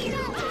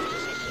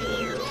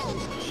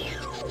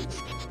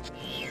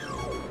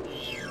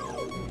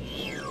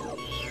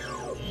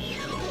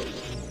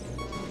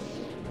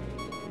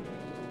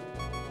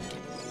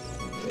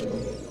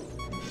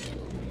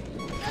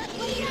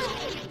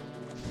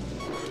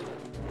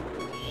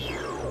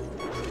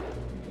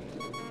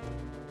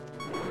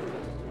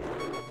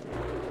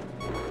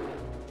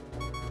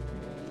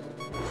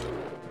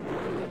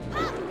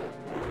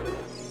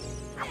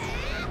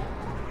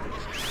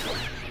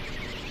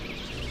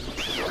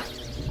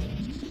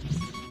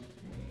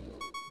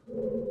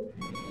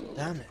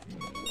 Damn it.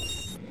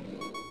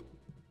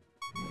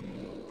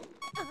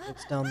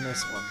 What's down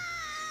this one?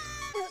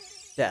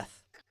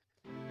 Death.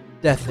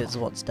 Death is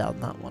what's down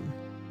that one.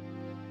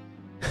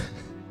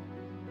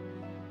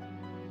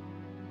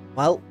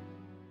 Well,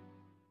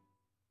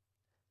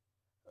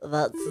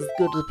 that's as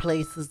good a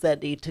place as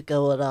any to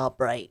go on our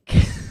break.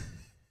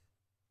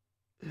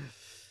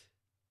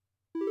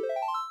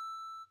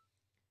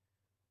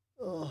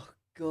 Oh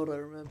god, I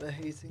remember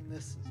hating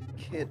this as a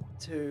kid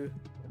too.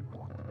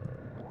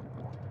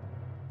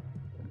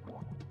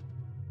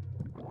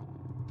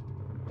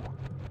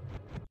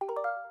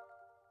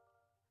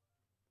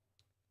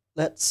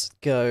 Let's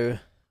go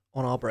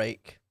on our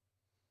break.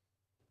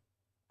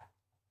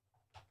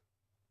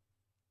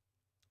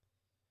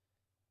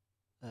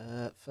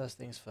 First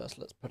things first,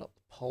 let's put up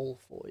the poll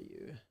for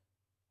you.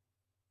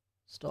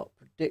 Start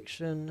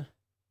prediction.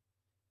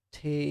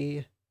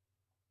 T.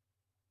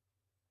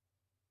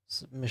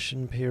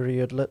 Submission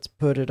period. Let's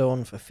put it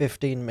on for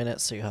 15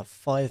 minutes so you have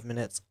 5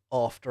 minutes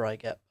after I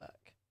get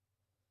back.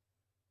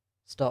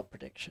 Start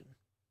prediction.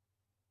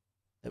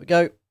 There we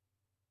go.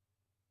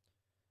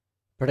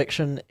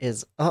 Prediction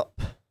is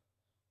up.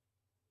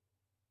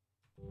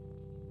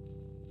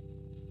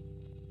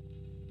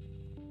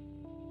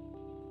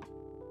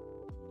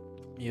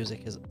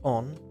 Music is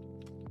on.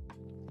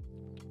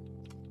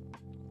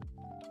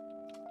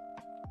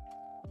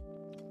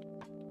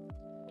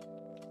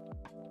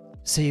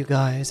 See you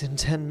guys in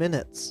 10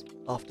 minutes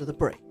after the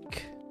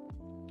break.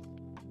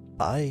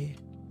 Bye.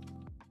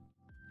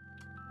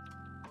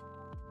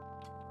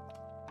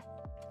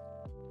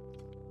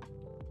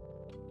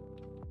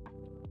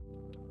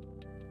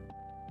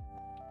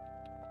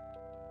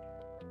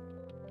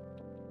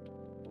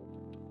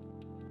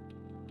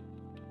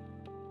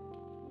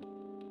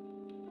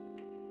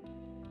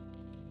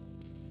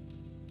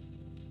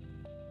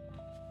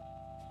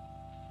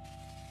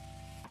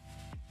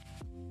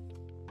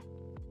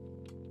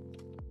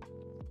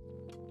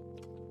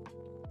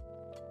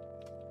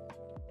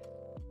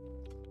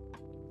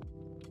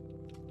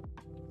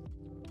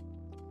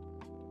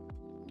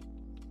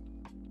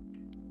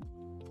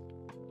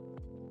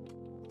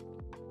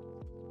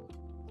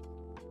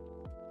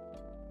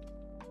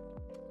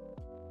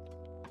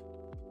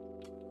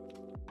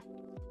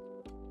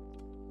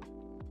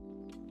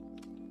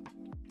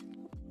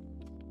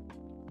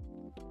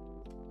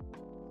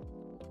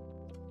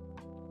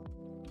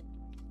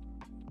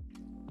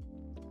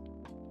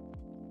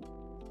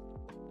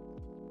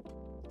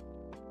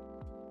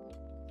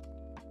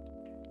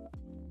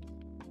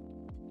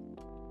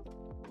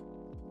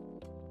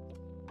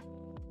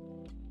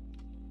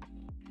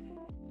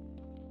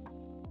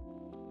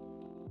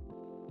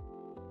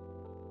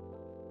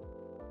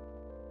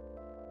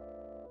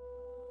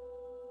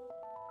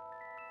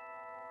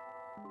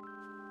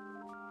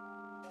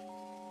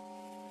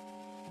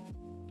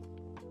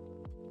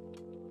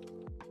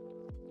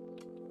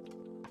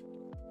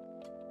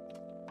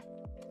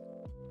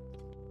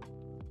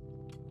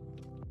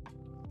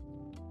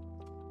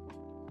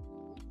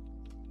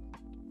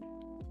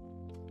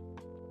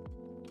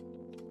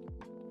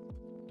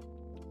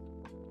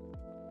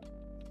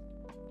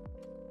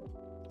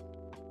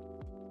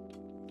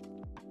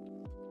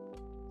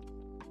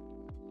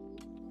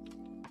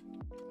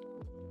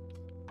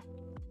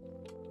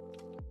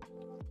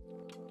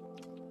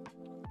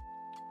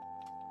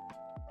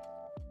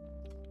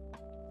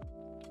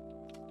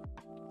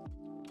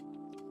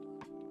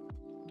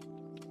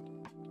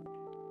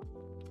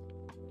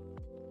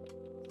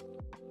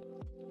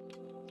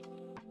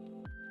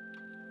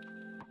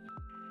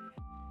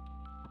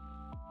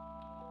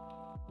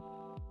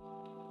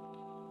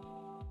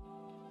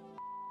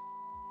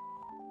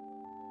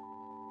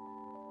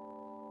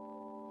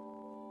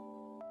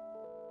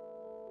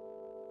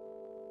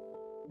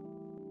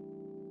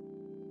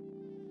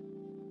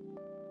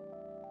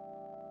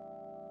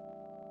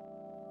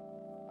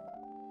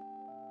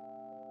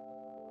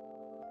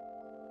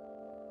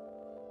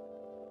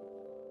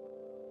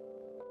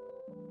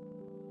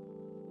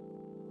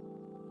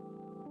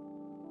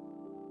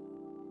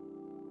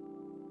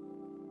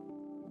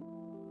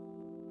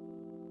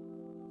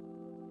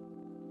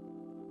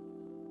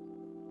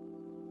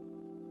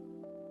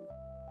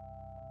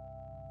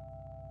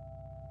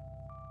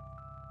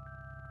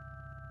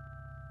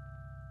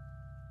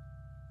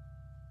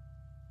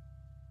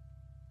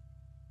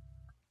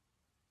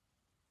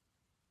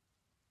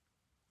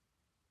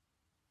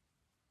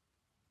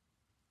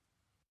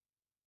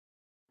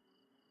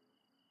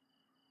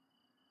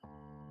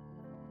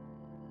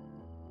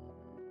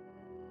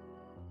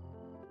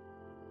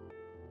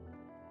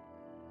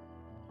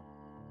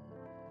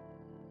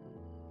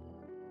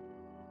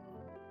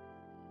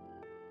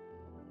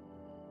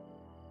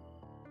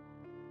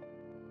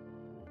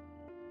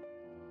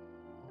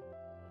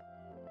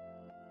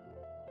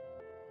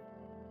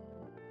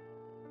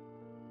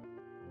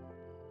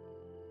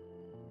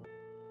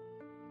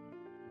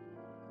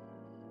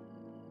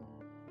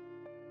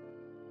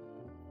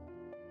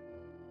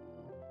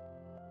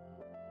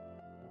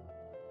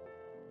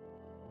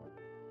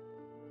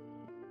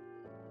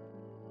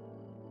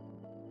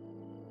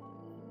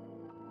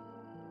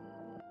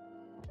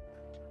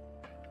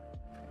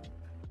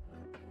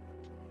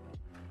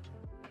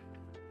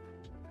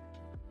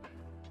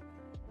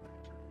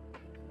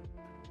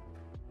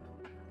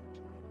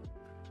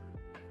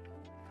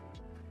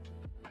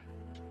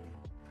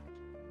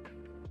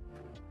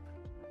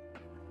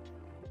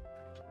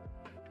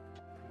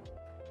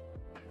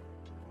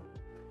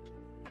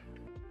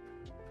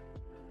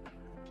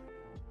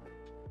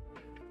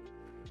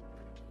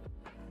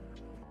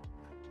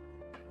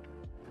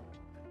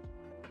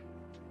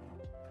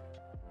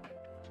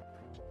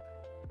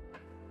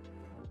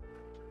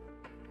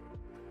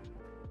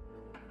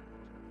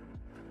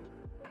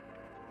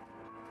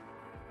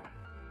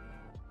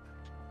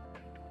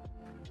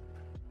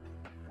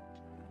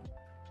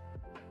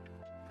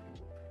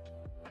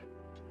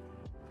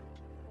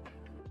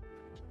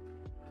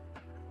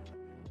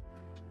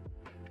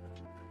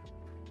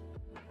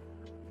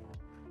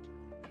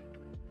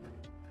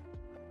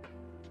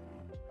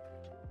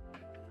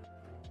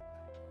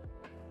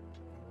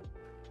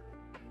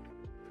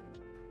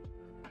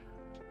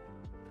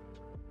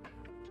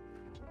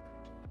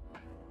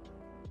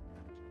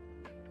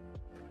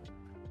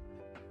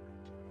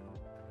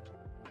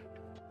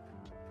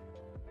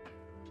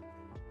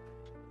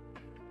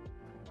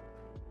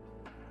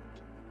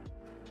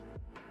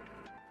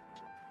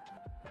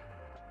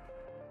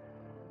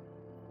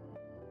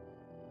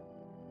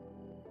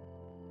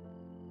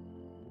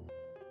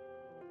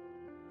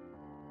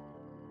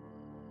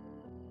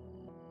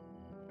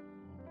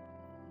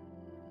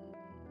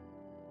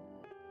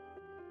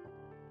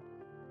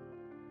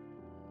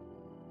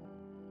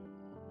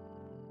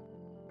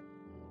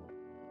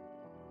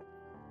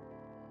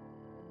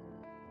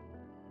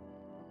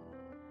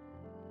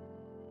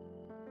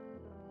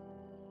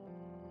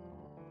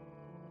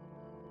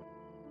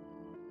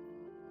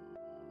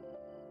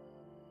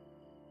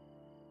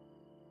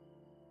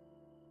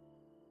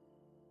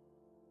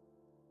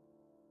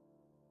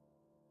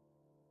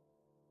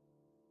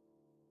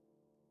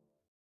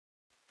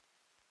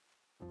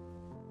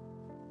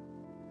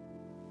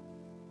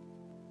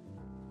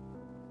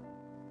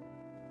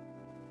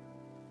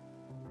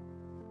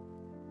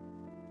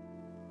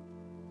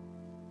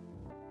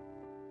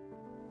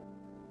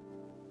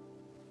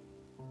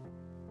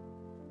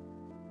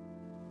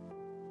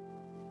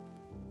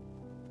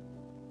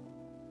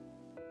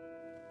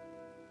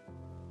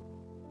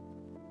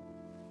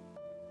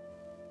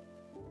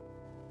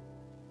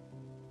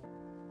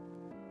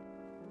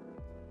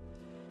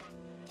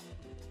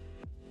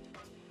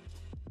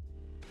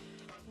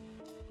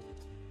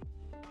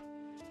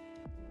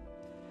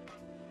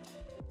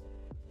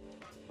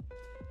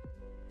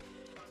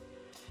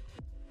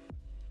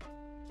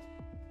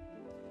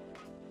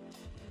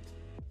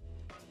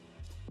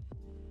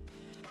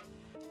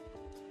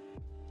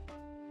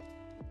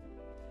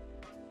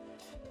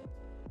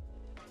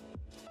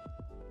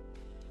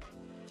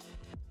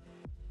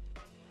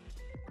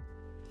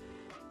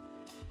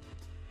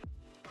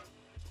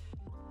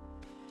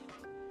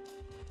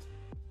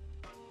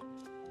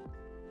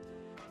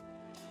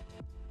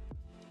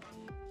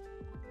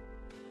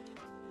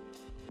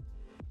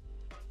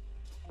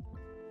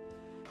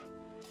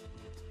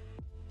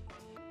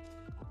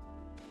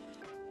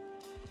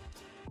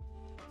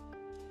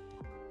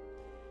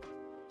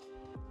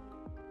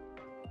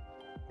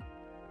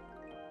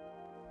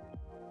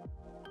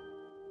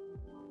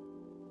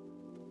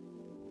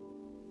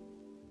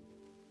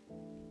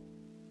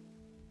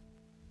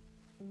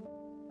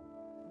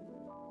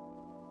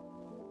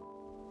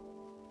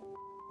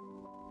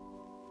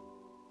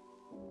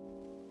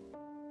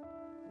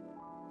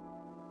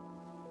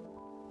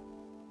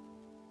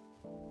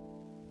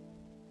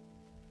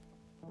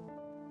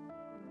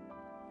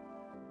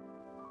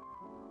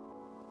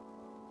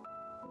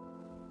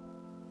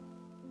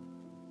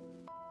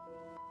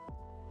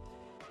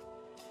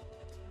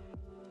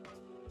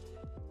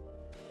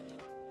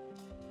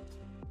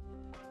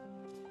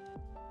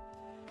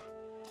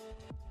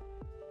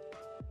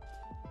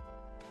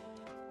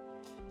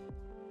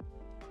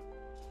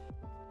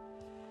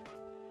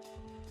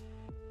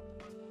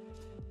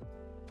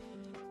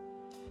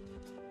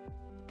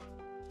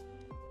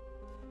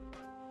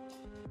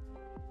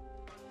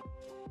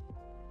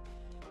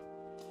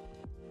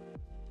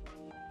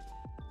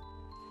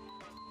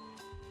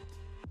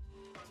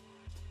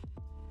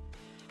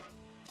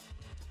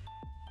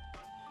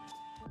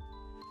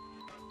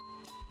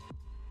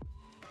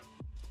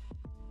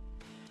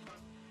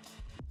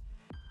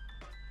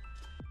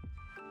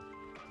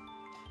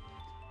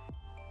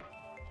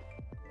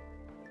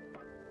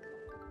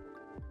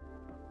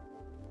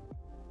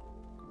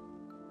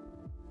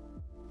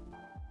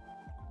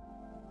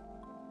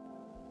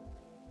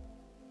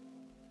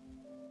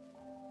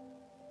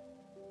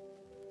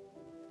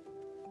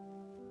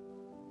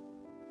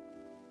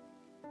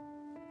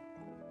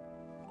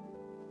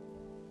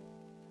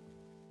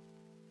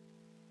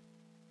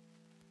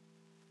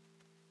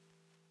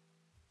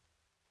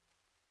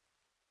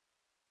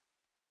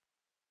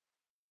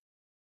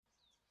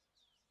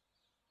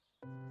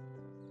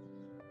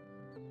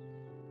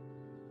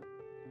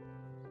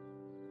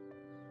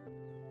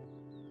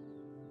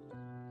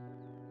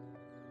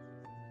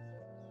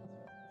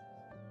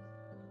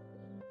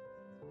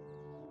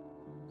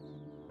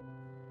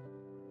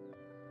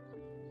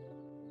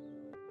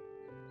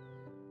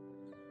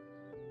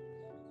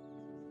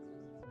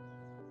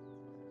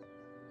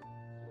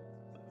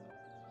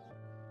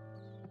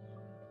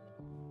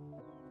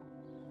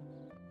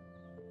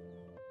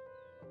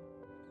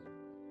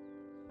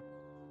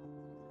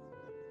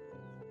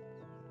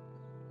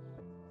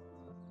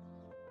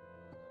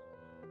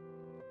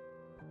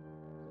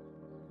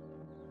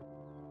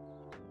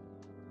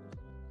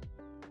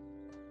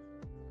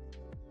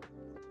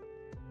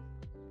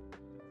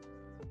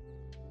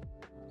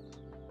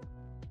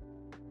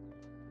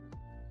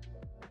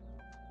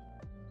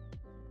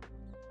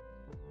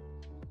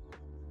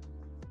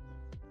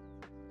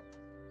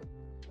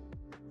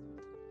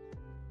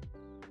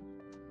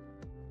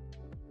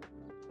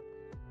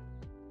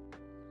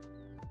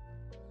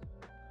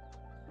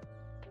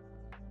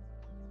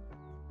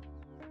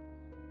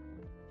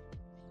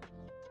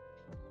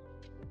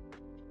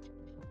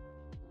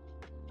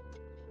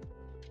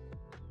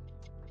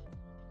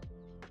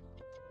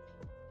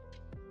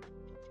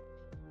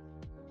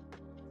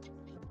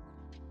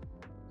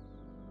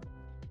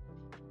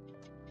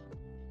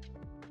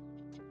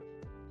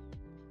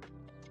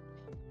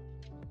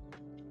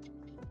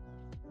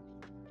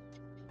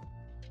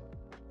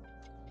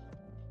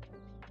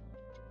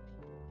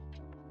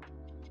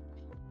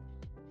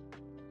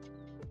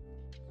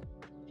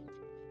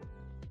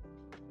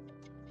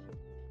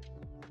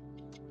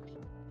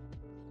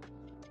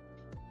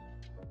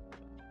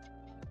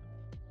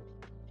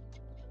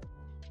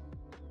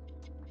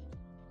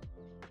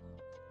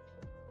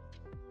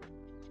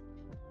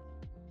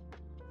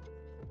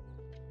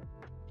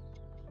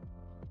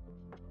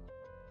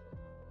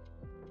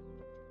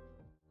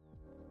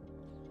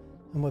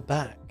 And we're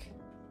back.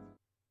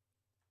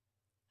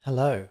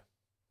 Hello.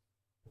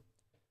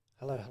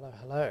 Hello, hello,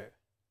 hello.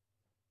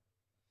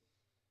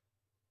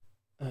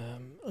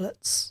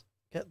 Let's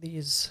get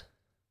these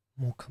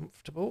more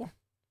comfortable.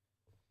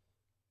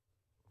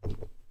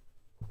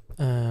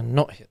 And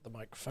not hit the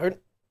microphone.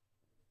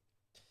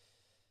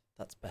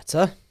 That's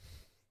better.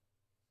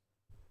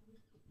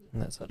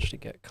 Let's actually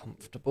get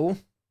comfortable.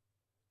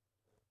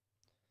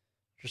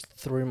 Just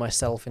threw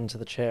myself into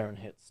the chair and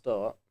hit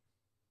start.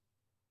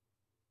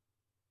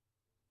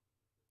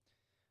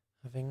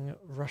 Having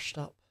rushed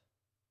up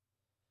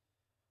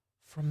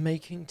from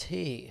making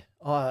tea.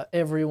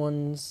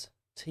 Everyone's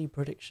tea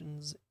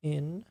predictions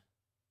in.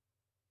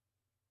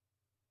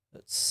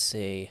 Let's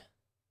see.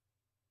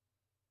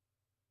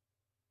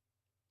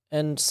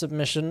 End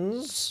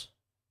submissions.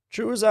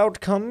 Choose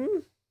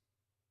outcome.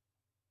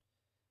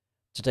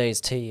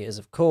 Today's tea is,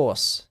 of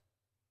course,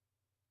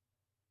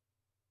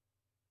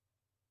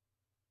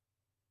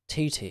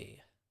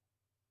 TT.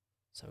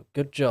 So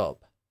good job.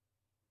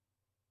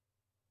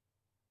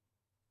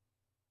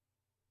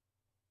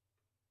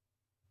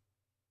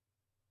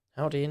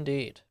 Howdy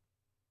indeed.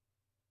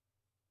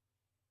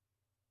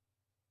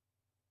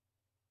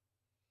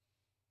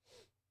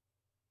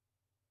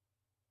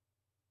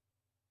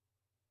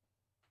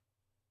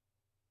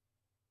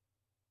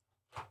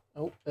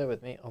 Oh, bear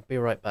with me. I'll be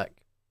right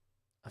back.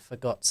 I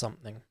forgot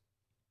something.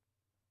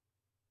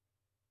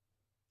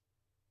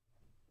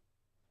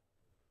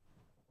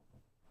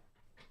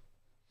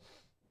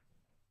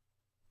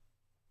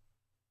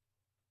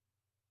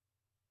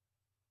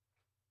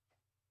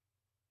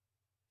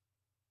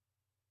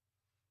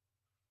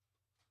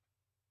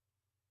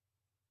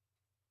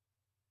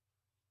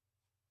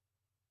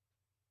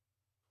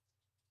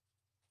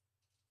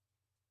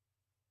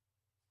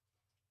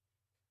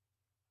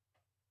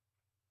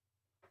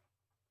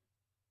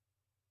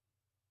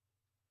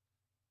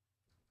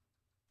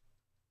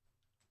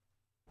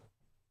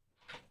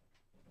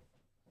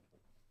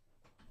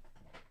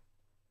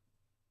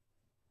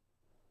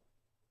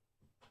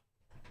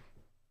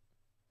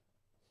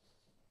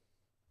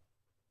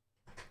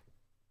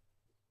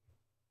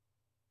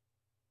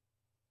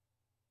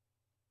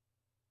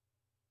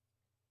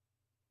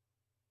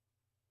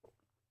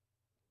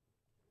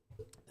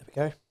 There we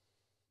go.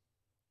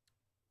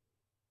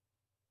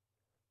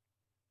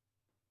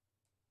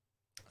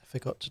 I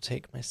forgot to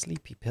take my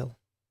sleepy pill.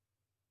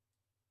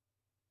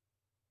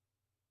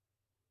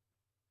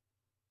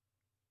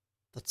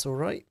 That's all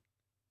right.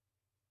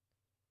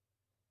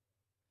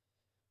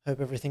 Hope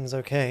everything's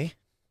okay.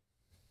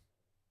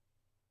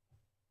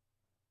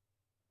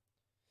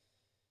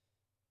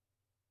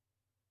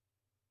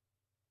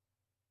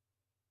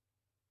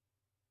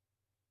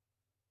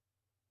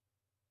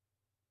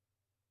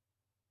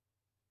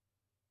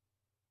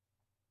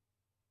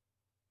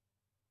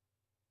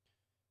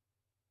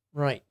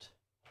 Right.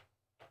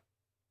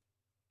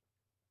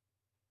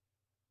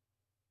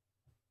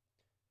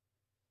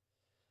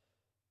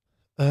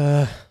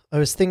 I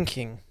was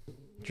thinking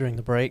during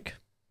the break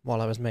while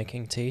I was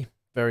making tea.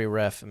 Very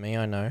rare for me,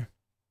 I know.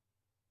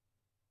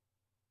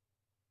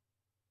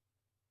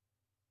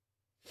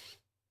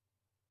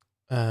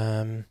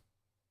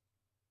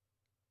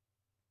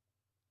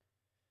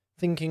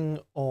 Thinking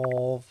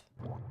of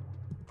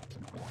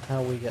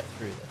how we get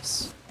through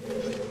this.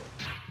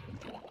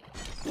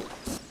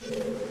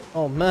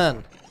 Oh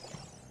man,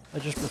 I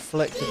just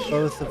reflected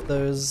both of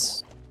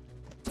those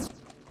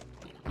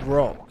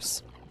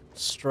rocks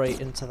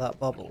straight into that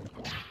bubble.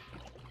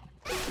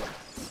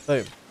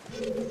 Boom.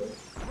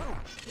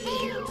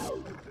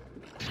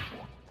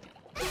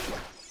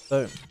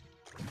 Boom.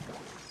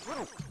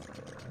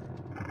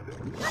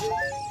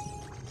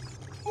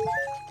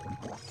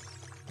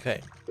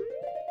 Okay.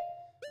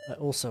 I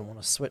also want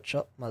to switch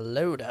up my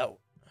loadout.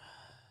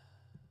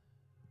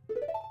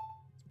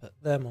 Put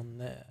them on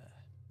there.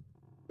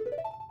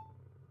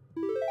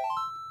 Do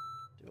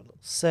a little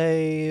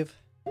save.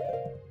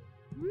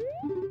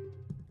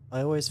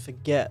 I always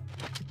forget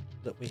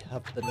that we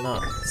have the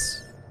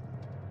nuts.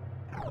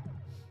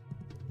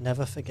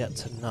 Never forget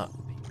to nut,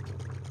 people.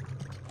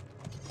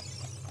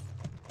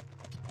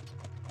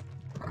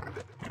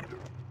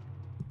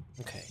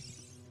 Okay.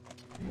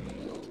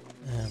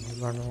 And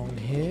we run along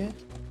here.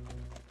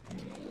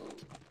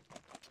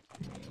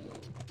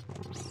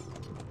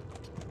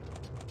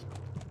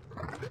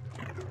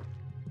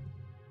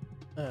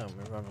 And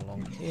we run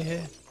along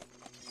here.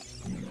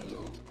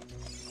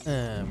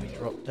 And we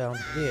drop down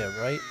here,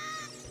 right?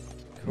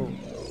 Cool.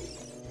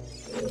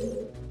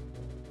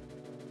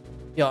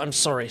 Yeah, I'm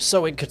sorry.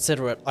 So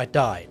inconsiderate. I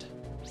died.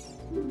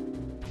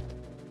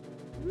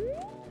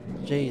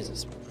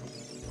 Jesus.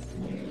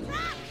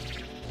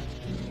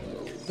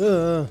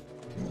 The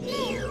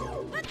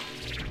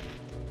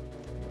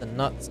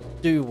nuts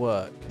do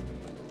work.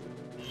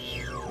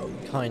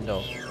 Kind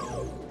of.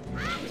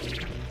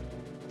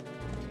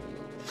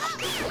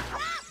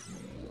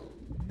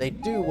 They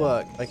do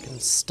work. I can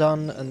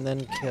stun and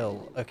then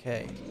kill.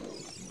 Okay.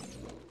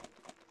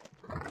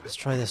 Let's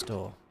try this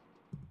door.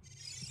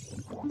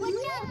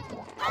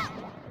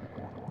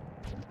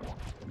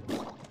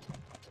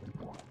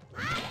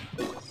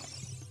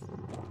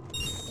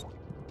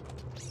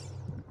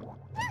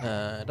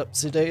 And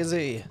upsy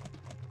daisy.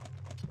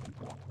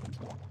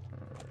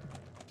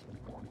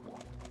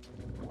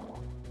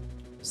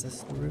 Is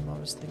this the room I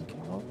was thinking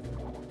of?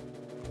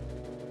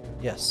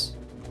 Yes.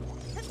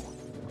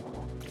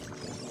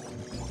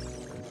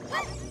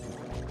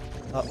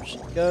 Up she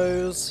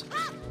goes.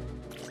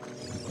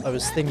 I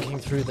was thinking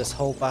through this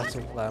whole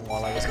battle plan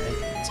while I was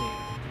making tea.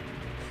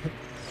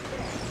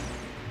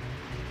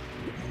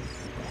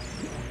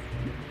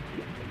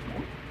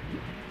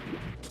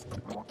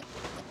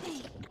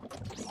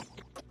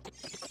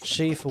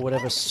 She, for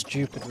whatever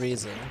stupid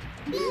reason,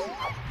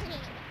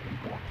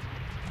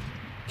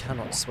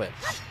 cannot swim.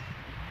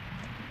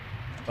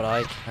 But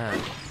I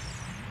can.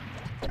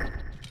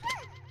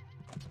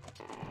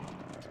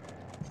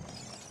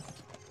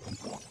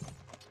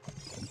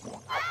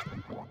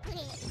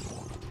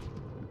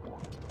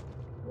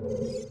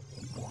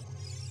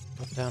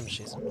 God damn,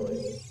 she's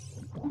annoying.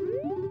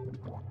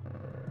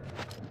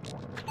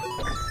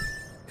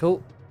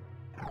 Cool.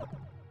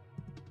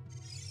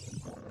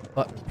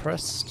 Button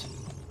pressed.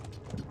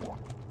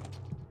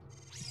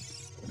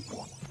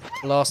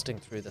 Blasting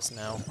through this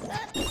now.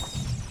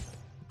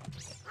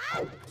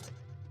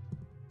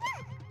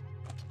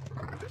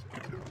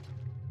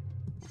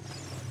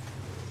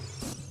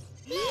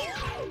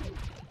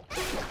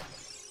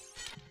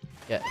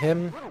 Get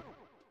him.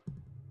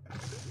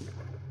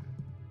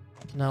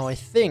 Now I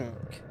think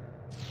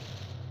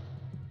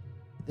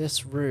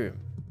this room.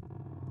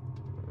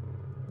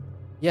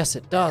 Yes,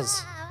 it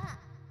does.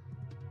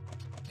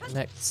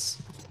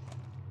 Connects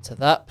to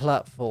that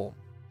platform.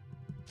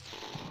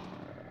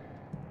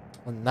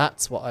 And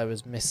that's what I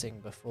was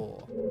missing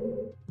before.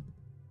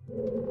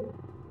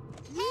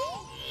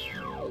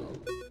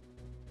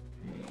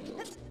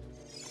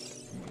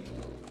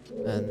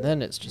 And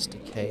then it's just a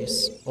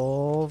case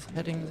of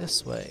heading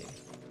this way.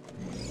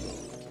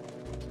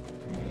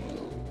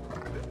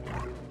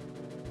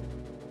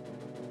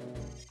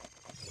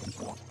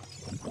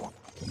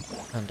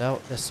 And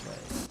out this way.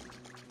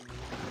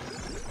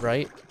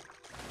 Right?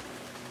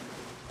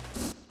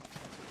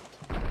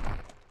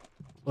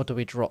 Or do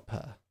we drop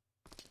her?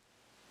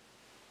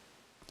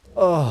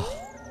 Oh.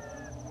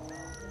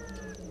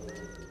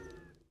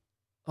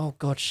 Oh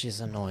god, she's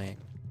annoying.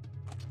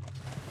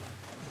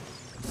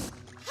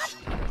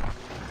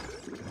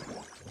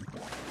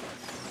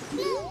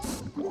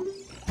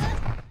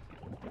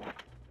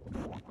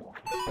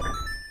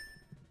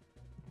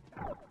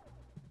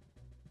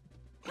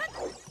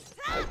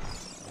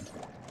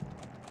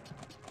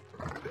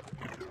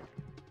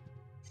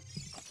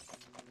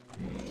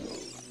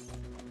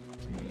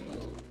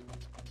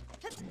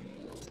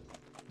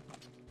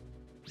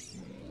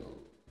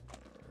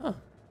 Huh,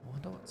 I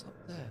wonder what's up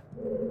there.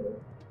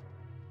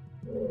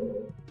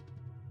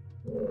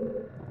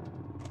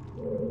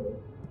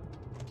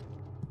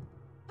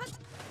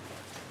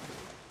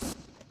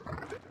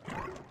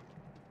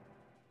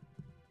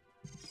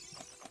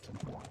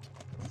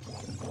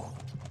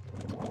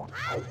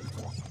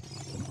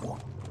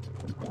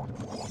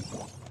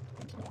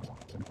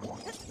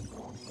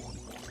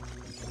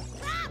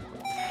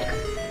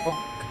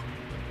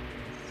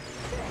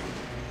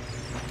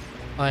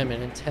 I'm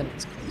in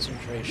intense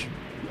concentration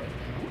right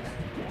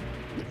now.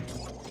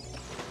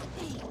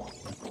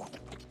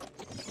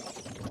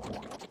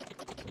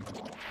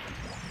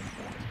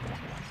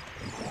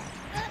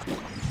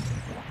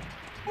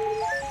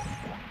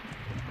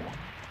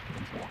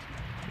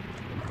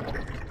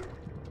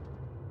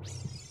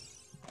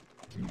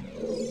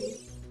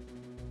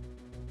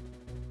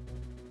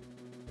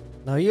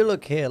 Now you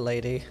look here,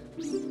 lady.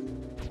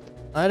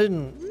 I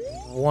didn't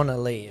want to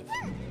leave.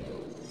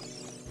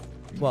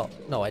 Well,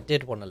 no, I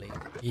did want to leave.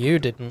 You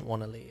didn't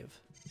want to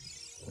leave.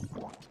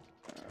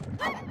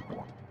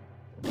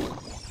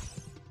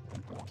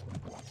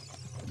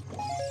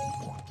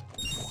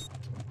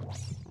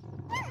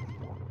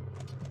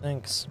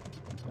 Thanks.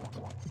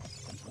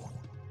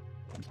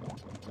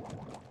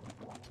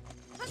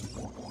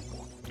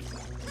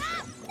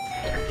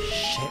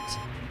 Shit.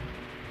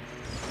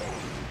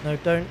 No,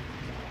 don't.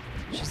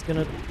 She's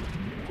gonna...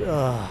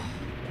 Ugh.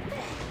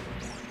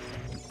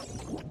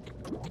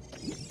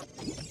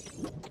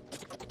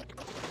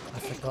 I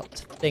forgot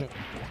to think.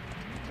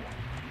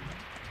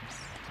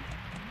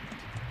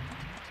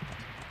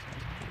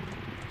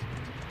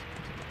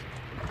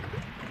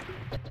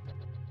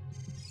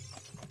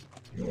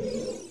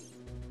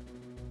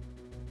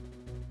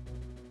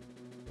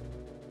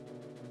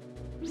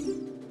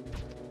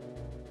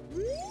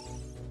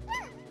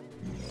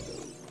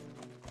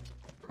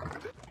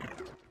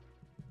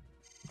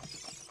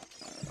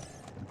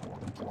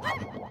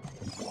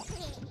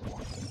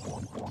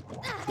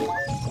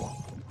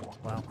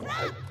 Wow.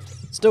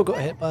 Still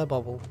got hit by a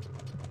bubble.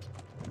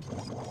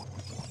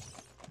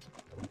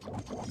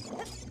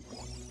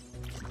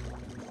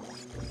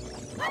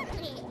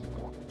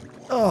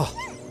 Oh!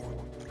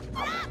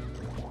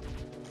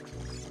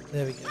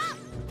 There we go.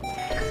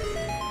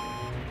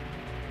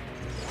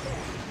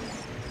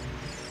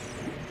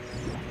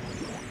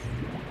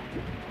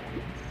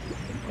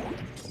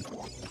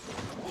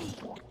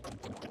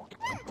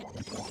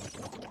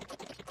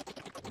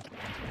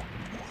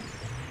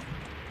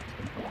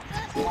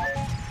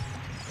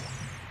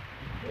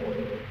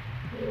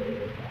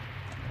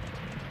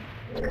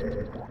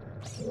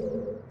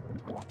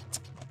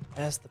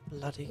 Where's the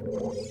bloody...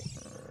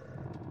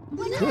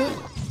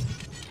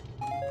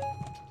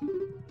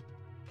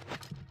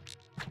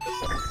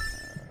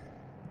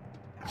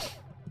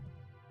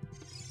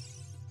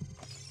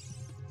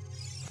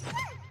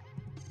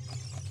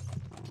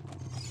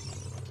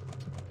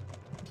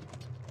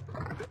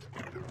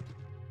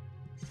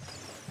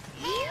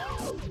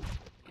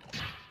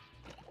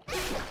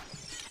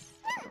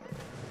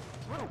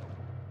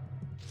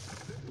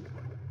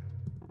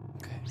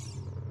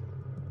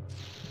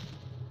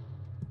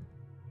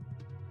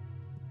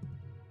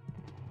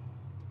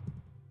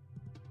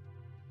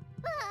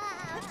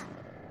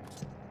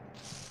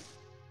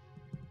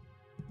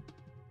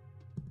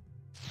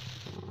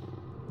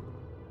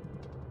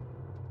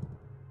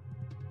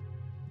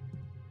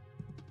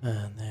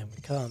 And then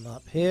we come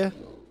up here.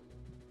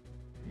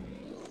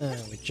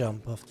 And we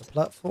jump off the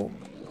platform.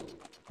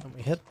 And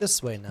we head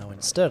this way now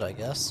instead, I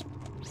guess.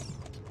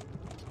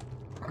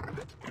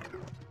 But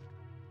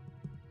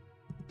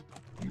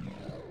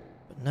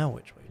now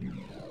which way do we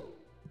go?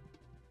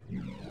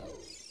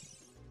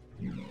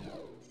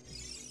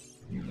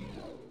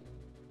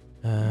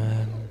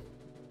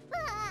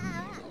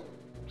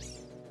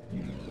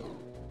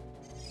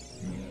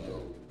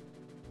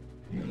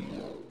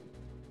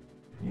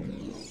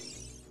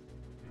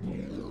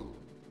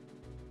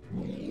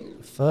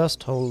 The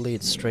first hole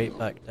leads straight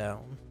back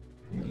down.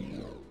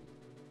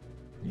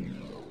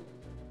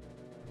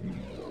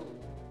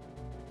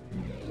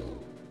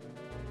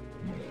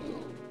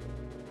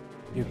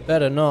 You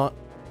better not.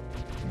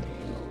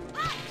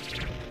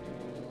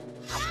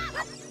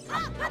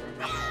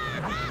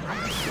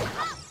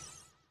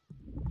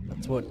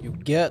 That's what you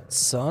get,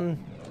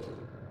 son.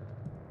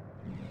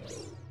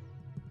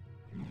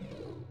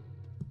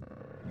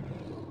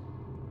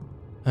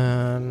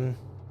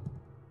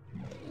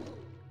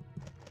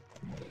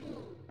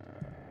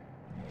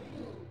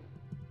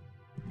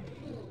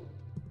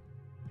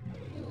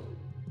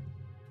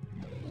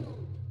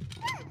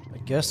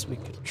 I guess we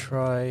could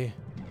try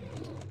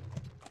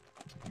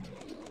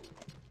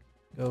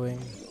going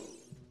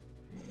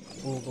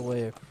all the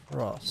way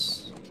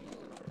across.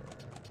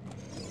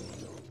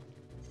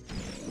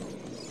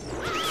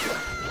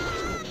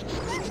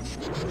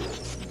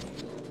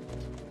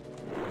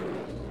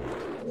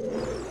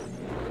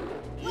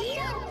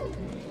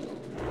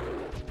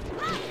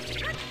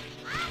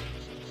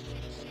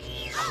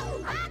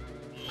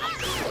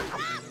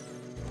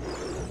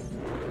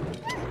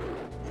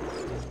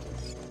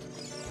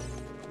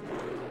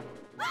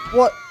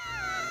 What?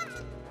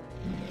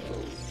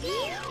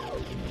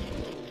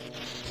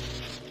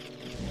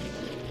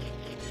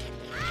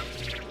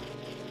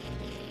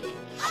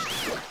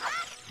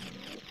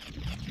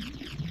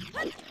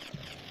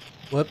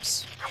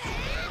 Whoops.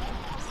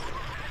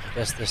 I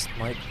guess this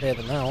might clear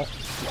them out.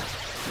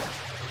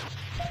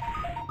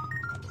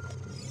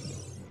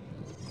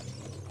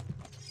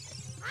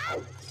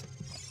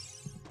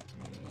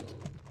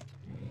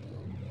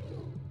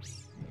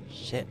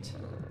 Shit.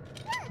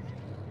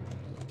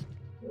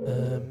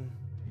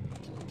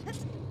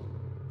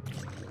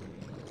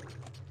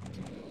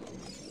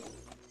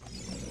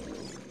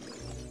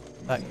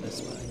 Back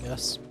this way, I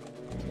guess.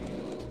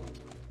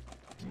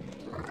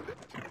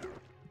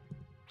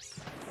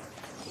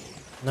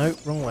 No,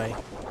 wrong way.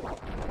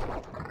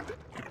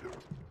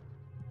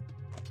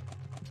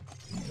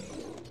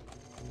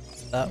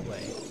 It's that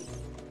way.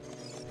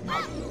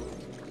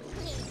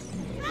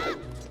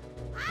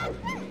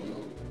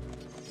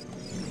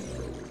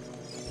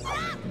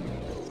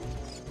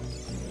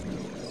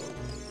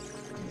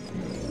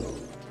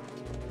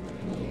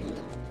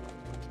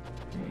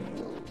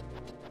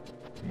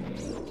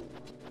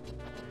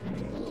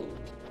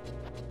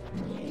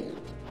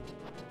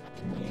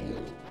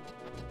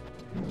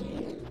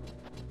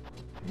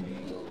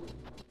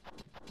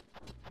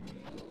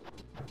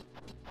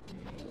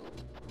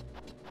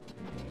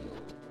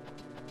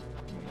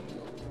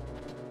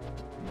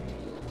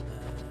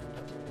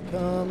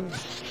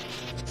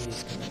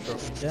 He's gonna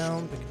drop me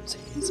down because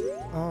he's an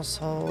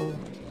asshole.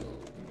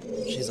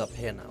 She's up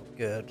here now.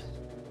 Good.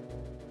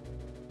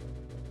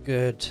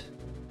 Good.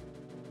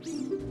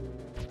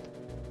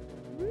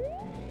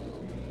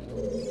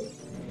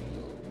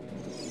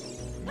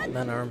 And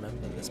then I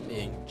remember this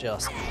being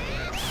just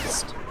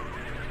fast.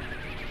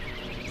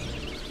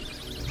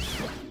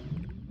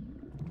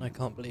 I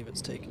can't believe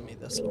it's taken me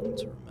this long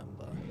to remember.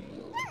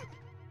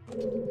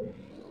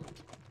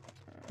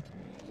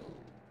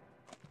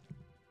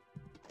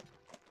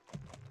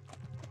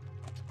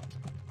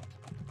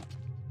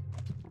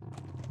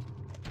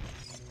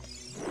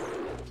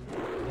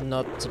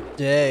 Not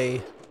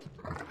today.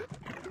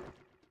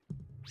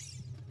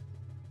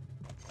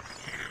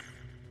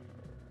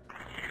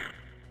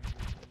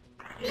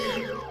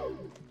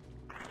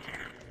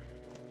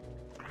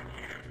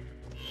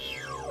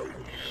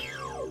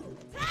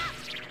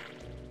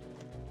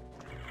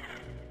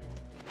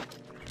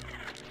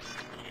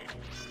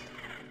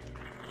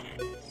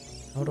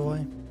 How do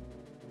I?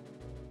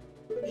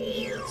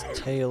 Its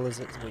tail is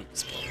its weak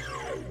spot.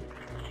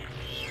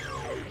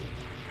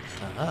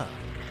 Aha.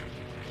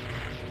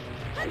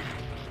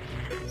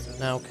 So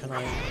now can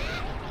I...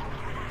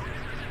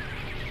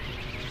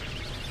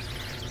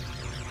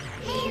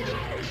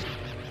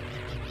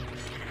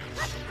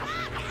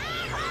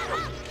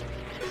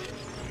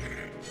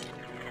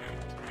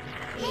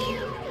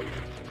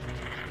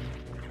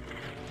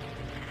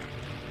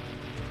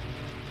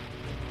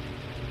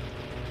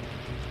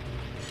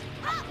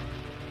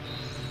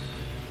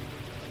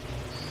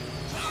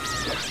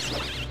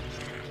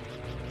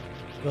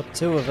 Got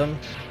two of them.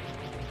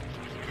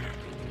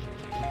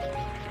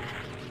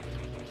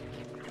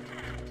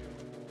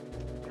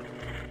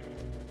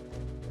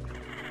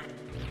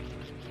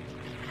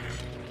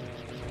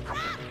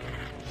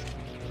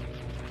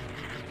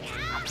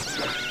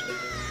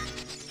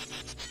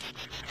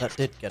 That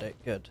did get it,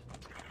 good.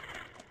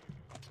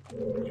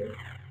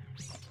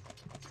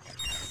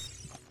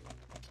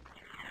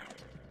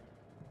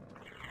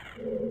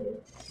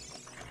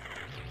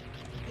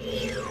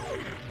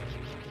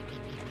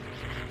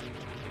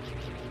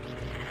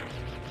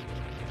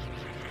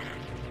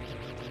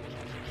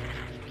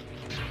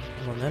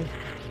 Come on then.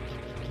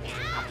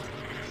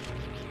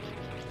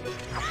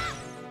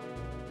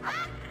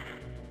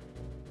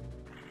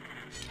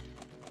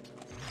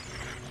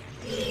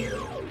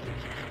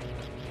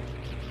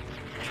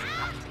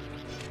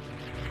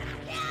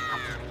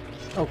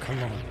 Oh, come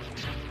on.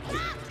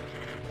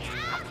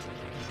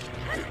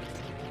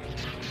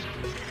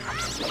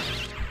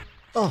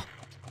 Oh,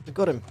 I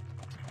got him.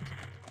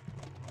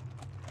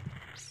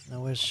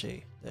 Now where's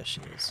she? There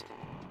she is.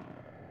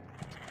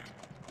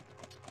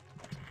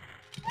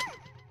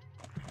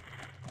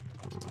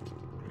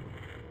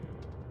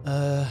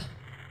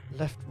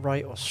 Left,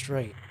 right, or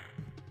straight?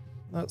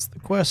 That's the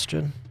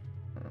question.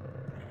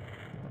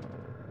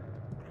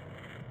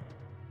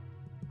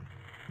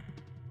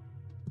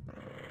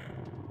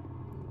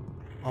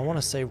 I want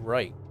to say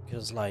right,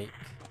 because, like,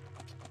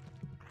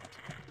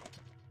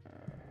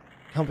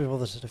 can't be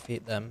bothered to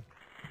defeat them.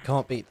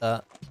 Can't beat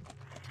that.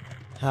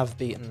 Have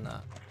beaten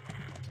that.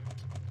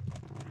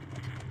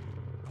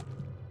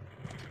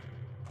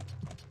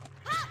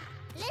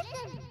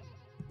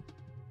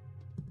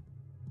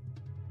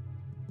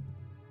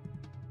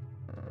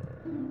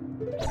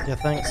 Yeah,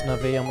 thanks,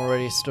 Navi. I'm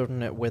already stood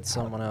in it with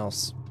someone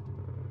else.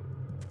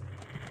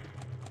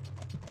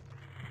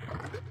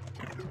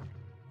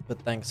 But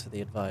thanks for the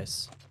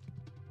advice.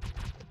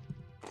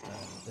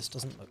 This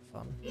doesn't look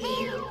fun.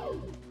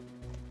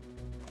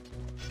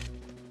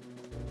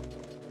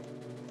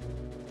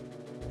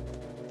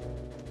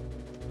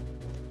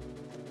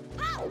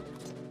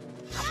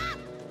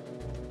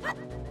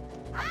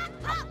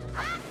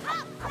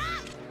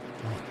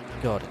 Oh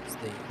god, it's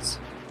these.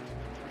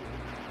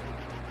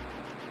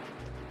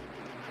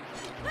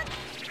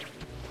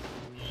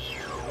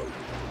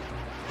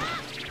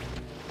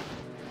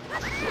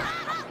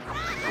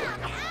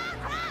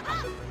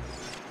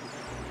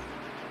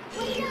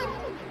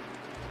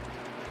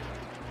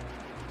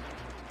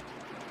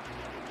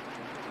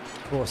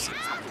 Of course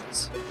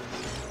it's these.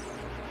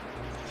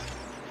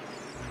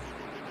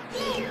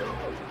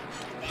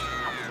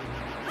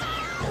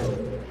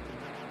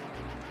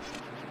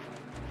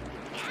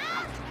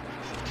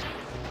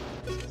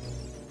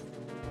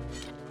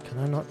 Can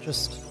I not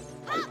just...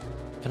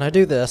 Can I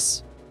do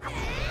this?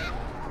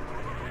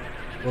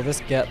 Will this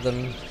get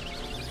them?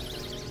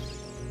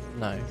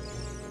 No.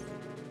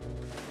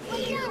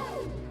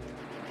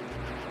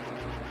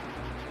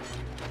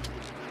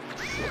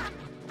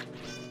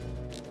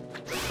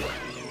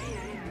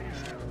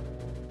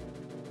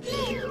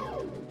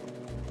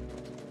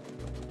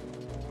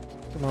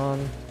 Come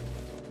on.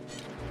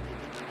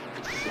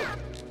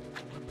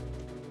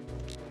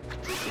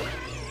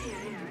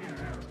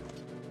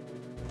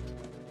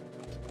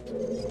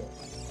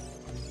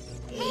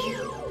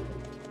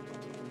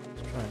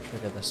 Let's try and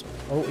trigger this one.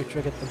 Oh, we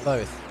triggered them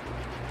both.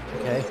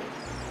 Okay.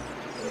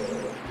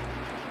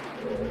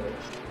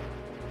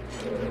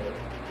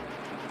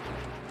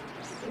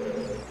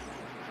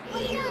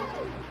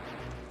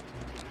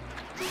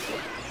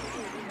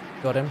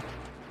 Got him.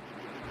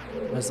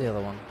 Where's the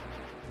other one?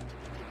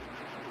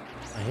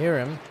 I hear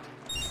him.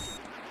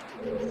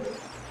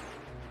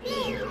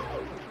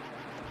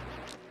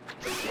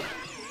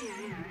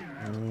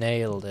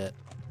 Nailed it.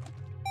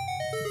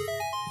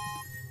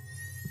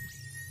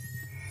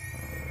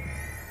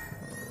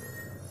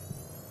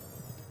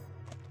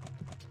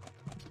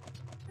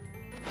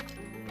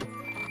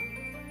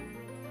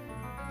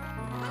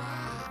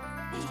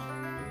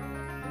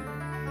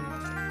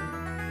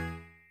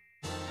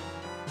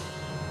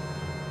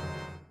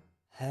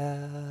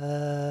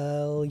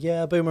 Hell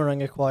yeah,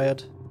 boomerang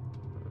acquired.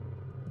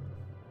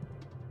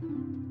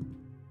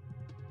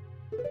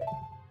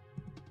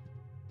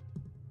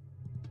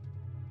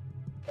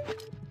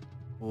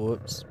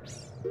 Whoops.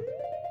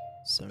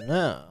 So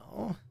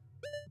now...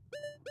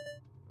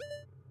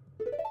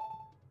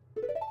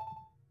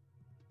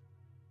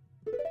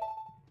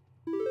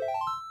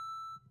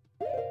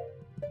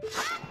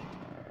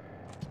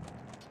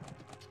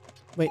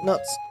 Wait,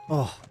 nuts!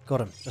 Oh, got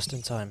him, just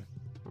in time.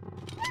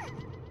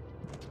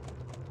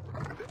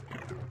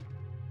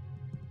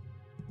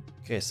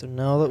 Okay, so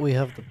now that we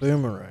have the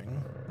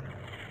boomerang,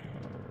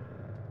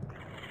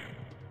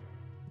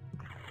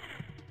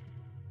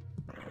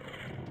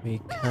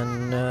 we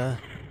can,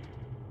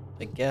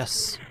 I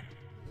guess,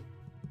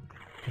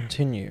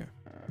 continue.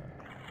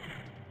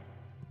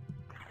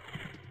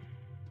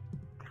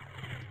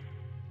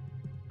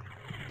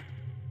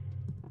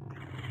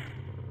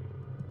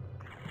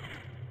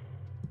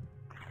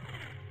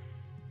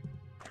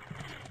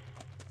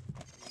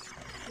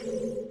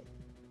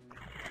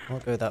 I'll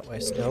go that way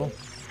still.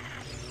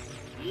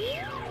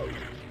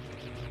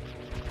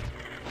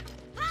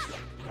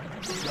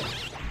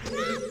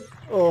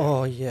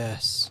 Oh,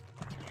 yes.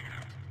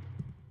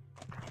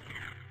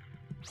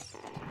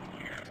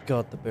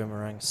 God, the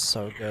boomerang's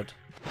so good.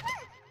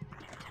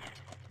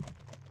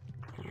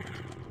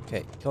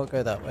 Okay, can't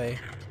go that way.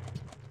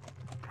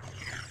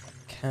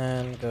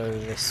 Can go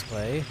this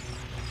way.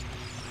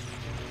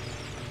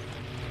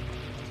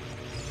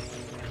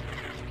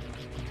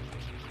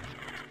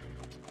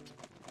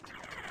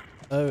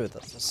 Oh,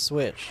 that's a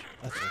switch.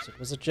 I thought it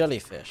was a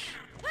jellyfish.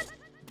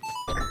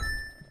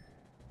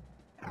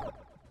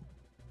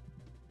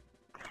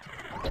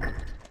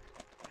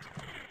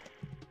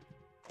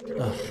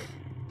 Ugh.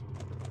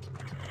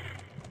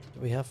 Do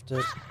we have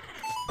to...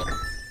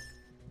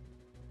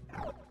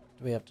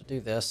 Do we have to do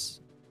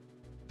this?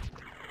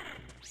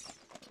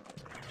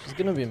 She's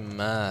gonna be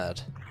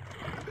mad.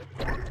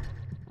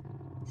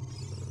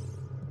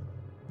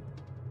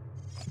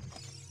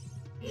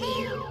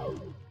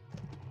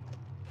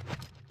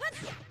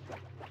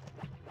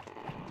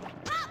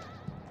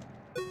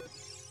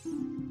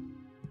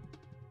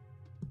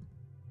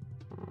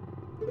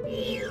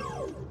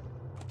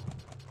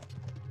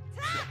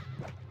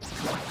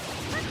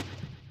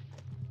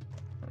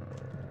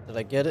 Did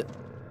I get it?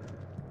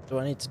 Do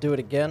I need to do it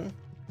again?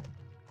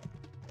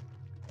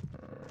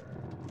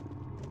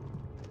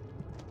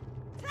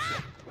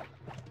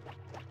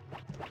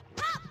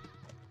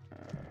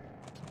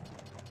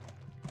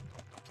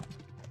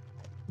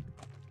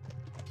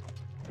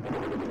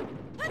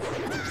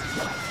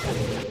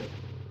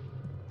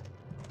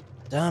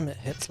 Damn, it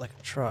hits like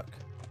a truck.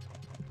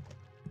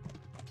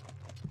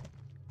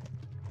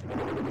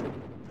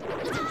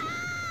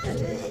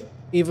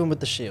 Even with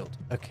the shield.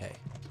 Okay.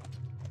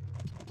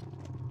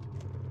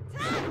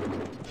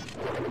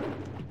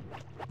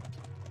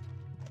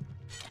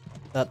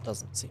 That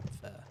doesn't seem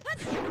fair.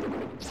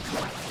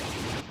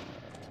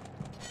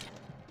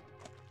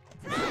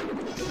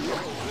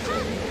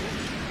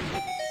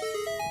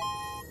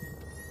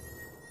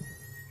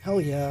 Hell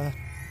yeah.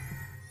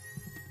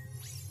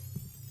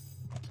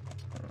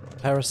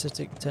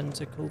 Parasitic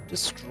tentacle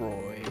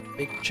destroyed.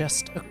 Big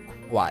chest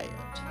acquired.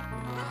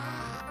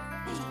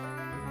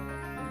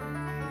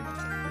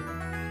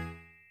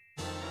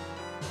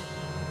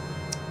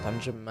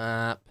 Dungeon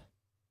map.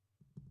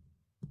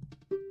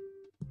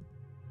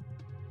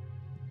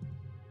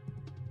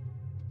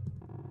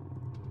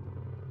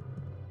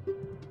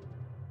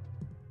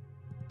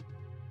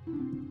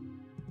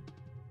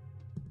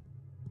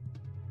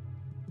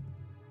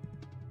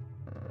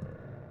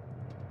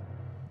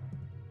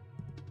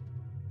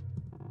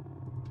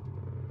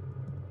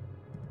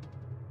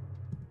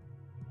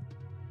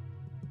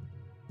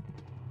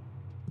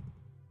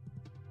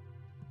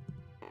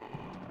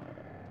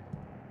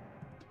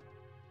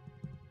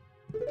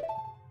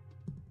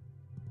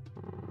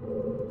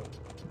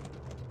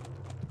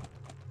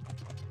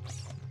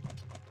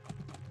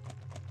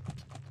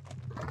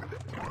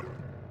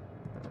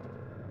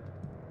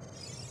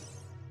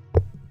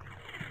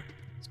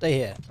 Stay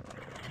here.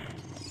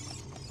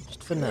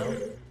 Just for now.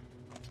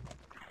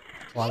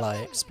 While I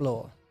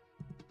explore.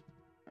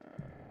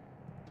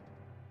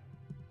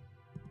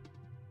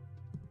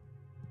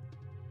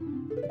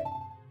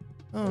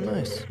 Oh,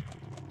 nice.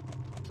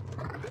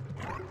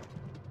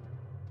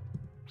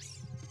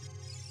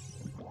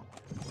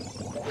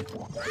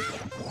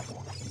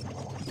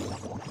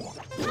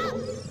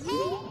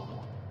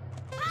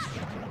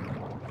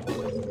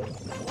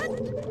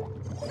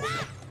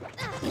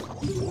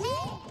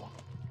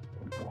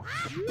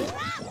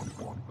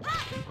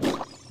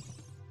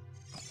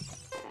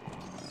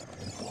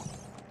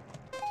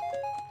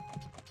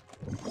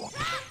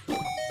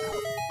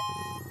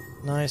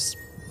 Nice.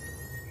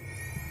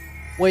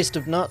 Waste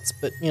of nuts,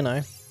 but you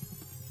know.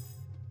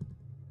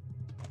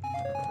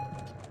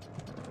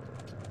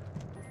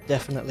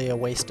 Definitely a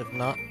waste of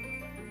nut.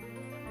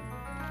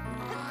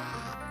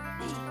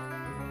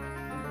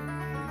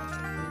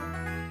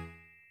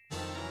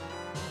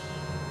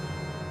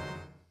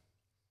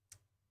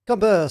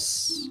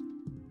 Compass!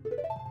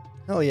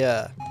 Hell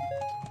yeah.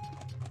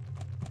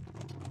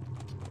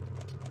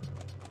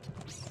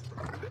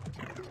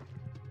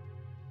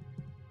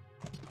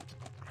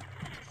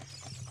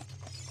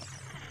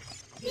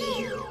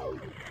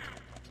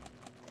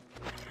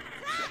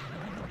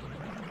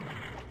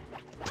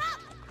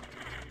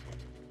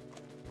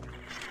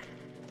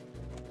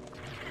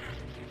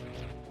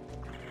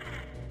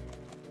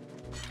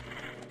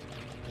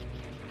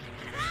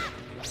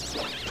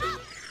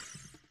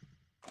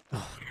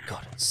 Oh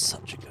god, it's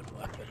such a good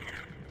weapon.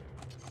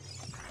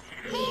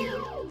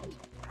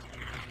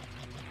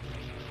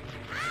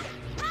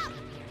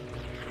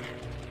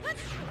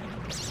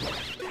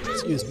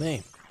 Excuse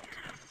me.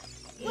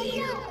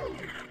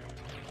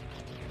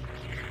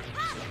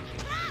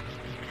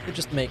 It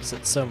just makes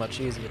it so much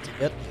easier to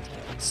get these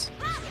guys.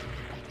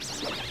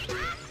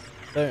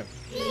 Boom.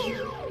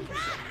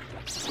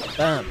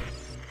 Bam.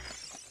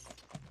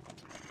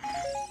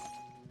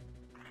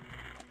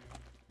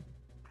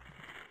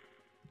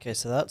 Okay,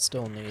 so that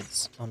still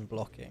needs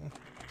unblocking.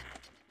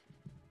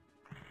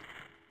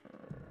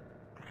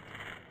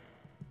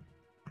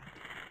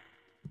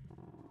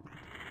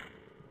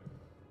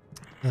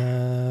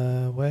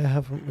 Where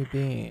haven't we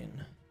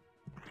been?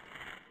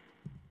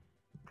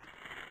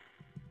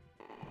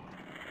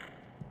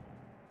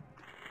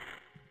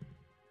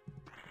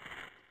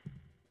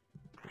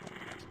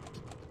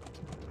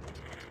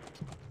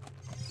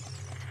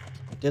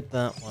 We did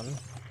that one.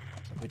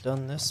 Have we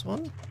done this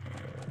one?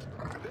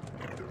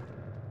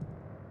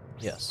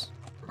 Yes.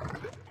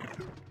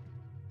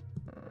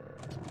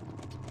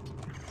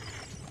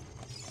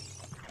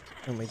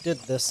 And we did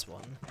this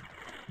one.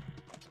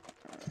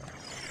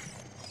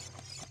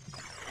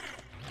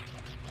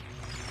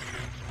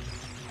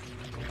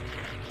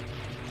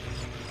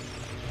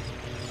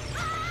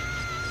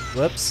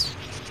 Whoops.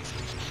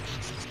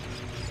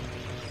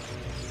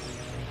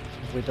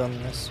 Have we done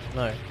this?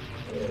 No.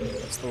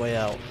 That's the way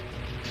out.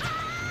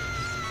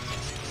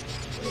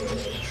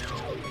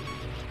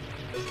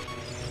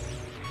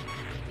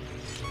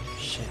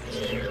 Shit.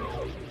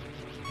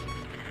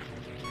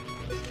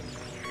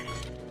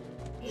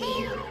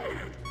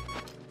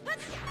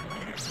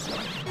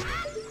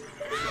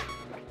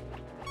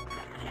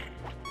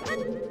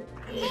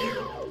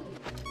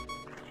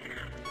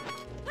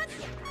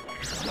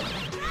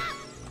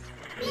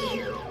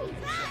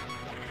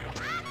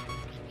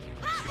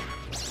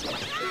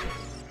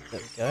 There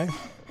we go.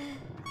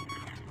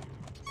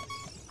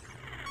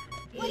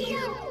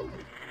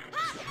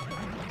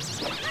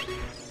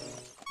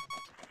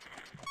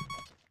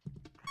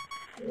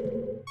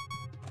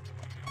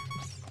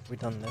 Have we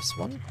done this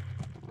one?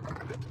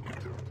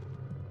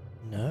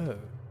 No.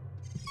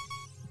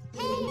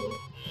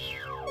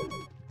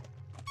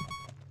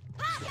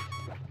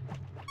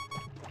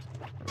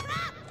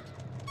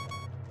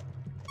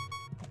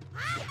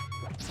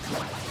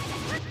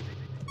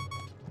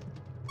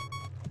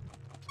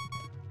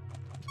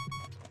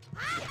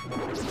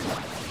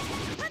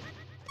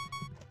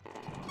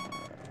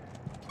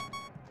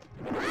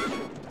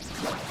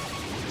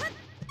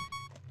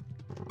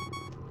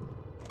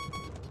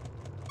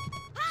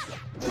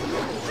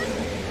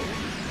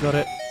 Got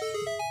it.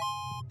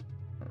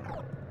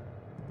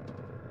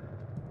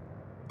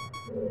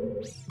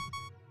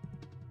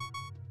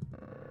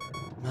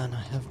 Man,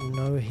 I have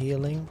no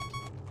healing.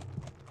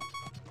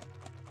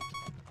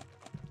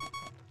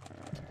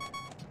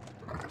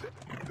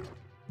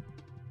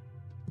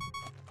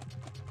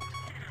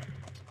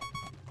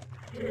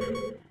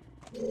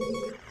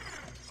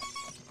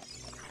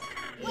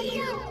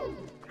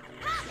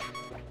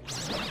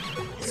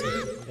 See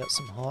if we can get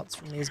some hearts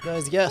from these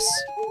guys. Yes!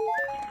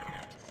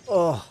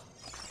 Oh,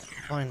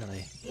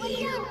 finally.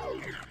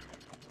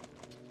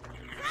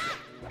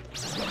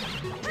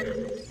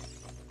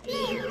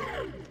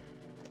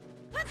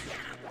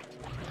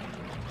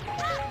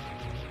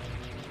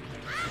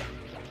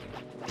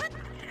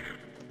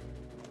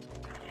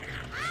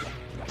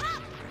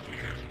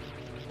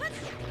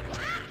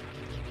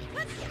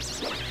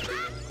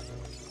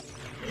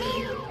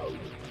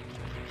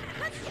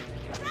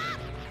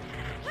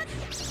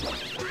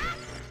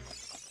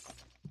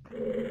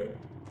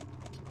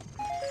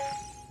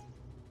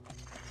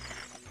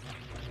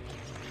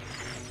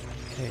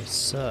 Okay,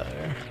 so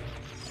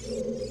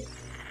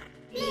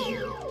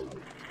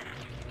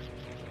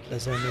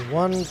there's only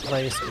one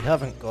place we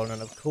haven't gone,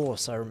 and of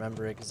course I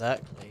remember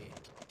exactly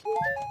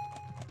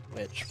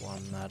which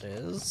one that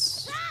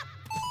is.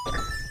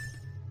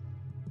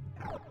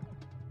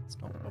 It's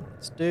not what I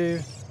want to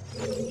do.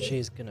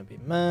 She's gonna be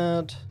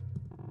mad,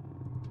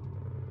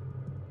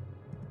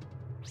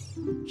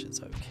 which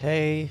is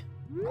okay.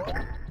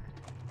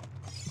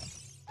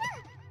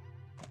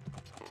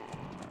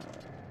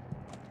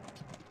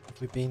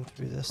 We've been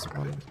through this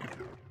one.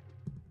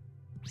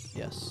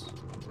 Yes.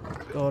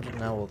 God, and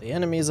now all the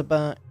enemies are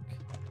back.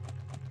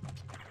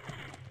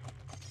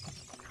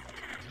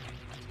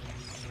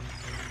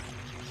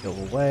 Go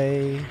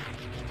away.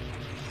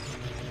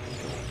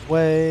 Go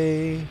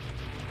away.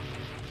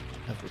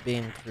 Have we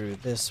been through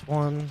this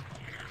one?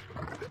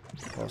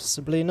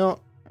 Possibly not.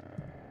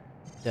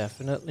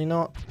 Definitely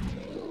not.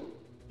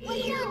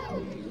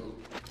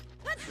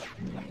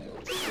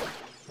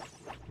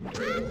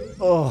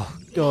 Oh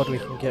god, we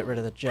can get rid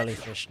of the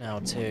jellyfish now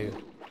too,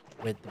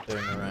 with the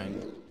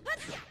boomerang.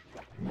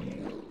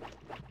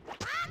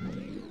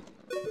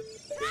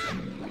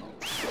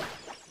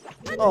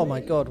 Oh my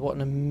god, what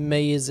an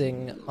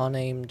amazing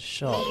unaimed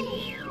shot.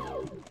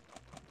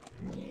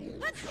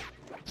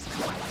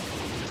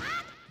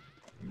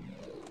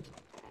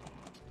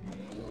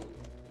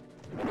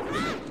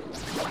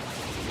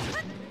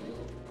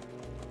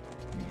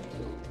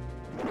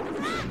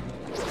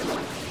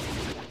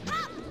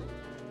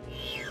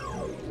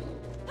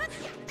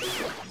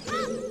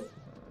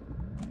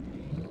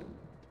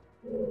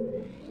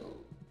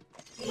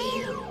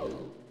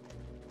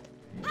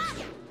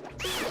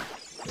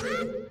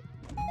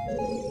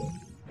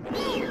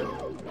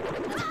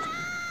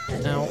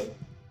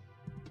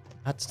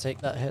 to take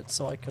that hit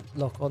so I could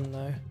lock on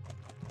though.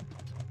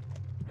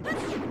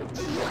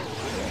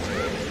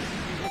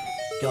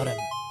 Got him.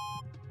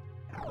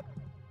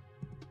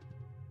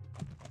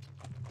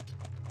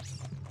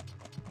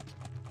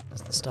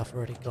 Has the stuff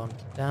already gone?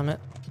 Damn it.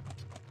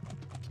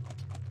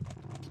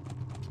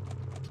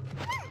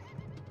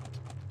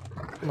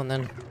 Come on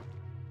then.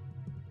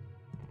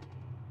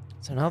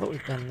 So now that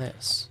we've done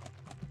this,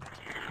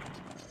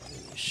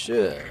 we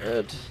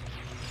should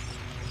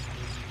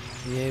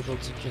be able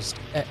to just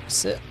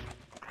exit,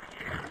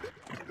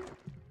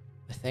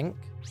 I think.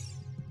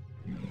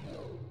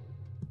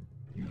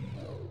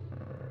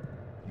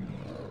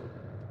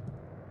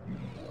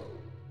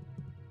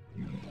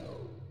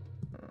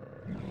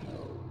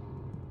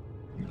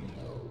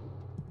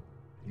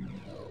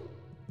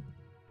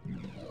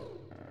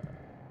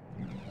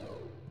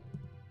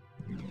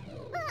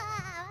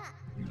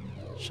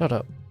 Shut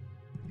up.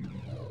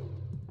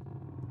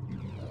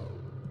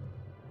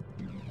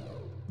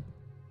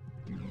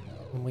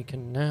 And we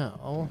can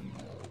now...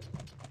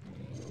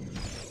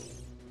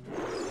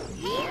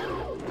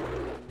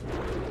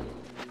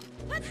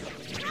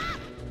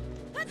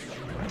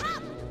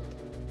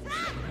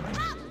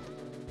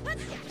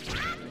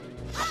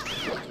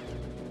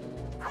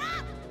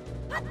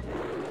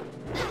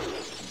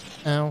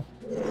 Ow.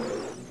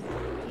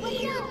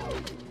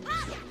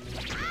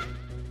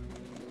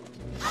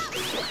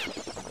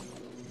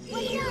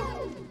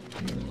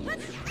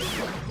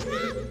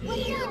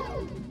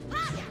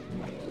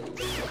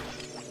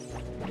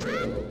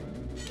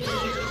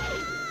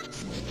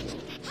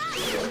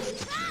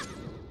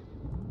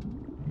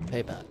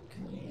 Payback.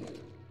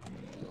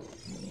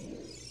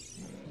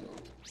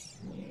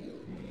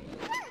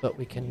 But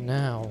we can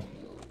now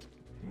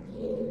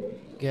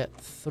get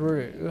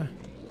through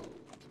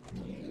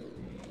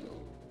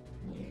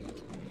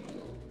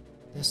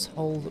this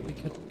hole that we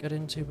couldn't get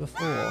into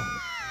before.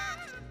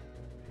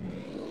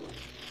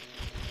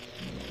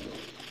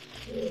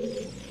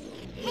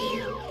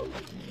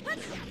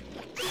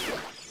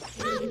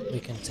 We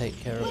can take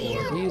care of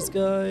all of these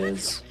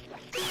guys.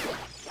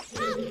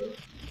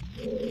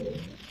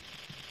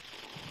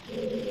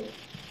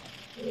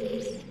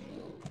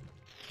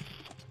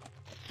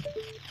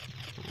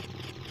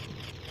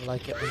 I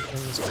like it when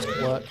things just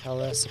work how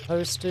they're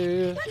supposed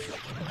to.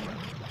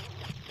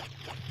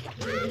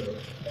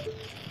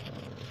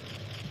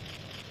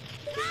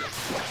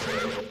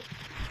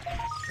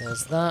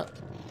 There's that.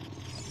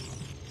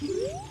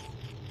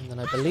 And then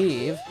I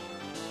believe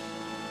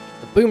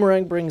the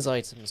boomerang brings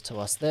items to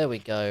us. There we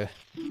go.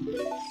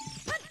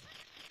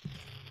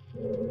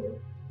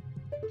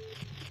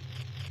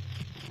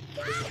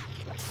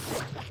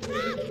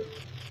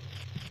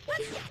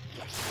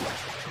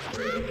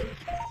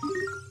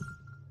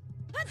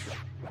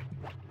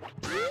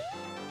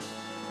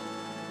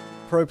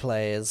 Pro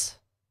players.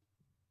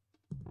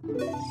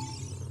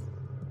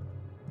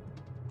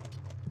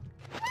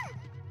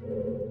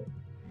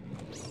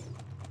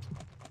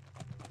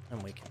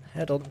 And we can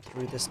head on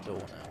through this door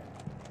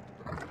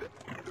now.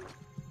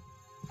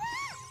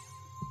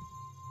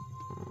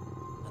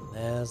 And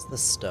there's the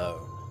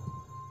stone.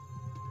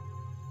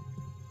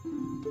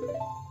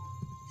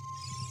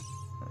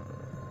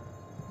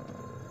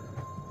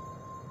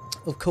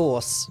 Of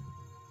course,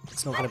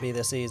 it's not going to be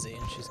this easy,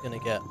 and she's going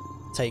to get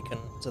taken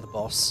to the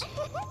boss,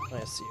 I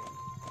assume.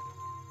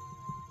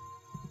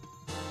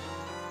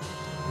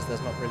 Because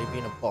there's not really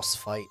been a boss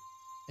fight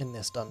in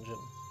this dungeon.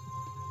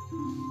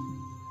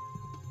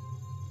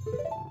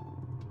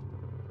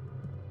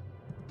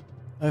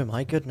 Oh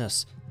my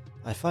goodness,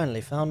 I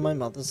finally found my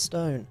mother's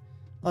stone.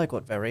 I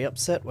got very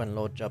upset when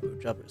Lord Jabu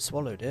Jabu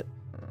swallowed it.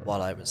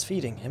 While I was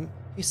feeding him,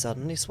 he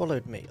suddenly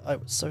swallowed me. I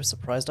was so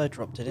surprised I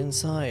dropped it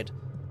inside.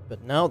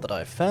 But now that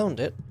I've found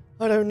it,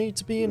 I don't need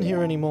to be in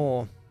here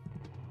anymore.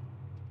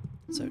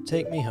 So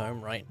take me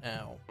home right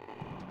now.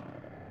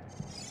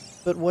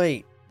 But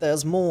wait,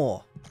 there's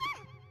more.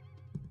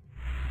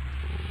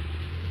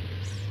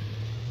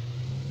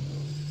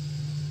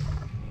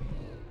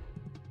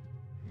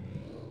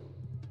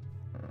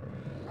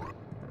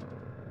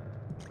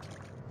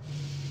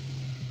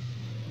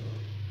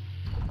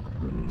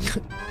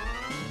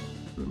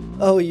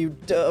 Oh, you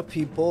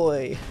derpy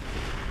boy.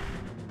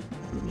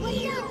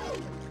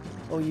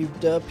 Oh, you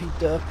derpy,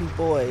 derpy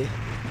boy.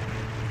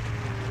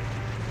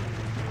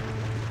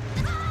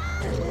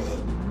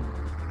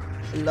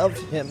 I love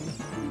him.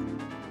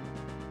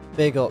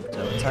 Big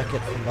Octo, attack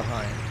it from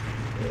behind.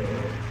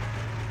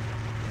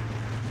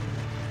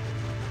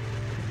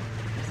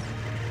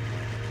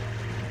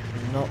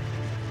 Not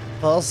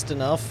fast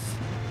enough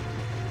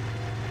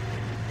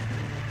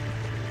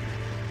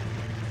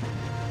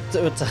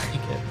to attack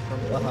it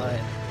from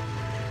behind.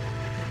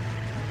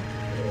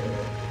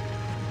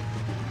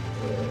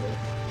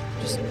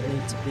 Just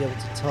need to be able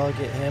to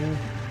target him.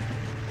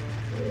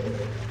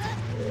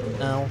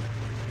 Now.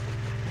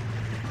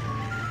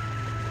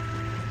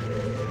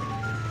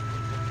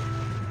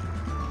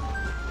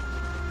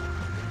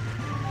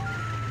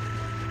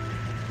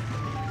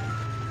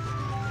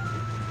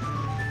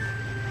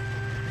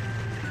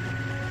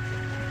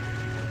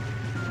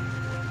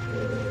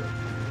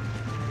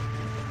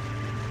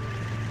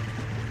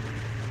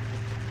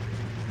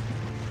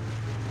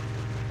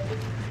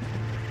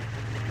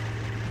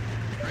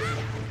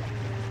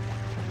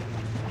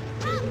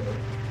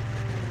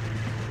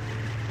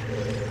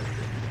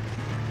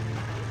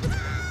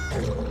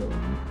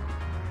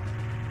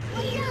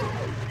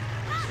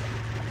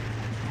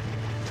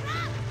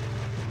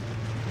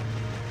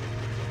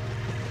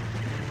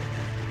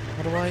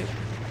 How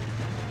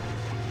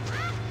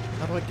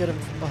do I get him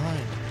from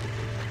behind?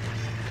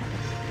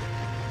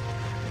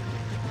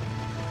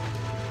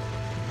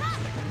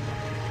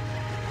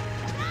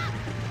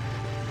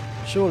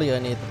 Surely I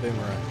need the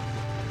boomerang.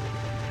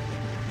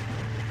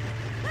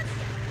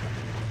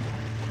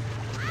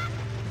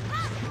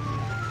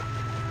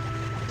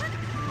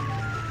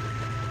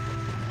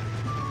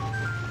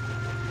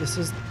 This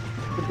is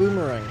the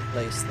boomerang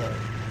place, though.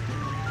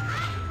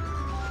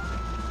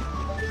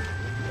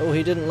 Oh,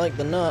 he didn't like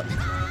the nut.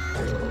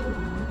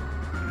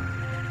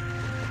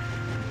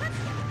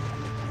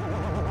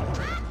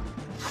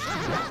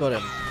 Got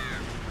him.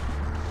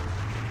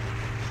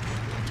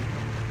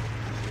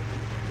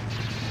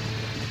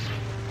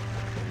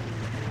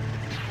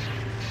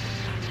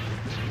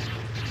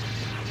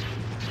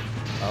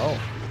 Oh.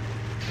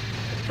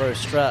 The pro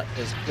strat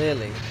is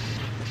clearly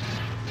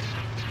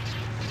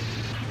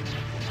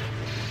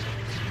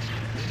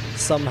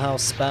somehow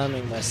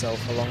spamming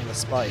myself along the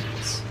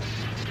spikes.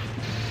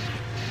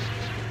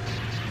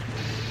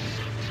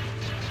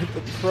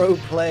 The pro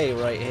play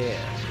right here.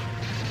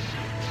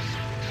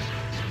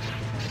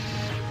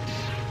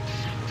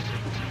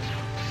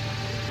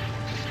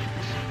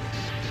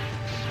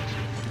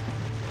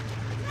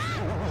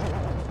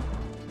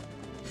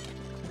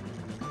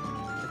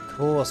 Of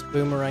course,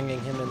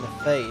 boomeranging him in the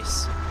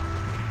face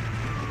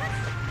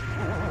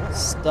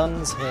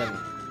stuns him.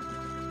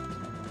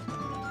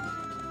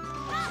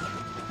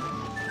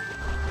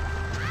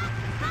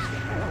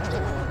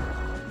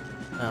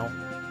 Ow.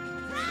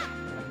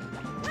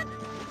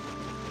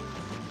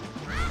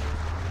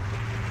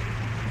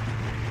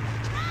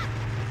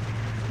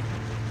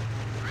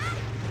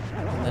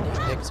 And then he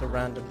picks a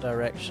random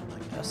direction,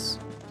 I guess.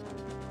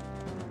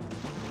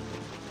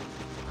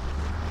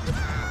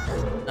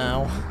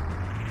 Ow.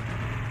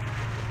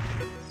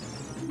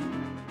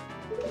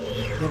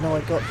 You know,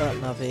 I got that,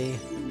 Navi.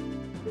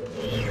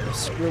 You're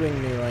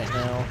screwing me right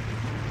now.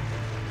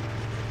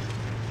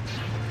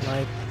 Can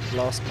I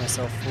blast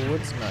myself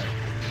forwards? No.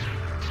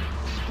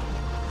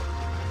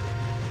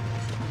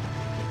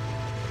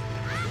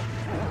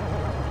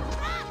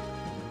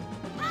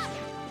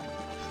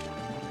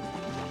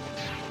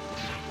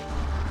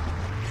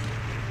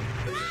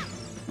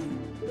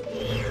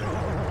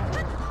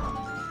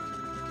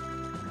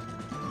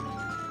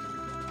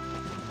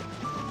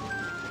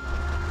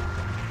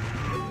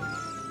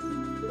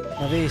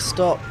 Navi,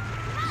 stop!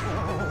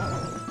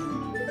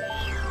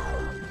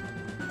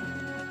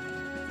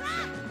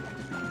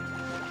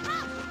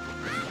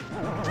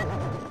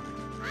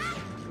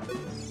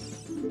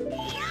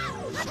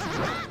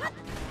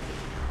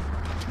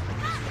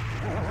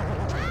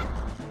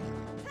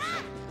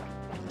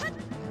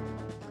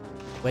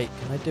 Wait,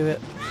 can I do it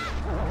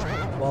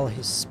while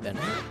he's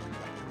spinning?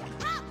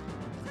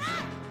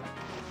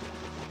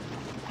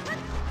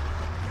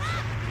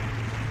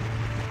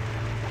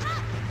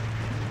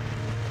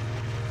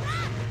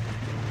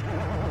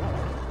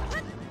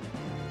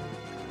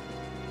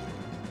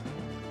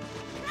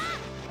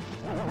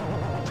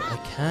 I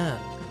can.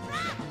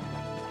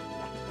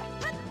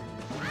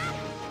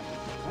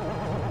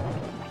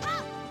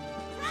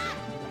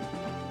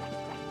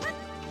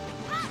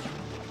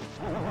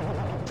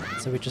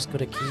 So we just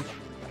gotta keep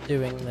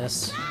doing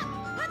this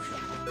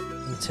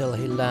until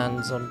he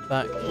lands on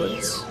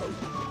backwards.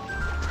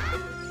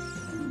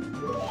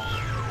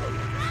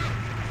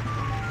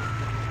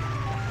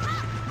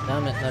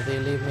 Damn it,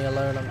 Navi, leave me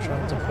alone. I'm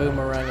trying to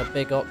boomerang a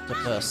big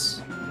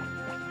octopus.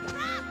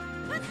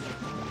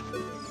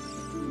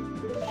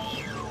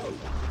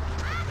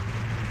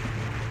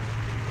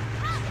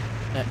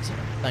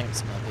 Excellent.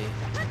 Thanks, Navi.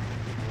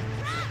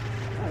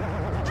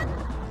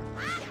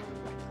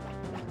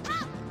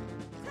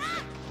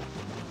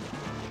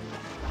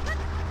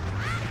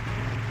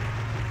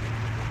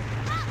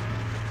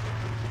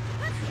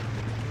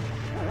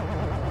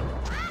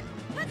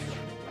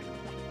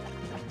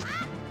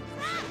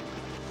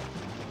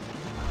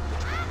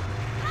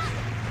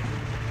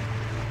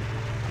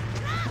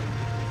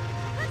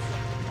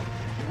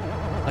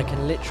 I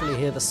can literally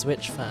hear the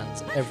switch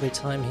fans every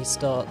time he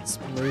starts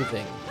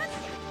moving.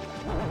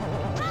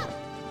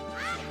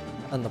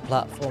 And the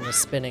platform is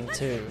spinning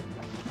too.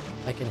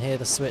 I can hear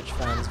the switch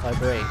fans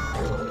vibrate.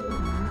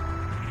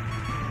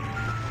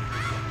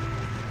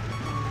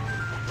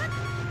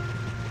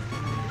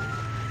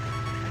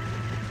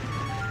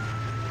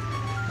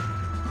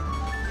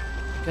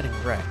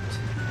 Getting wrecked.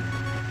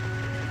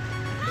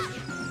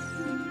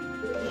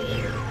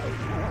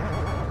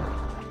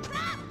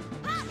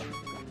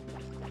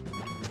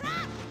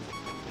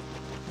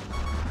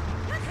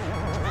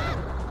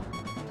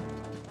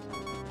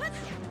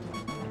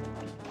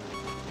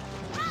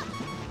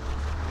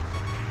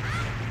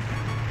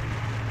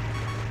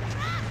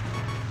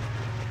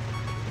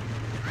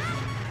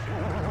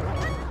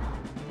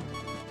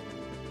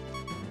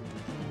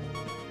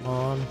 Come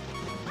on.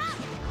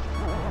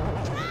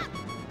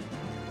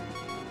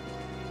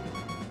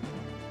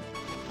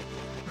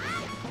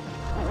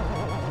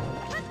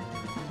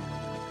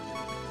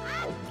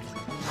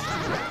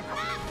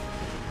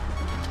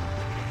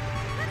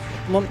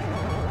 Come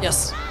on.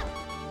 Yes.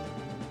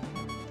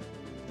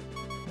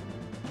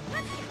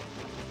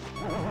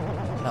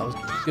 That was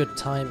good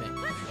timing.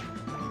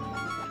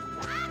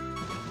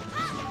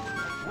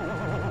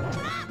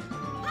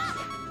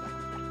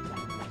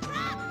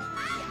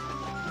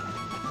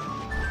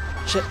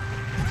 Shit.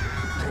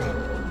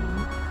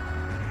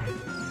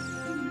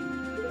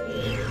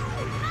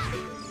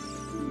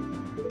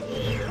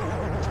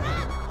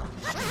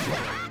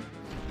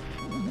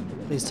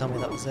 Please tell me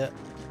that was it.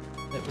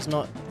 It was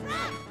not.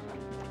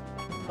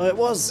 Oh, it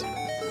was!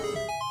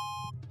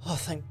 Oh,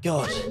 thank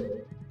God.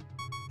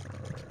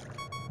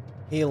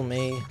 Heal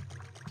me.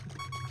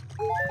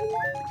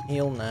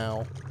 Heal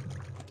now.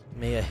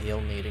 Me a heal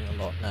needing a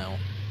lot now.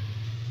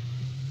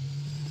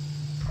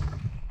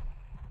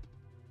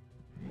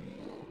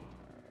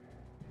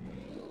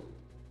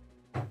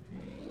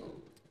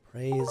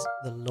 Praise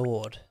the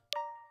Lord.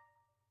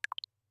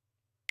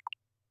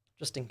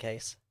 Just in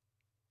case.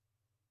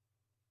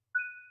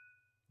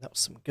 That was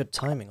some good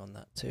timing on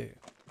that too.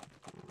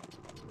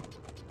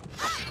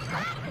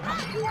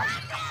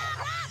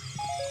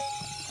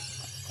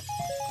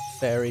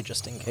 Fairy,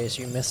 just in case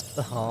you missed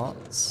the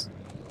hearts.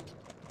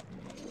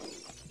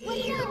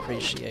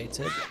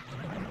 Appreciated.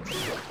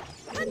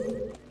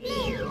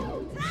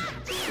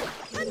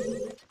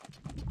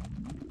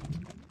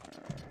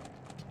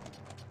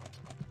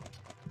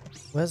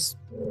 Where's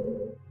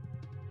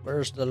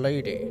the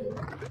lady?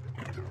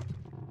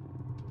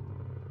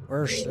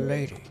 Where's the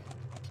lady?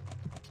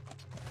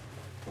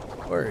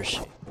 Where is she?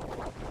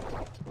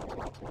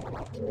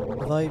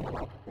 Have I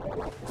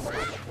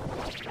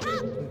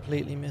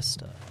completely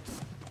missed her?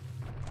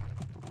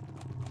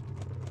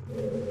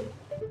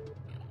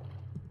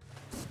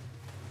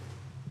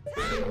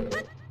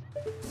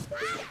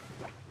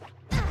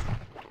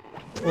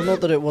 Well,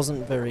 not that it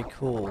wasn't very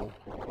cool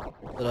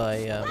that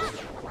I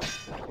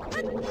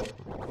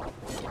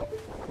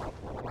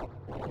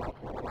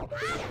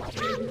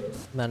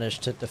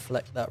managed to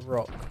deflect that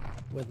rock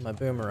with my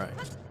boomerang.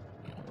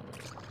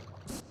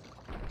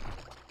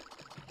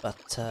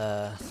 But,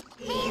 I'm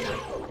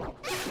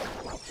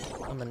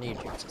gonna need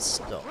you to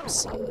stop,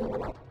 sir.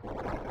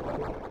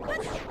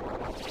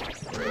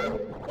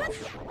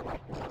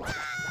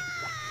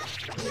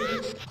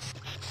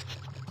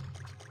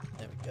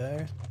 There we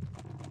go.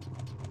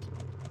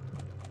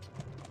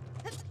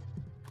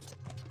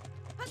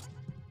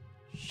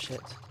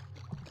 Shit.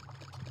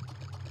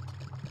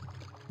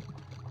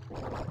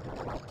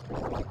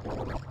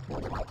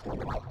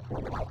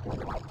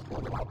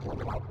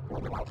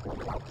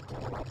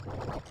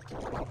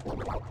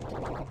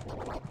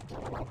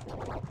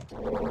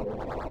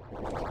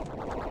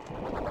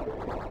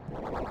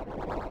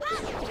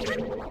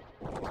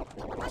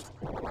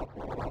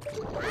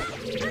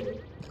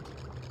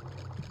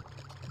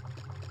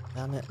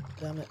 Damn it,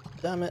 damn it,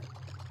 damn it.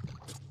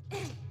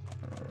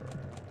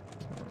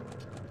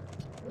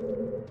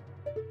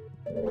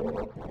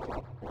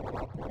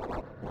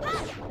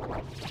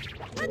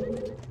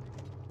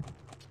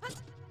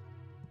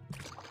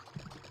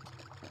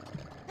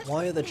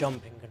 Why are the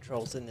jumping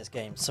controls in this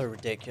game so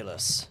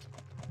ridiculous?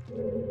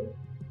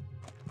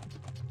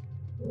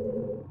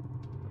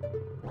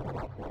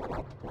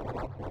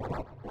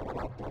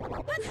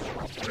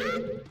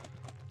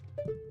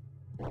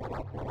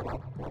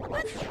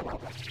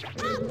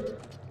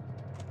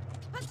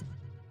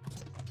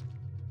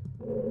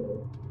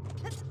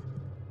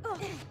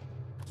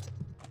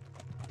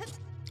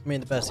 I mean,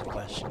 the basic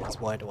question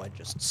is, why do I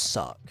just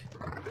suck?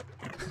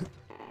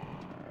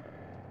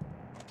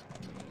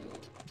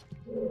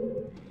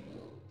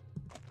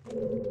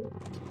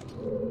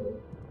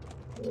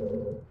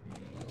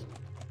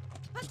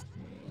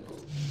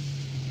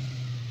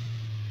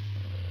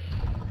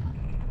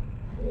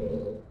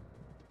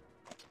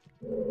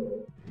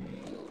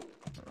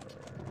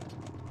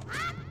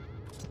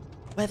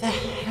 Where the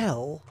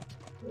hell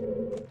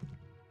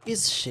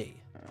is she?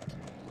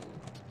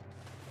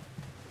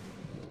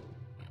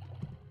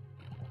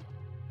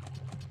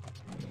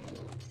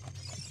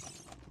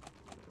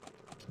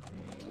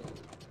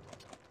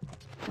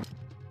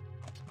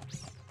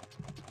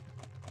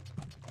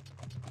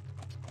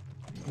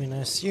 I mean,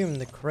 I assume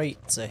the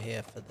crates are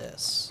here for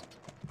this.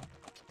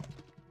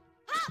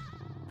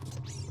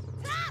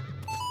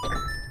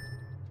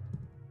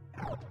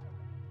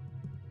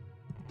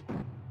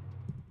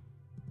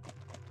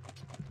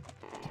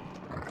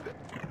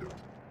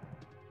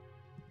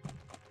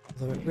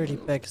 Although it really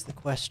begs the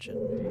question,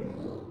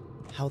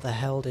 how the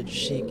hell did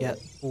she get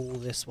all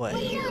this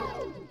way?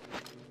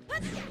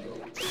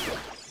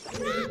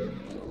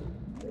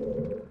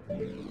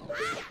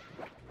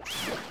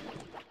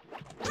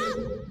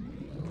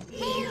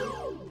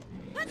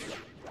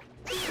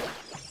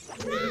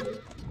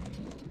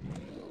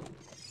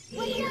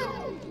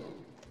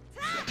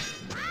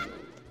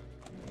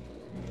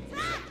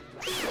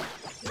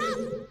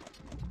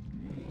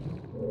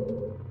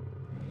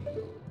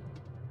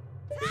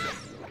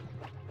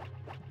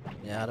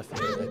 Yeah, I had a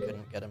feeling I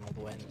couldn't get him all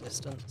the way in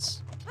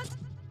distance.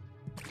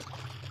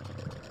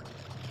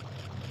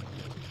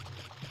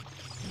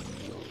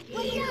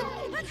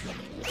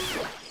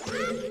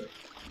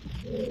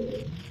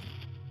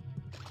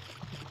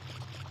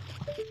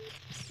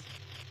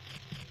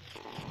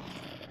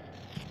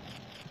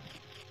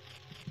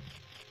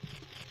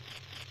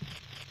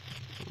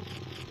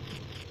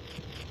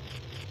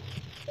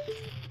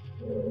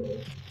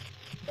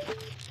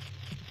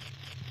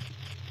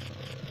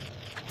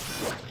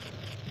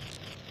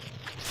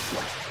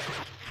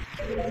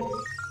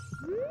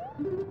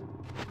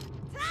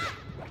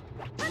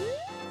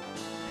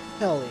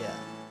 Hell yeah.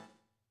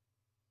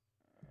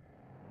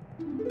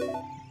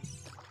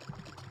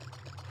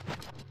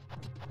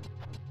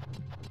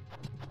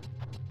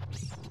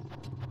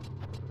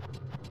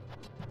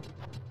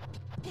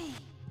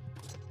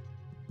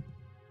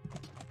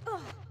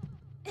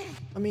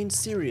 I mean,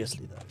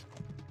 seriously though.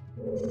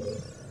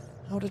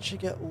 How did she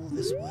get all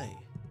this way?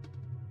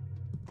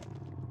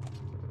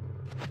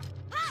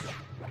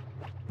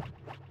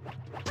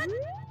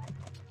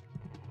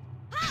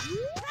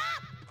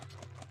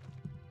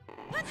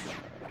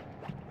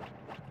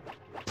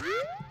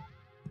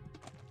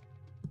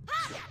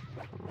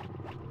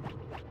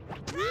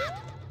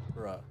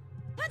 Bruh.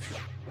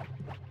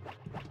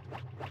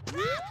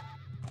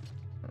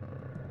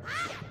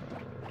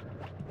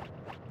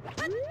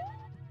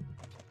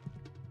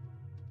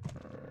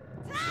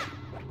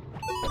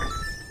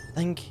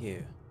 Thank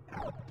you.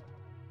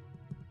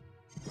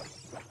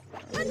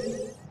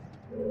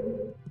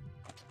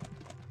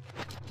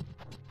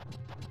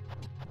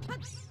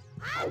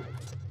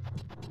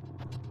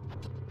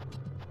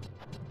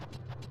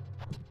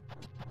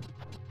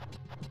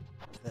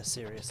 There's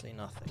seriously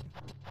nothing.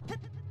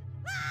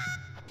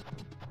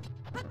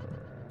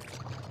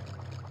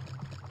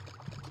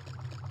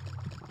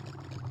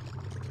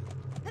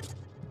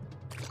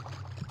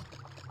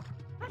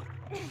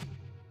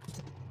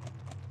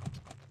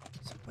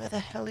 So where the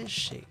hell is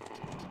she?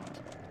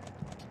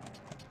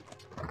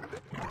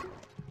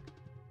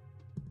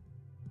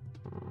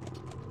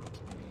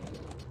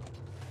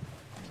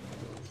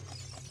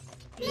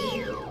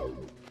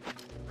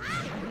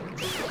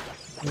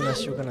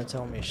 Unless you're gonna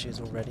tell me she's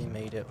already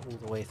made it all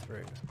the way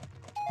through.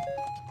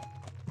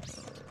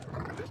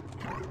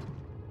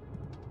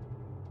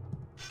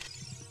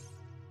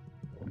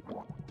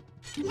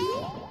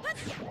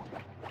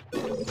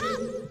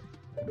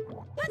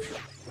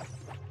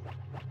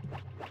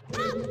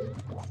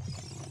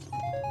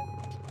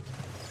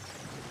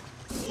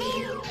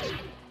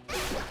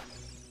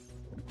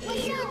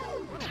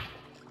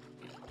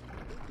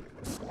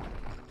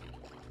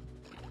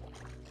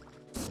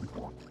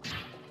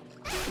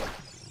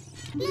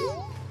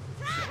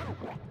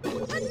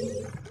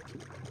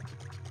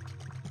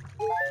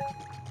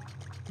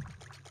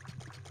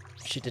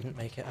 If she didn't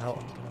make it out,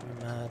 I'm gonna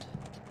be mad.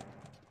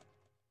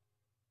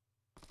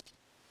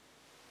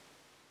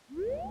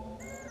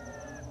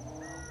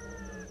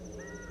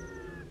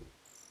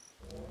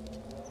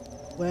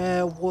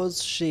 Where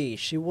was she?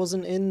 She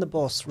wasn't in the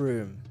boss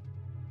room.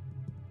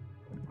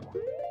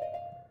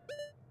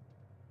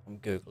 I'm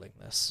googling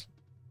this.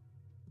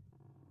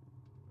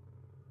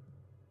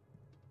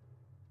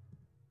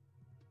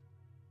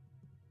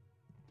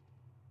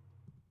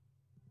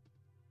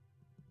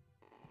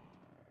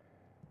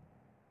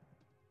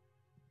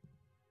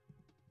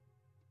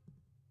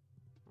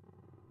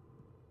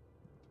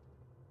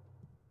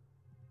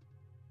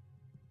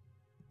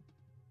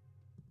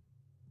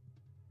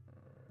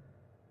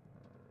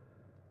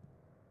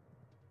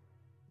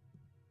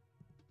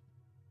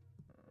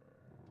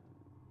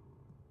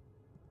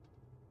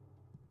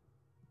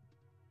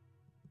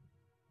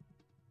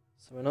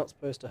 So we're not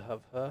supposed to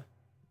have her.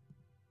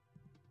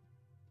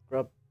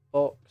 Grub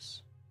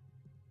box.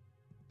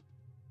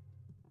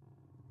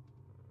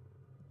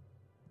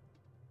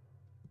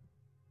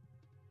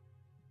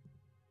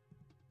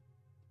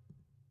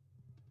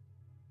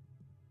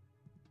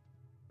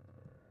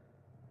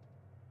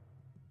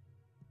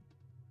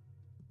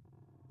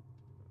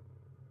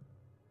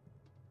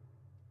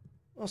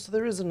 Oh, so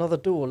there is another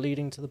door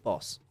leading to the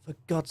boss. For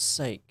God's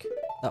sake,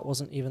 that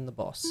wasn't even the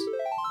boss.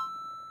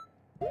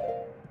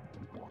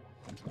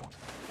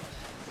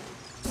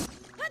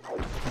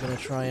 I'm gonna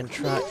try and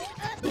track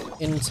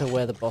into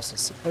where the boss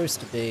is supposed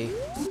to be,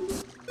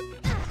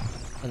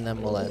 and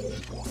then we'll end.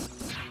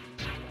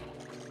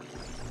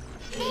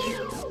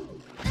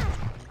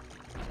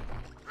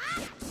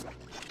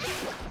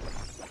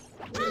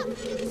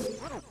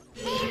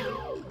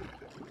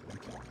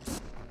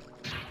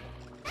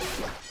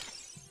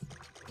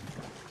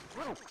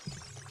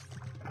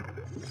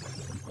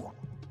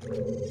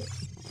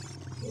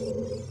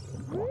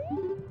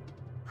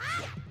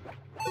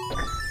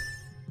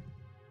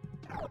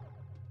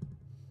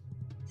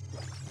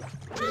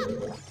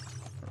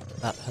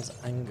 That has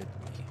angered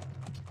me.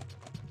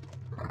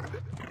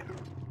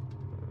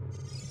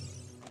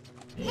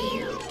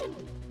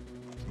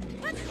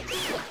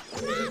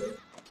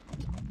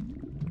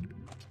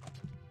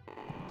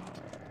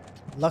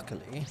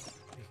 Luckily, we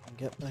can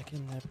get back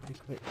in there pretty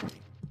quickly.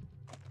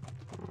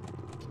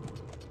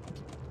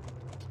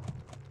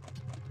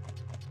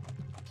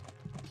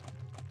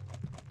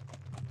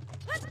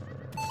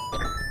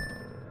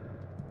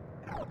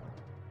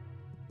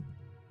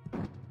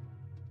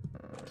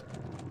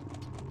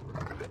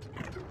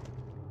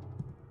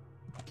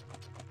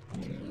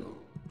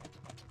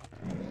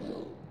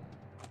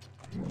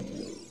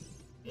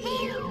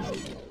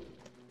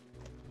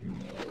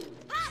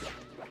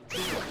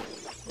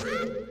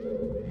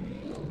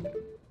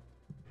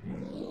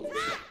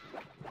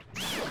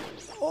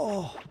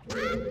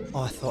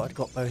 Oh, I thought I'd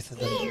got both of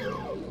them.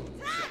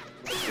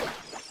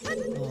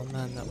 Oh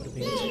man, that would have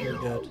been too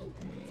good.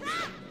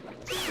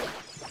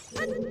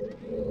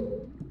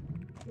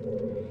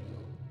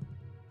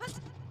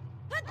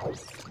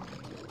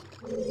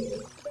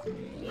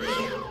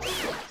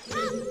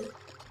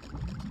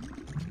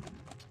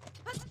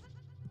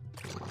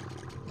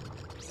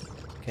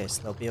 Okay,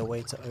 so there'll be a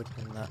way to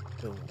open that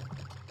door.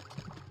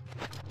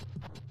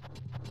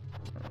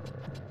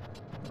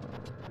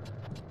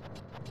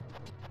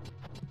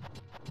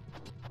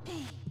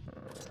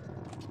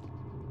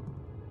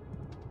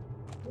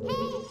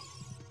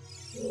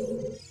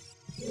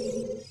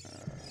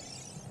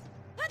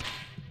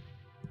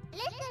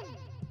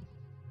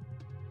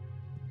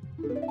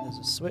 There's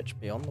a switch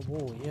beyond the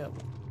wall, yeah.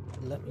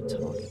 Let me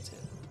target it.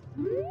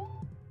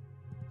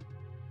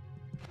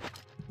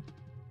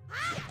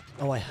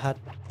 Oh, I had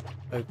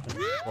opened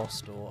the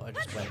boss door, I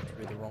just went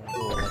through the wrong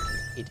door like an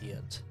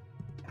idiot.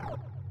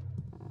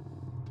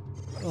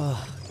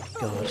 Oh,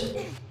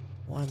 God.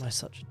 Why am I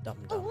such a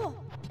dum-dum?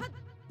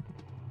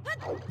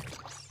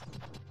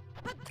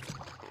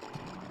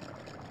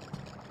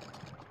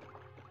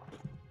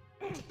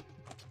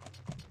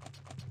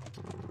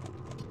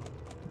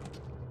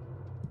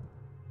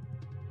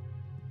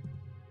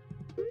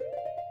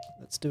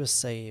 Let's do a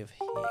save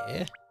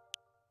here,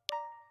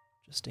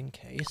 just in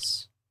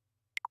case.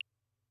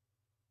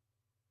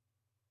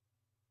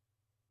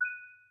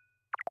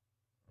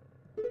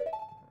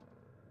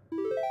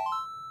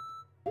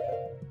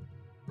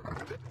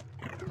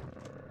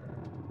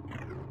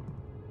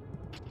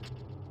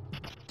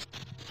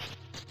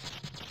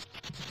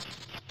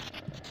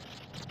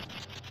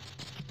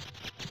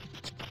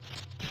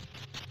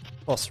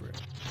 Boss room.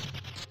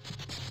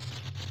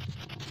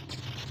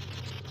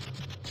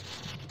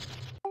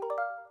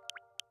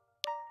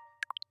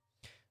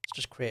 Let's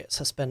just create a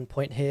suspend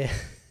point here.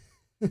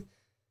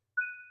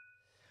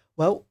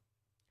 Well,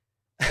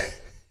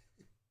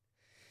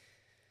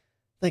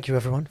 thank you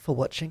everyone for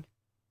watching.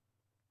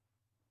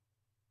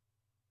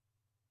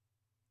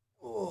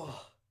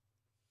 Oh.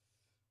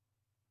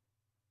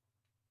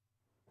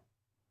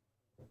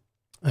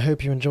 I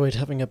hope you enjoyed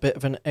having a bit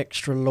of an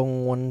extra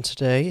long one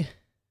today.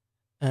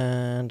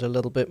 And a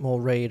little bit more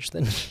rage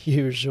than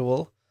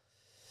usual.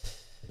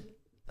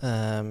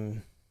 I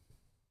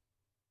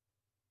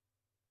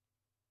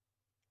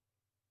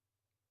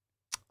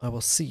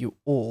will see you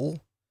all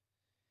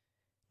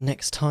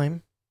next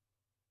time.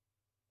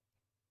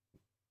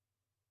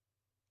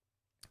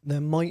 There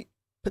might,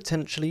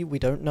 potentially, we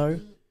don't know,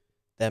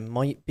 there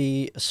might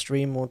be a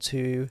stream or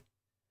two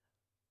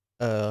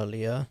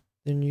earlier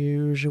than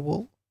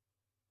usual.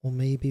 Or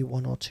maybe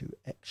one or two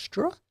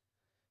extra.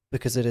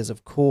 Because it is,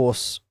 of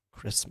course,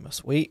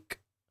 Christmas week,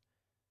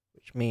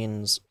 which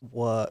means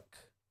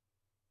work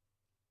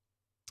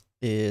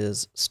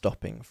is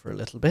stopping for a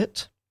little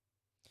bit.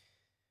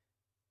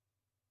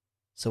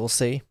 So we'll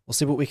see. We'll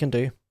see what we can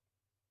do.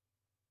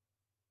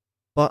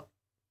 But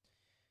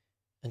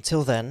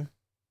until then,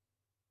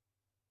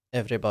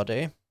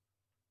 everybody,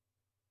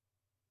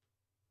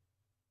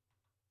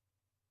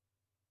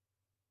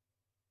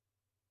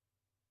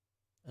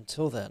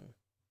 until then,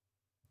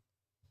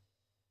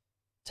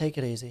 take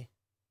it easy.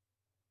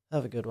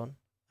 Have a good one.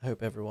 I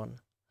hope everyone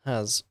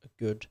has a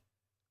good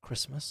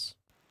Christmas.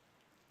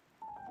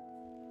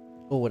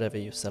 Or whatever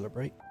you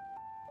celebrate.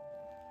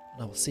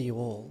 And I will see you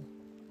all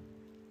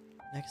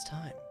next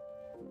time.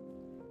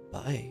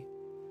 Bye.